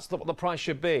 That's what the price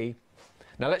should be.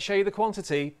 Now let's show you the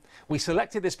quantity. We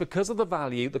selected this because of the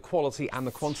value, the quality and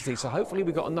the quantity. So hopefully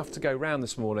we've got enough to go round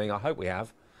this morning. I hope we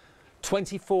have.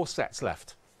 24 sets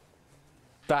left.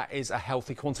 That is a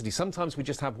healthy quantity. Sometimes we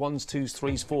just have 1s, 2s,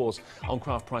 3s, 4s on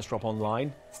Craft Price Drop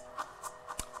online.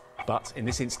 But in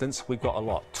this instance, we've got a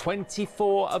lot.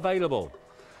 24 available.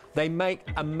 They make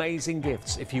amazing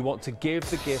gifts if you want to give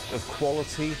the gift of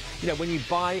quality. You know, when you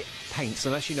buy paints,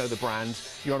 unless you know the brand,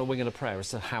 you're on a wing and a prayer as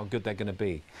to how good they're going to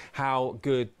be, how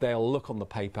good they'll look on the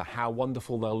paper, how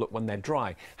wonderful they'll look when they're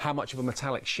dry, how much of a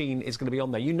metallic sheen is going to be on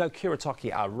there. You know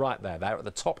Kuretake are right there. They're at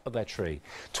the top of their tree.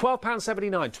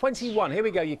 £12.79, 21. Here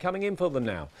we go. You're coming in for them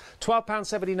now.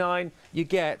 £12.79. You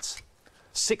get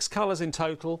 6 colours in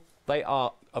total. They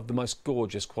are of the most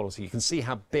gorgeous quality. You can see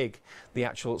how big the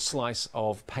actual slice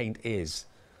of paint is.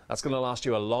 That's going to last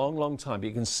you a long, long time. But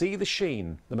you can see the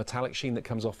sheen, the metallic sheen that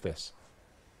comes off this.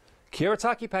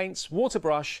 Kuretake paints, water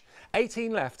brush,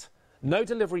 18 left. No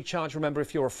delivery charge, remember,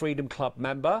 if you're a Freedom Club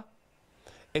member.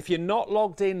 If you're not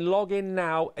logged in, log in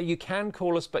now. You can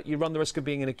call us, but you run the risk of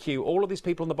being in a queue. All of these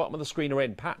people on the bottom of the screen are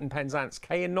in. Pat in Penzance,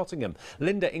 Kay in Nottingham,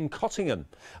 Linda in Cottingham.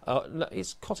 No,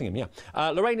 it's Cottingham, yeah.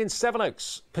 Lorraine in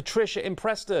Sevenoaks, Patricia in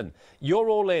Preston. You're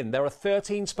all in. There are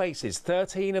 13 spaces.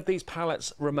 13 of these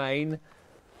pallets remain.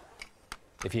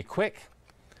 If you're quick,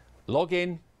 log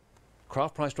in.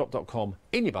 craftpricedrop.com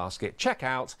in your basket, check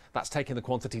out. That's taking the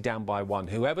quantity down by 1.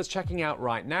 Whoever's checking out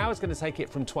right now is going to take it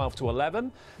from 12 to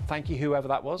 11. Thank you, whoever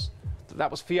that was.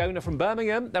 That was Fiona from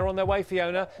Birmingham. They're on their way,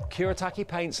 Fiona. Kuretake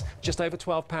paints, just over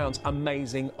 £12.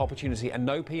 Amazing opportunity, and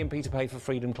no P&P to pay for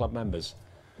Freedom Club members.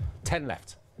 10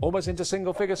 left. Almost into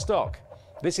single figure stock.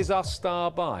 This is our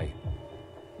star buy.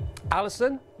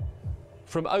 Alison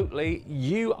from Oatley,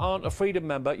 you aren't a Freedom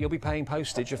member. You'll be paying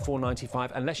postage of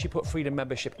 £4.95 unless you put Freedom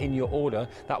membership in your order.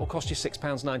 That will cost you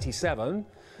 £6.97,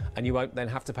 and you won't then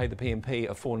have to pay the P&P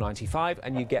of £4.95,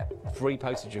 and you get free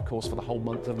postage, of course, for the whole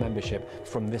month of membership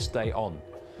from this day on.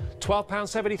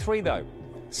 £12.73 though.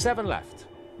 7 left.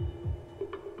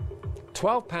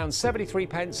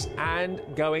 £12.73 and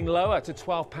going lower to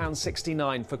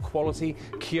 £12.69 for quality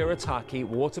Kuretake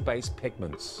water-based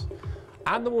pigments.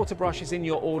 And the water brush is in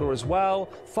your order as well.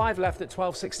 5 left at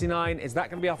 £12.69. Is that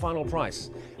going to be our final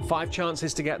price? 5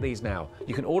 chances to get these now.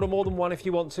 You can order more than 1 if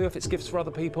you want to, if it's gifts for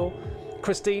other people.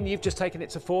 Christine, you've just taken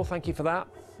it to 4. Thank you for that.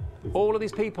 All of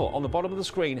these people on the bottom of the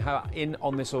screen who are in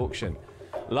on this auction.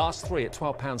 Last 3 at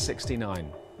 £12.69.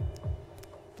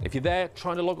 If you're there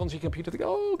trying to log onto your computer, think,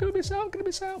 oh, going to miss out, going to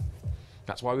miss out.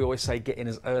 That's why we always say get in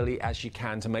as early as you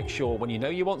can to make sure when you know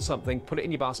you want something, put it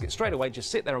in your basket straight away,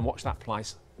 just sit there and watch that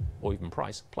price, or even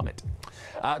price, plummet.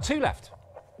 2 left.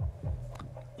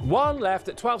 1 left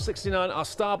at £12.69. Our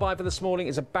star buy for this morning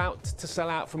is about to sell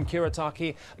out from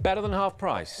Kuretake. Better than half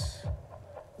price.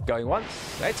 Going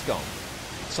once, it's gone.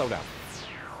 Sold out.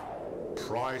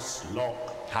 Price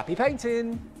lock. Happy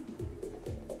painting.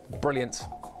 Brilliant.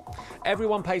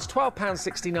 Everyone pays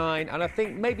 £12.69, and I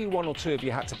think maybe 1 or 2 of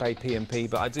you had to pay P&P,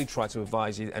 but I do try to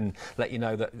advise you and let you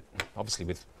know that, obviously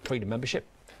with Freedom membership,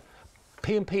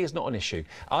 P&P is not an issue.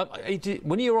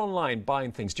 When you're online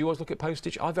buying things, do you always look at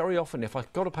postage? I very often, if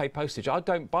I've got to pay postage, I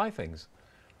don't buy things.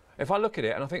 If I look at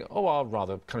it and I think, oh, I'd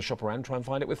rather kind of shop around, try and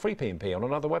find it with free P&P on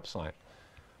another website.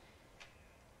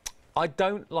 I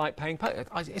don't like paying.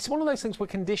 It's one of those things we're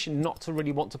conditioned not to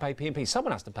really want to pay P&P.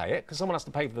 Someone has to pay it because someone has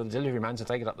to pay for the delivery man to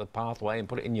take it up the pathway and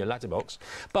put it in your letterbox.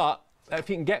 But if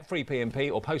you can get free P&P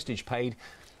or postage paid,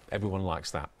 everyone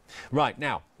likes that. Right,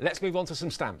 now, let's move on to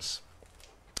some stamps.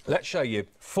 Let's show you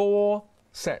 4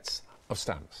 sets of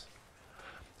stamps.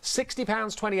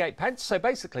 £60.28. So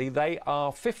basically, they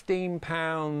are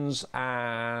 £15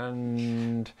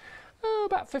 and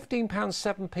about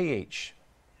 £15.07p each.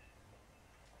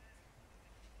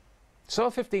 Some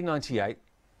are £15.98,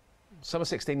 some are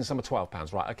 £16 and some are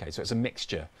 £12. Right, OK, so it's a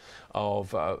mixture of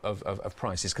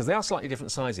prices because they are slightly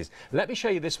different sizes. Let me show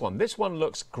you this one. This one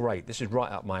looks great. This is right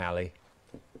up my alley.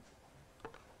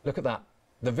 Look at that.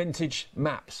 The vintage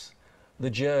maps, the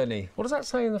journey. What does that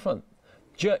say in the front?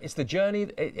 It's the journey.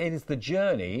 It is the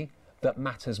journey that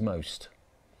matters most.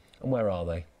 And where are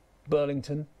they?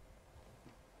 Burlington,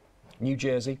 New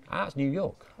Jersey. Ah, it's New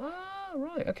York.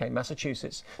 Right, OK,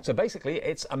 Massachusetts. So basically,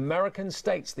 it's American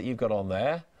states that you've got on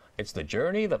there. It's the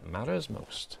journey that matters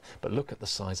most. But look at the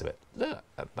size of it. Look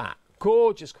at that.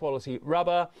 Gorgeous quality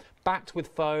rubber, backed with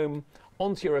foam,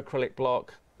 onto your acrylic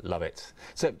block. Love it.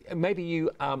 So maybe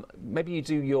you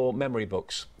do your memory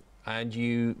books and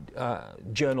you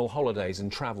journal holidays and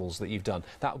travels that you've done.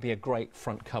 That would be a great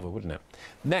front cover, wouldn't it?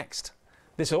 Next.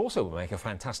 This also will make a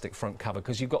fantastic front cover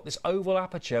because you've got this oval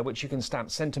aperture which you can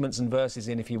stamp sentiments and verses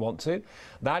in if you want to.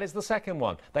 That is the second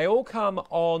one. They all come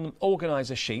on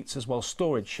organiser sheets as well,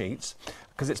 storage sheets,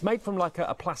 because it's made from like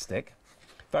a plastic,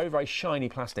 very, very shiny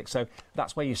plastic. So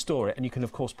that's where you store it, and you can,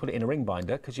 of course, put it in a ring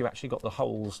binder because you've actually got the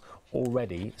holes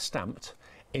already stamped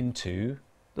into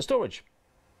the storage.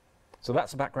 So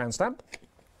that's a background stamp.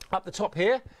 Up the top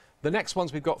here, the next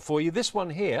ones we've got for you. This one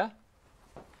here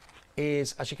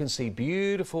is, as you can see,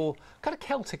 beautiful, kind of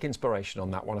Celtic inspiration on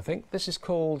that one, I think. This is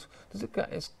called,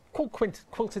 it's called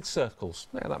Quilted Circles.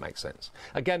 Yeah, that makes sense.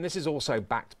 Again, this is also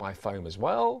backed by foam as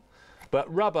well, but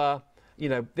rubber, you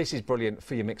know, this is brilliant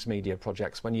for your mixed media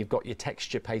projects when you've got your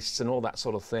texture pastes and all that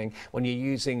sort of thing. When you're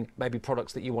using maybe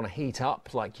products that you want to heat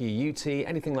up, like your UT,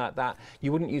 anything like that,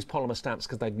 you wouldn't use polymer stamps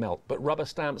because they'd melt. But rubber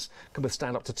stamps can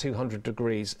withstand up to 200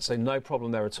 degrees, so no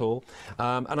problem there at all.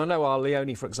 And I know our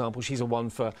Leonie, for example, she's a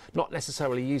one for not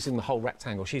necessarily using the whole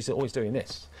rectangle. She's always doing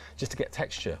this, just to get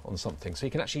texture on something. So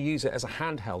you can actually use it as a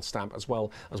handheld stamp as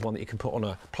well as one that you can put on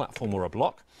a platform or a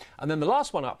block. And then the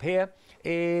last one up here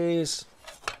is...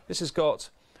 This has got,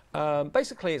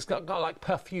 basically, it's got like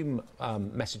perfume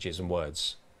messages and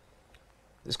words.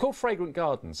 It's called Fragrant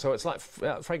Garden, so it's like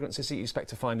fragrances that you expect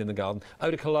to find in the garden.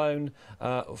 Eau de Cologne,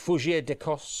 Fougère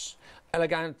d'Écosse,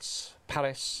 Elegance,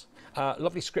 Paris.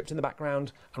 Lovely script in the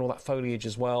background and all that foliage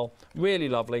as well. Really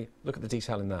lovely. Look at the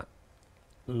detail in that.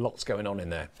 Lots going on in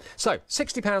there. So,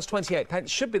 £60.28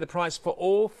 should be the price for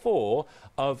all 4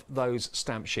 of those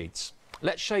stamp sheets.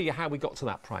 Let's show you how we got to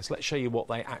that price. Let's show you what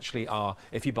they actually are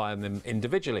if you buy them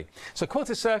individually. So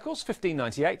Quilted Circles,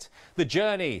 £15.98. The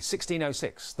Journey,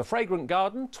 £16.06. The Fragrant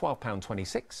Garden,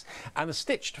 £12.26. And the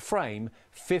Stitched Frame,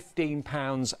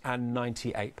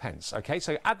 £15.98. OK,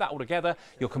 so add that all together.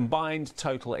 Your combined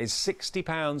total is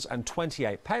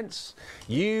 £60.28.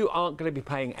 You aren't going to be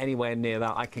paying anywhere near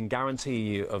that. I can guarantee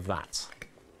you of that.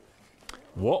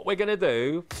 What we're going to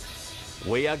do...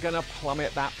 we are going to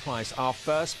plummet that price. Our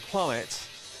first plummet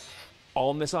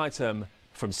on this item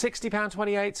from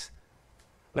 £60.28.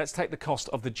 Let's take the cost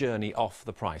of the Journey off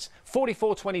the price.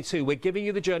 £44.22. We're giving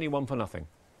you the Journey one for nothing.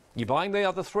 You're buying the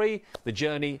other 3. The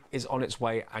Journey is on its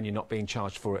way and you're not being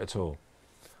charged for it at all.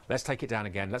 Let's take it down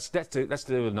again. Let's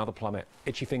do another plummet.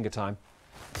 Itchy finger time.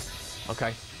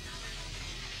 OK.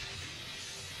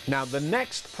 Now, the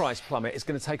next price plummet is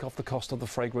going to take off the cost of the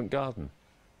Fragrant Garden.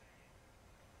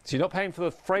 So you're not paying for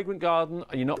the Fragrant Garden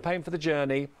and you're not paying for the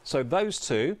Journey. So those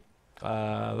 2,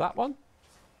 that one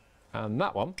and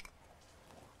that one,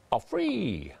 are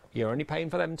free. You're only paying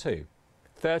for them too.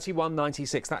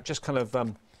 £31.96. That just kind of, I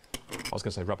was going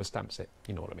to say rubber stamps it.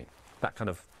 You know what I mean. that kind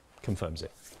of confirms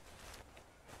it.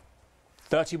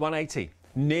 £31.80,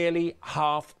 nearly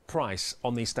half price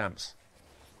on these stamps.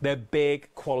 They're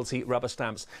big quality rubber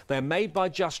stamps. They're made by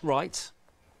Just Right.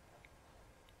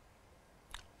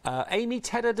 Amy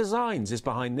Tedder Designs is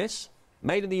behind this.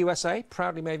 Made in the USA,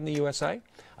 proudly made in the USA.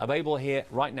 Available here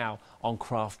right now on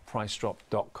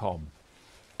craftpricedrop.com.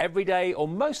 Every day, or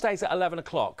most days at 11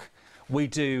 o'clock, we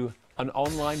do an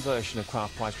online version of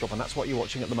Craft Price Drop, and that's what you're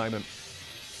watching at the moment.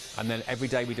 And then every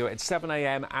day we do it at 7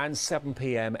 a.m. and 7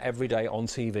 p.m. every day on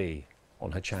TV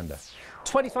on Hochanda.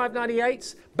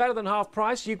 $25.98, better than half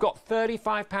price. You've got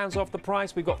 £35 off the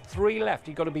price. We've got 3 left.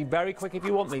 You've got to be very quick if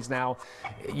you want these now.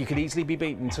 You could easily be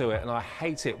beaten to it, and I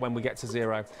hate it when we get to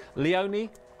 0.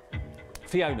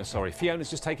 Fiona's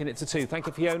just taken it to 2. Thank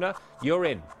you, Fiona. You're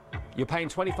in. You're paying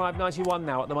 $25.91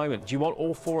 now at the moment. Do you want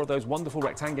all 4 of those wonderful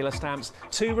rectangular stamps?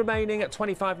 2 remaining at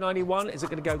 $25.91. Is it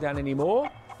going to go down any more?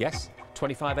 Yes,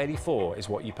 $25.84 is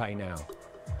what you pay now.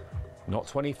 Not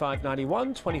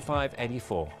 $25.91,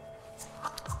 $25.84.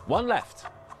 1 left.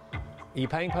 Are you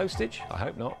paying postage? I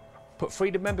hope not. Put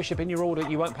Freedom membership in your order.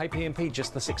 You won't pay P&P,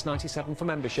 just the $6.97 for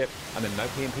membership, and then no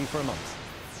P&P for a month.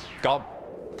 Gone.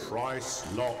 Price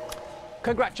lock.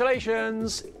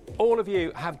 Congratulations! All of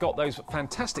you have got those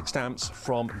fantastic stamps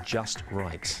from Just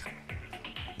Right.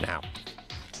 Now,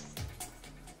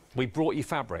 we brought you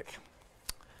fabric.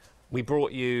 We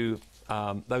brought you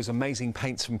those amazing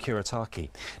paints from Kuretake.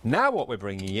 Now what we're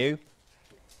bringing you,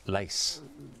 lace.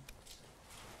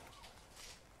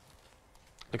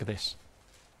 Look at this.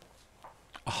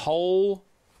 A whole,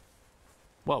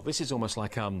 well, this is almost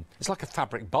like, it's like a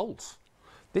fabric bolt.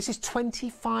 This is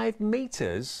 25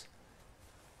 metres.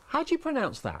 How do you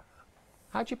pronounce that?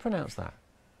 How do you pronounce that?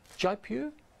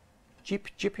 Jaipur?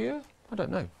 Jaipur? I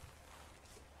don't know.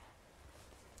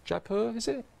 Jaipur, is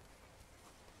it?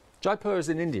 Jaipur is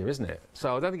in India, isn't it?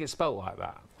 So I don't think it's spelt like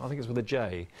that. I think it's with a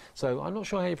J. So I'm not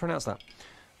sure how you pronounce that.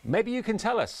 Maybe you can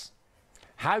tell us.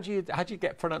 How do you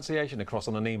get pronunciation across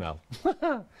on an email?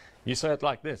 You say it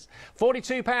like this.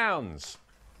 £42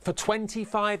 for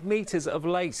 25 metres of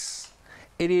lace.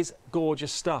 It is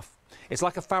gorgeous stuff. It's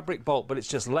like a fabric bolt, but it's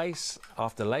just lace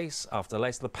after lace after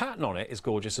lace. The pattern on it is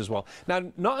gorgeous as well. Now,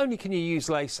 not only can you use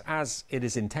lace as it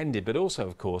is intended, but also,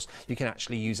 of course, you can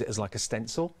actually use it as like a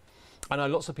stencil. I know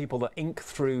lots of people that ink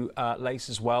through lace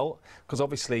as well, because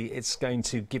obviously it's going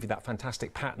to give you that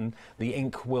fantastic pattern. The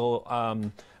ink will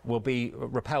be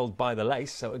repelled by the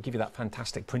lace, so it'll give you that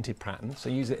fantastic printed pattern. So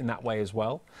use it in that way as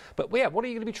well. But yeah, what are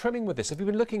you going to be trimming with this? Have you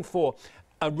been looking for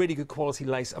a really good quality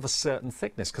lace of a certain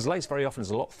thickness? Because lace very often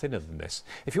is a lot thinner than this.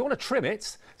 If you want to trim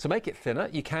it to make it thinner,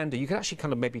 you can do. You can actually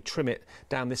kind of maybe trim it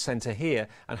down this centre here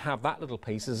and have that little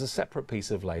piece as a separate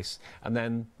piece of lace, and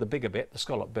then the bigger bit, the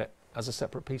scallop bit, as a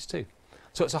separate piece too.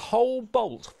 So it's a whole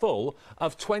bolt full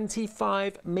of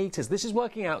 25 metres. This is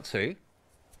working out to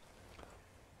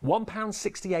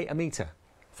 £1.68 a metre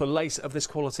for lace of this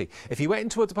quality. If you went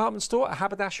into a department store, a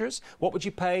haberdasher's, what would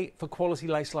you pay for quality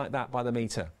lace like that by the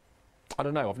metre? I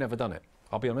don't know, I've never done it.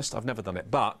 I'll be honest, I've never done it.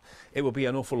 But it will be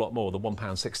an awful lot more than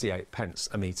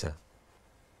 £1.68 a metre.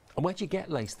 And where do you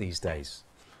get lace these days?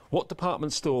 What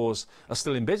department stores are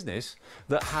still in business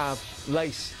that have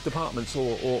lace departments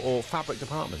or fabric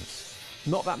departments?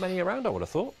 Not that many around, I would have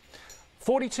thought.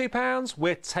 £42,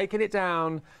 we're taking it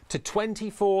down to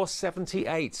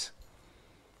 £24.78.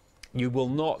 You will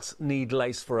not need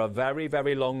lace for a very,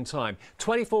 very long time.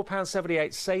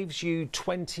 £24.78 saves you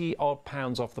 20 odd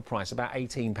pounds off the price, about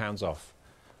 £18 off.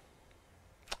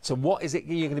 So what is it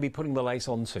you're going to be putting the lace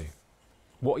onto?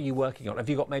 What are you working on? Have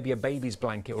you got maybe a baby's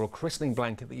blanket or a christening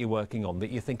blanket that you're working on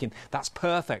that you're thinking, that's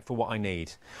perfect for what I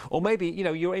need? Or maybe, you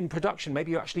know, you're in production,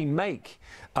 maybe you actually make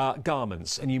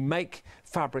garments and you make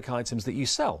fabric items that you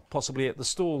sell, possibly at the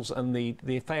stalls and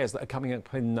the fairs that are coming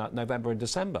up in November and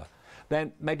December.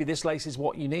 Then maybe this lace is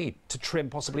what you need to trim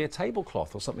possibly a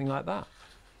tablecloth or something like that.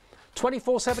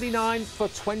 £24.79 for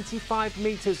 25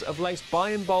 metres of lace.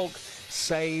 Buy in bulk,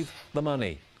 save the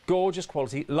money. Gorgeous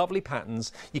quality, lovely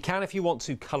patterns. You can, if you want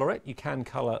to colour it, you can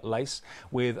colour lace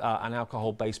with an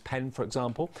alcohol-based pen, for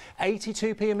example.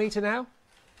 82p a metre now.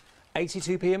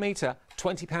 82p a metre,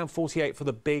 £20.48 for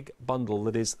the big bundle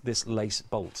that is this lace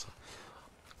bolt.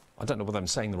 I don't know whether I'm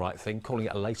saying the right thing, calling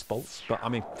it a lace bolt, but I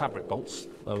mean fabric bolts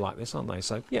are like this, aren't they?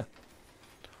 So, yeah.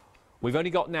 We've only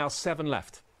got now 7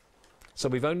 left. So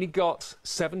we've only got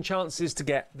 7 chances to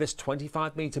get this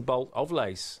 25-metre bolt of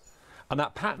lace. And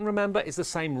that pattern, remember, is the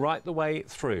same right the way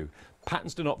through.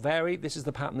 Patterns do not vary. This is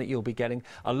the pattern that you'll be getting.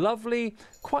 A lovely,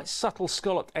 quite subtle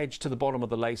scalloped edge to the bottom of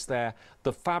the lace there.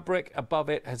 The fabric above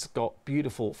it has got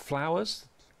beautiful flowers.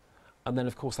 And then,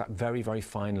 of course, that very, very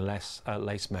fine lace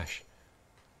mesh.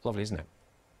 Lovely, isn't it?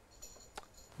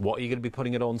 What are you going to be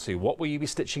putting it onto? What will you be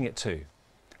stitching it to?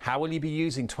 How will you be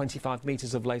using 25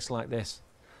 metres of lace like this?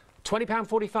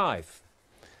 £20.45.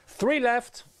 3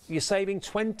 left. You're saving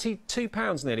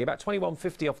 £22 nearly, about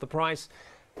 £21.50 off the price.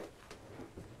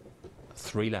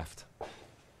 3 left.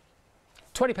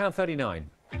 £20.39.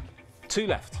 2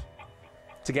 left.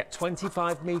 To get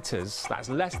 25 metres, that's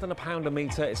less than £1 a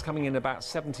metre. It's coming in about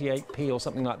 78p or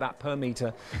something like that per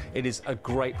metre. It is a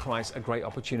great price, a great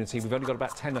opportunity. We've only got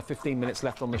about 10 or 15 minutes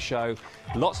left on the show.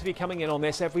 Lots of you coming in on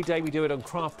this. Every day we do it on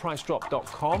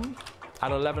craftpricedrop.com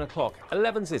at 11 o'clock.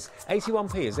 11's is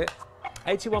 81p, is it?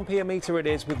 81p a metre it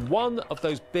is, with one of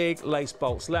those big lace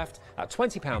bolts left at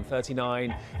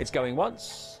 £20.39. It's going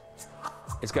once.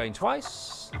 It's going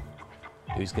twice.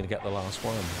 Who's going to get the last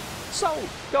one? Sold!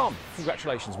 Gone!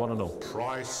 Congratulations, one and all.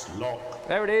 Price lock.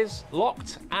 There it is,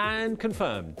 locked and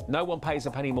confirmed. No one pays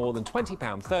a penny more than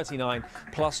 £20.39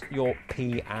 plus your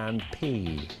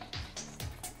P&P.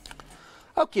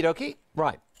 Okie dokie.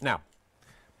 Right, now,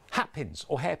 hat pins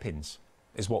or hairpins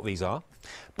is what these are.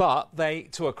 But they,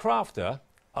 to a crafter,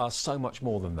 are so much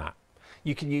more than that.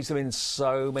 You can use them in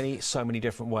so many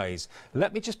different ways.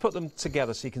 Let me just put them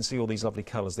together so you can see all these lovely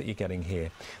colours that you're getting here.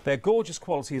 They're gorgeous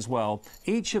quality as well.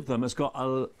 Each of them has got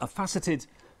a faceted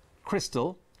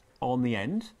crystal on the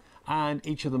end, and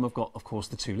each of them have got, of course,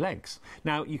 the 2 legs.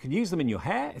 Now, you can use them in your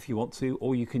hair if you want to,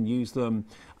 or you can use them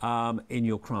in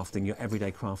your crafting, your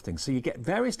everyday crafting. So you get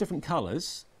various different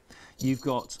colours. You've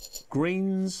got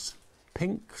greens,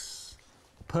 pinks,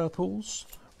 purples,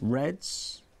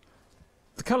 reds.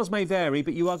 The colours may vary,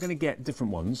 but you are going to get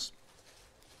different ones.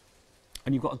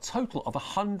 And you've got a total of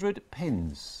 100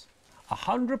 pins.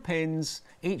 100 pins,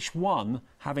 each one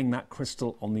having that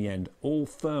crystal on the end, all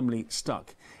firmly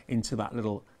stuck into that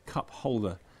little cup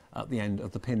holder at the end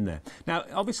of the pin there. Now,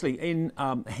 obviously, as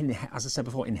I said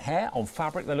before, in hair, on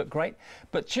fabric, they look great.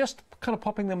 But just kind of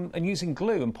popping them and using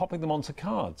glue and popping them onto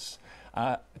cards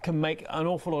can make an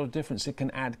awful lot of difference. It can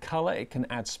add colour, it can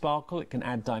add sparkle, it can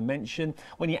add dimension.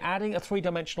 When you're adding a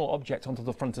 3-dimensional object onto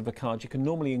the front of a card, you can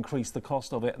normally increase the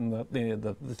cost of it and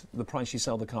the price you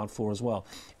sell the card for as well.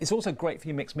 It's also great for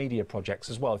your mixed media projects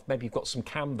as well. If maybe you've got some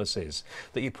canvases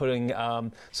that you're putting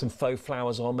some faux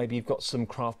flowers on, maybe you've got some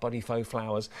Craft Buddy faux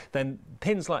flowers, then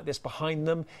pins like this behind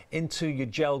them into your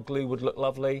gel glue would look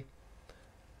lovely.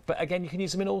 But again, you can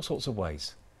use them in all sorts of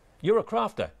ways. You're a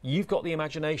crafter. You've got the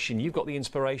imagination. You've got the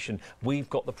inspiration. We've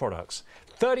got the products.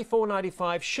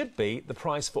 $34.95 should be the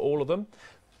price for all of them.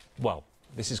 Well,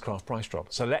 this is Craft Price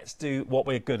Drop. So let's do what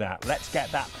we're good at. Let's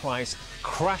get that price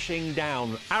crashing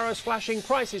down. Arrows flashing,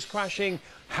 prices crashing.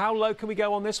 How low can we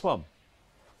go on this one?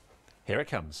 Here it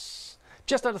comes.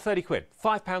 Just under 30 quid,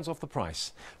 £5 off the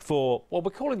price for, well, we're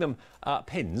calling them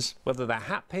pins, whether they're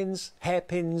hat pins, hair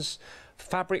pins,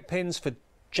 fabric pins for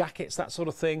jackets, that sort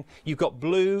of thing. You've got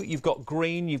blue, you've got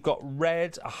green, you've got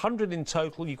red, 100 in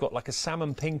total. You've got like a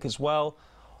salmon pink as well.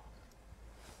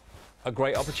 A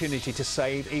great opportunity to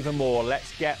save even more.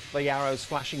 Let's get the arrows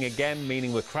flashing again,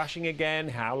 meaning we're crashing again.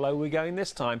 How low are we going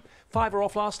this time? £5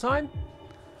 off last time.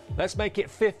 Let's make it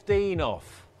 15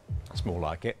 off. That's more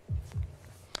like it.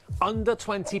 Under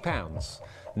 £20.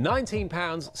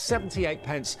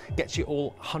 £19.78 gets you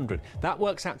all 100. That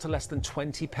works out to less than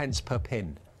 20 pence per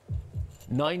pin.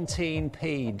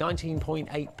 19p,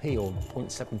 19.8p or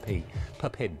 0.7p per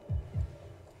pin.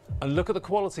 And look at the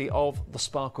quality of the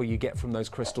sparkle you get from those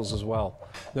crystals as well.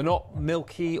 They're not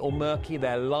milky or murky,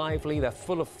 they're lively, they're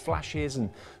full of flashes and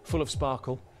full of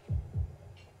sparkle.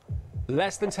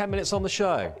 Less than 10 minutes on the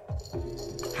show.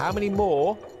 How many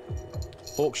more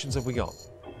auctions have we got?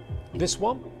 This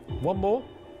one more,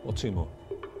 or 2 more?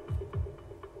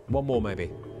 1 more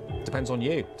maybe. Depends on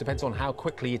you. Depends on how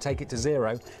quickly you take it to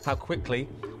zero, how quickly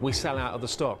we sell out of the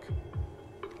stock.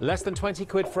 Less than 20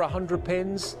 quid for 100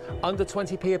 pins, under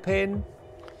 20p a pin,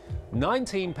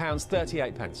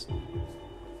 £19.38.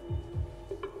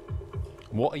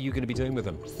 What are you going to be doing with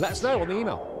them? Let us know on the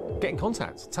email. Get in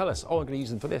contact. Tell us, oh, I'm going to use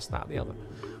them for this, that, the other.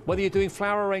 Whether you're doing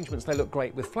flower arrangements, they look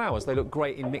great with flowers. They look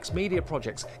great in mixed media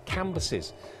projects,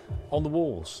 canvases, on the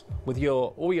walls, with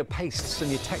all your pastes and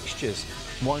your textures.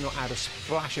 Why not add a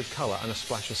splash of colour and a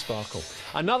splash of sparkle?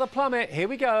 Another plummet. Here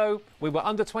we go. We were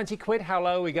under 20 quid. How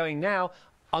low are we going now?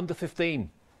 Under 15.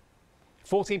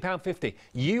 £14.50.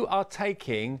 You are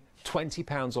taking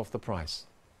 £20 off the price.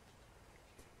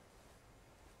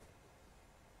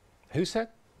 Who said?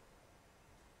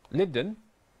 Lyndon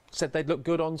said they'd look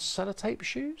good on sellotape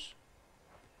shoes.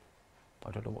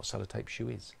 I don't know what sellotape shoe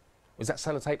is. Was that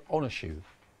sellotape on a shoe?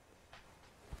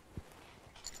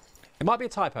 It might be a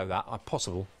typo, that.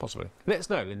 Possibly. Let us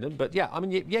know, Lyndon. But yeah, I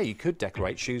mean, yeah, you could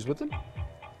decorate shoes with them.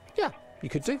 Yeah, You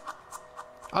could do.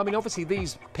 I mean, obviously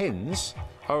these pins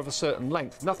are of a certain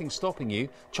length. Nothing's stopping you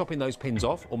chopping those pins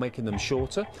off or making them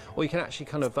shorter. Or you can actually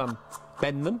kind of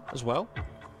bend them as well.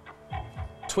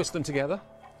 Twist them together.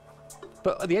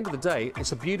 But at the end of the day,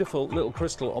 it's a beautiful little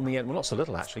crystal on the end. Well, not so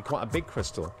little, actually. Quite a big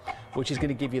crystal, which is going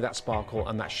to give you that sparkle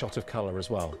and that shot of colour as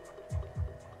well.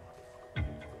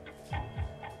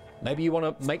 Maybe you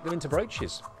want to make them into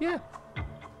brooches. Yeah.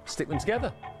 Stick them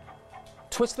together.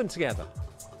 Twist them together.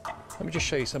 Let me just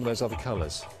show you some of those other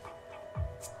colours.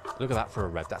 Look at that for a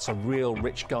red. That's a real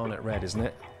rich garnet red, isn't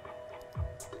it?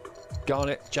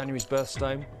 Garnet, January's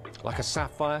birthstone. Like a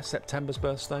sapphire, September's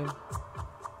birthstone.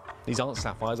 These aren't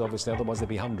sapphires, obviously, otherwise there'd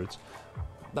be hundreds.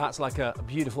 That's like a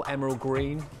beautiful emerald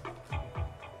green.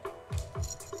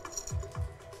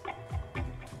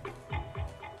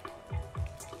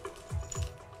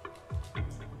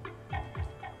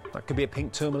 That could be a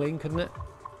pink tourmaline, couldn't it?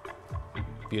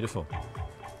 Beautiful.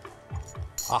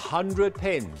 100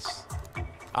 pins.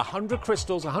 100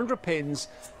 crystals, 100 pins,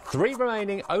 3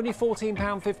 remaining, only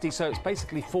 £14.50, so it's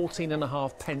basically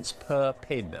 14.5 pence per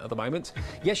pin at the moment.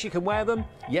 Yes, you can wear them.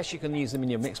 Yes, you can use them in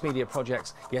your mixed media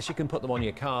projects. Yes, you can put them on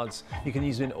your cards. You can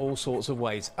use them in all sorts of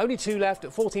ways. Only 2 left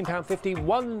at £14.50.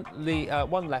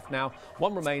 One left now,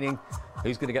 1 remaining.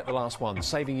 Who's going to get the last one?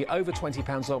 Saving you over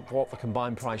 £20 off what the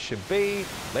combined price should be.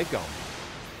 They've gone.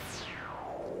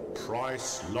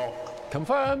 Price lock.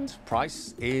 Confirmed.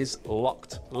 Price is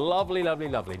locked. Lovely, lovely,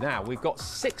 lovely. Now, we've got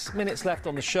 6 minutes left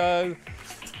on the show,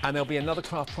 and there'll be another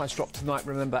craft price drop tonight,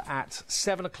 remember, at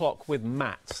 7 o'clock with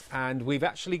Matt. And we've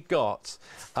actually got,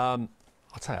 I'll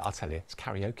tell you, it's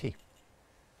karaoke.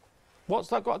 What's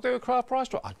that got to do with craft price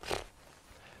drop?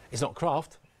 It's not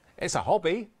craft. It's a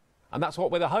hobby, and that's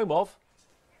what we're the home of.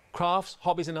 Crafts,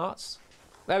 hobbies and arts.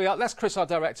 There we are. That's Chris, our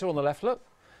director, on the left, look.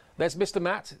 There's Mr.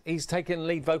 Matt, he's taking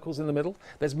lead vocals in the middle.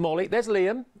 There's Molly, there's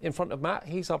Liam in front of Matt,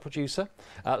 he's our producer.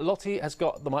 Lottie has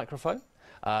got the microphone.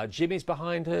 Jimmy's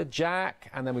behind her,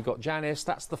 Jack, and then we've got Janice.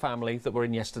 That's the family that were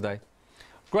in yesterday.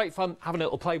 Great fun, having a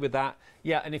little play with that.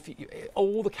 Yeah, and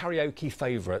all the karaoke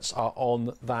favourites are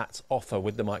on that offer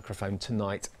with the microphone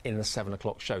tonight in the 7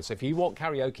 o'clock show. So if you want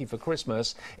karaoke for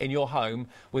Christmas in your home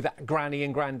with that granny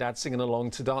and granddad singing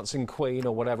along to Dancing Queen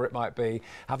or whatever it might be,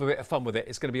 have a bit of fun with it.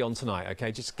 It's going to be on tonight,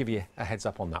 OK? Just to give you a heads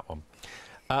up on that one.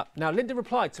 Now, Linda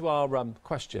replied to our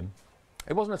question.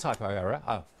 It wasn't a typo error.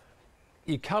 Oh.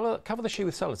 You cover the shoe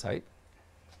with sellotape,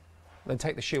 then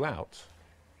take the shoe out.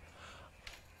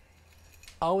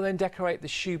 Oh, then decorate the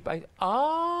shoe base.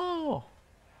 Oh!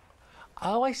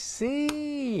 Oh, I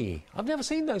see. I've never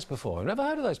seen those before. I've never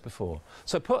heard of those before.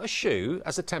 So put a shoe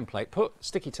as a template, put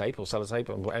sticky tape or sellotape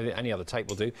or any other tape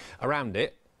will do around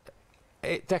it,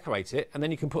 decorate it, and then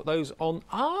you can put those on.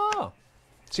 Ah!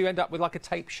 So you end up with like a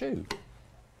tape shoe.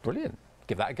 Brilliant.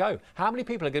 Give that a go. How many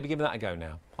people are going to be giving that a go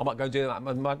now? I might go do that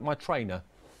with my trainer.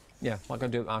 Yeah, I might go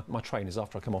do it with my trainers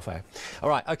after I come off air. All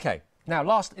right, OK.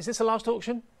 Now, is this the last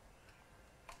auction?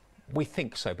 We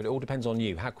think so, but it all depends on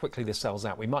you, how quickly this sells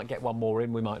out. We might get one more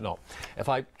in, we might not. If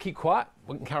I keep quiet,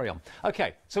 we can carry on.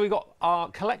 OK, so we've got our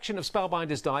collection of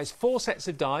Spellbinders dies, 4 sets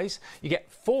of dies. You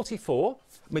get 44,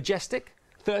 Majestic,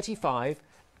 35,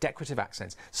 Decorative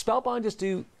Accents. Spellbinders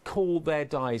do call their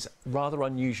dies rather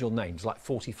unusual names, like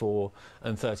 44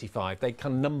 and 35. They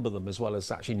can number them as well as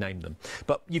actually name them.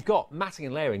 But you've got matting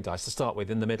and layering dies to start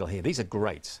with in the middle here. These are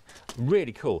great.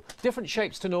 Really cool. Different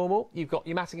shapes to normal. You've got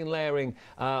your matting and layering,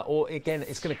 or again,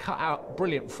 it's going to cut out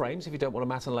brilliant frames if you don't want to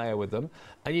mat and layer with them.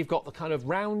 And you've got the kind of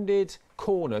rounded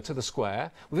corner to the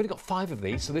square. We've only got 5 of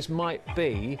these, so this might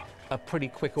be a pretty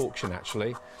quick auction,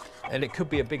 actually. And it could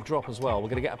be a big drop as well. We're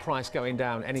going to get a price going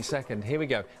down any second. Here we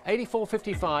go.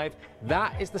 £84.55.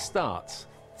 That is the start.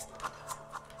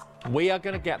 We are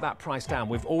going to get that price down.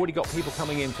 We've already got people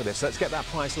coming in for this. So let's get that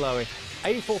price lower.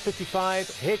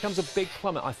 £84.55. Here comes a big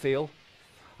plummet, I feel.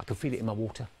 I can feel it in my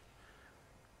water.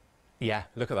 Yeah,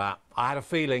 look at that. I had a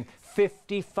feeling.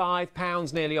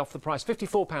 £55 nearly off the price.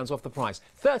 £54 off the price.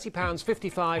 £30,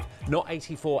 55, not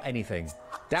 84 anything.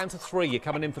 Down to 3, you're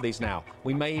coming in for these now.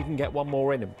 We may even get one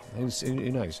more in.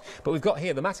 Who knows? But we've got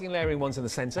here the matting and layering ones in the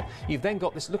centre. You've then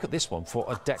got this, look at this one for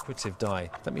a decorative die.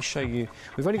 Let me show you.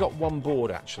 We've only got one board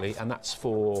actually, and that's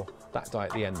for that die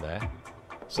at the end there.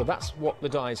 So that's what the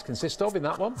dies consist of in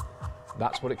that one.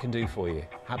 That's what it can do for you.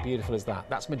 How beautiful is that?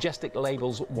 That's Majestic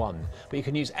Labels 1. But you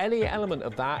can use any element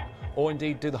of that, or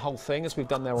indeed do the whole thing, as we've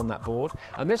done there on that board.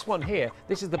 And this one here,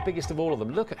 this is the biggest of all of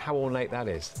them. Look at how ornate that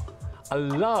is. I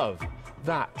love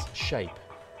that shape.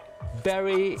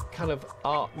 Very kind of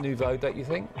Art Nouveau, don't you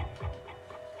think?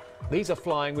 These are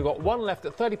flying. We've got one left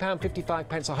at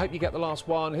 £30.55. I hope you get the last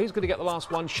one. Who's going to get the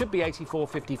last one? Should be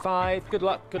 £84.55. Good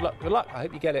luck, good luck, good luck. I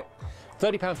hope you get it.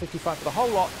 £30.55 for the whole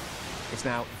lot. It's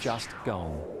now just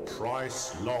gone.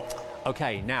 Price lock.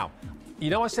 OK, now, you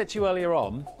know I said to you earlier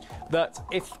on that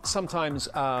if sometimes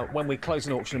when we close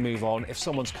an auction and move on, if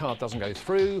someone's card doesn't go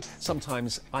through,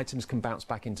 sometimes items can bounce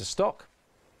back into stock.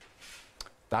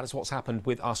 That is what's happened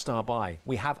with our star buy.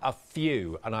 We have a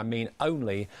few, and I mean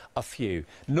only a few.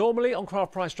 Normally on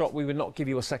Craft Price Drop we would not give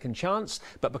you a second chance,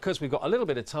 but because we've got a little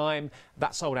bit of time,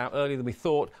 that sold out earlier than we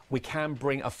thought, we can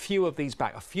bring a few of these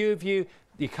back. A few of you,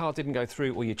 your card didn't go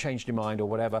through or you changed your mind or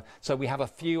whatever, so we have a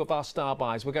few of our star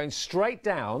buys. We're going straight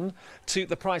down to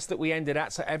the price that we ended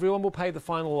at, so everyone will pay the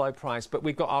final low price, but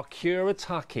we've got our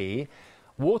Kuretake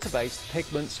water-based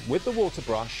pigments with the water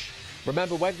brush.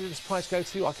 Remember, where did this price go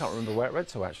to? I can't remember where it went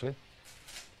to, actually.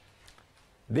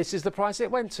 This is the price it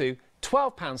went to,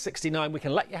 £12.69. We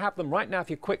can let you have them right now if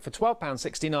you're quick for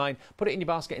 £12.69. Put it in your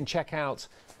basket and check out.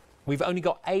 We've only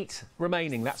got 8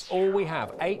 remaining. That's all we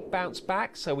have. 8 bounce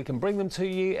back, so we can bring them to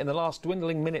you in the last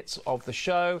dwindling minutes of the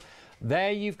show.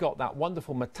 There you've got that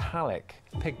wonderful metallic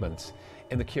pigment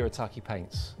in the Kuretake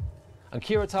paints. And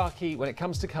Kuretake, when it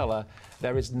comes to colour,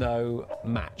 there is no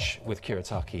match with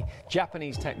Kuretake.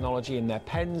 Japanese technology in their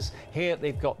pens. Here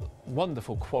they've got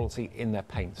wonderful quality in their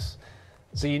paints.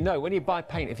 So you know, when you buy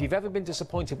paint, if you've ever been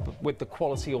disappointed with the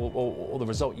quality or the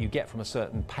result you get from a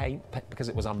certain paint because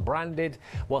it was unbranded,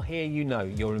 well, here you know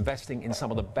you're investing in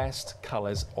some of the best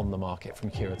colours on the market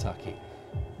from Kuretake.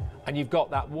 And you've got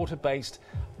that water-based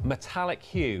metallic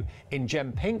hue in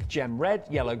gem pink, gem red,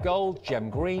 yellow gold, gem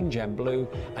green, gem blue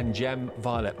and gem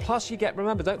violet. Plus you get,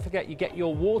 remember, don't forget, you get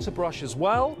your water brush as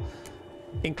well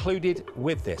included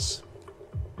with this.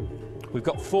 We've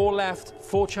got 4 left,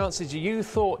 4 chances. You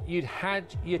thought you'd had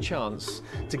your chance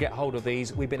to get hold of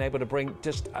these. We've been able to bring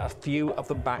just a few of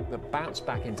them back that bounce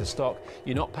back into stock.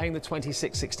 You're not paying the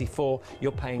 $26.64,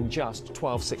 you're paying just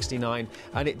 $12.69.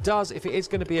 And it does, if it is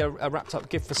going to be a wrapped up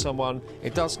gift for someone,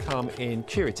 it does come in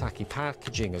Kuretake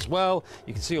packaging as well.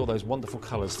 You can see all those wonderful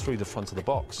colours through the front of the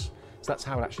box. So that's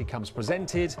how it actually comes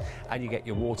presented, and you get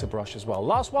your water brush as well.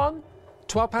 Last one.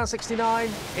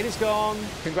 £12.69, it is gone.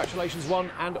 Congratulations, one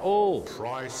and all.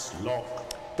 Price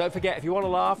lock. Don't forget, if you want to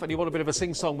laugh and you want a bit of a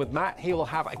sing-song with Matt, he will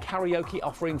have a karaoke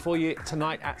offering for you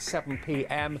tonight at 7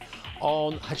 p.m.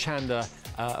 on Hochanda,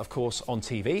 of course, on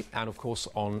TV, and of course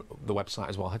on the website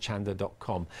as well,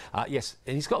 hochanda.com. Yes,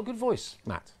 and he's got a good voice,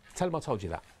 Matt. Tell him I told you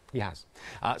that. He has.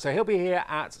 So he'll be here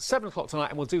at 7 o'clock tonight,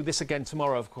 and we'll do this again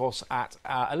tomorrow, of course, at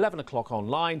 11 o'clock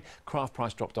online,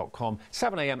 craftpricedrop.com,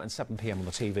 7 a.m. and 7 p.m. on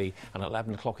the TV, and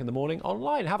 11 o'clock in the morning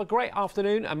online. Have a great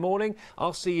afternoon and morning.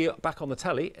 I'll see you back on the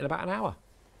telly in about an hour.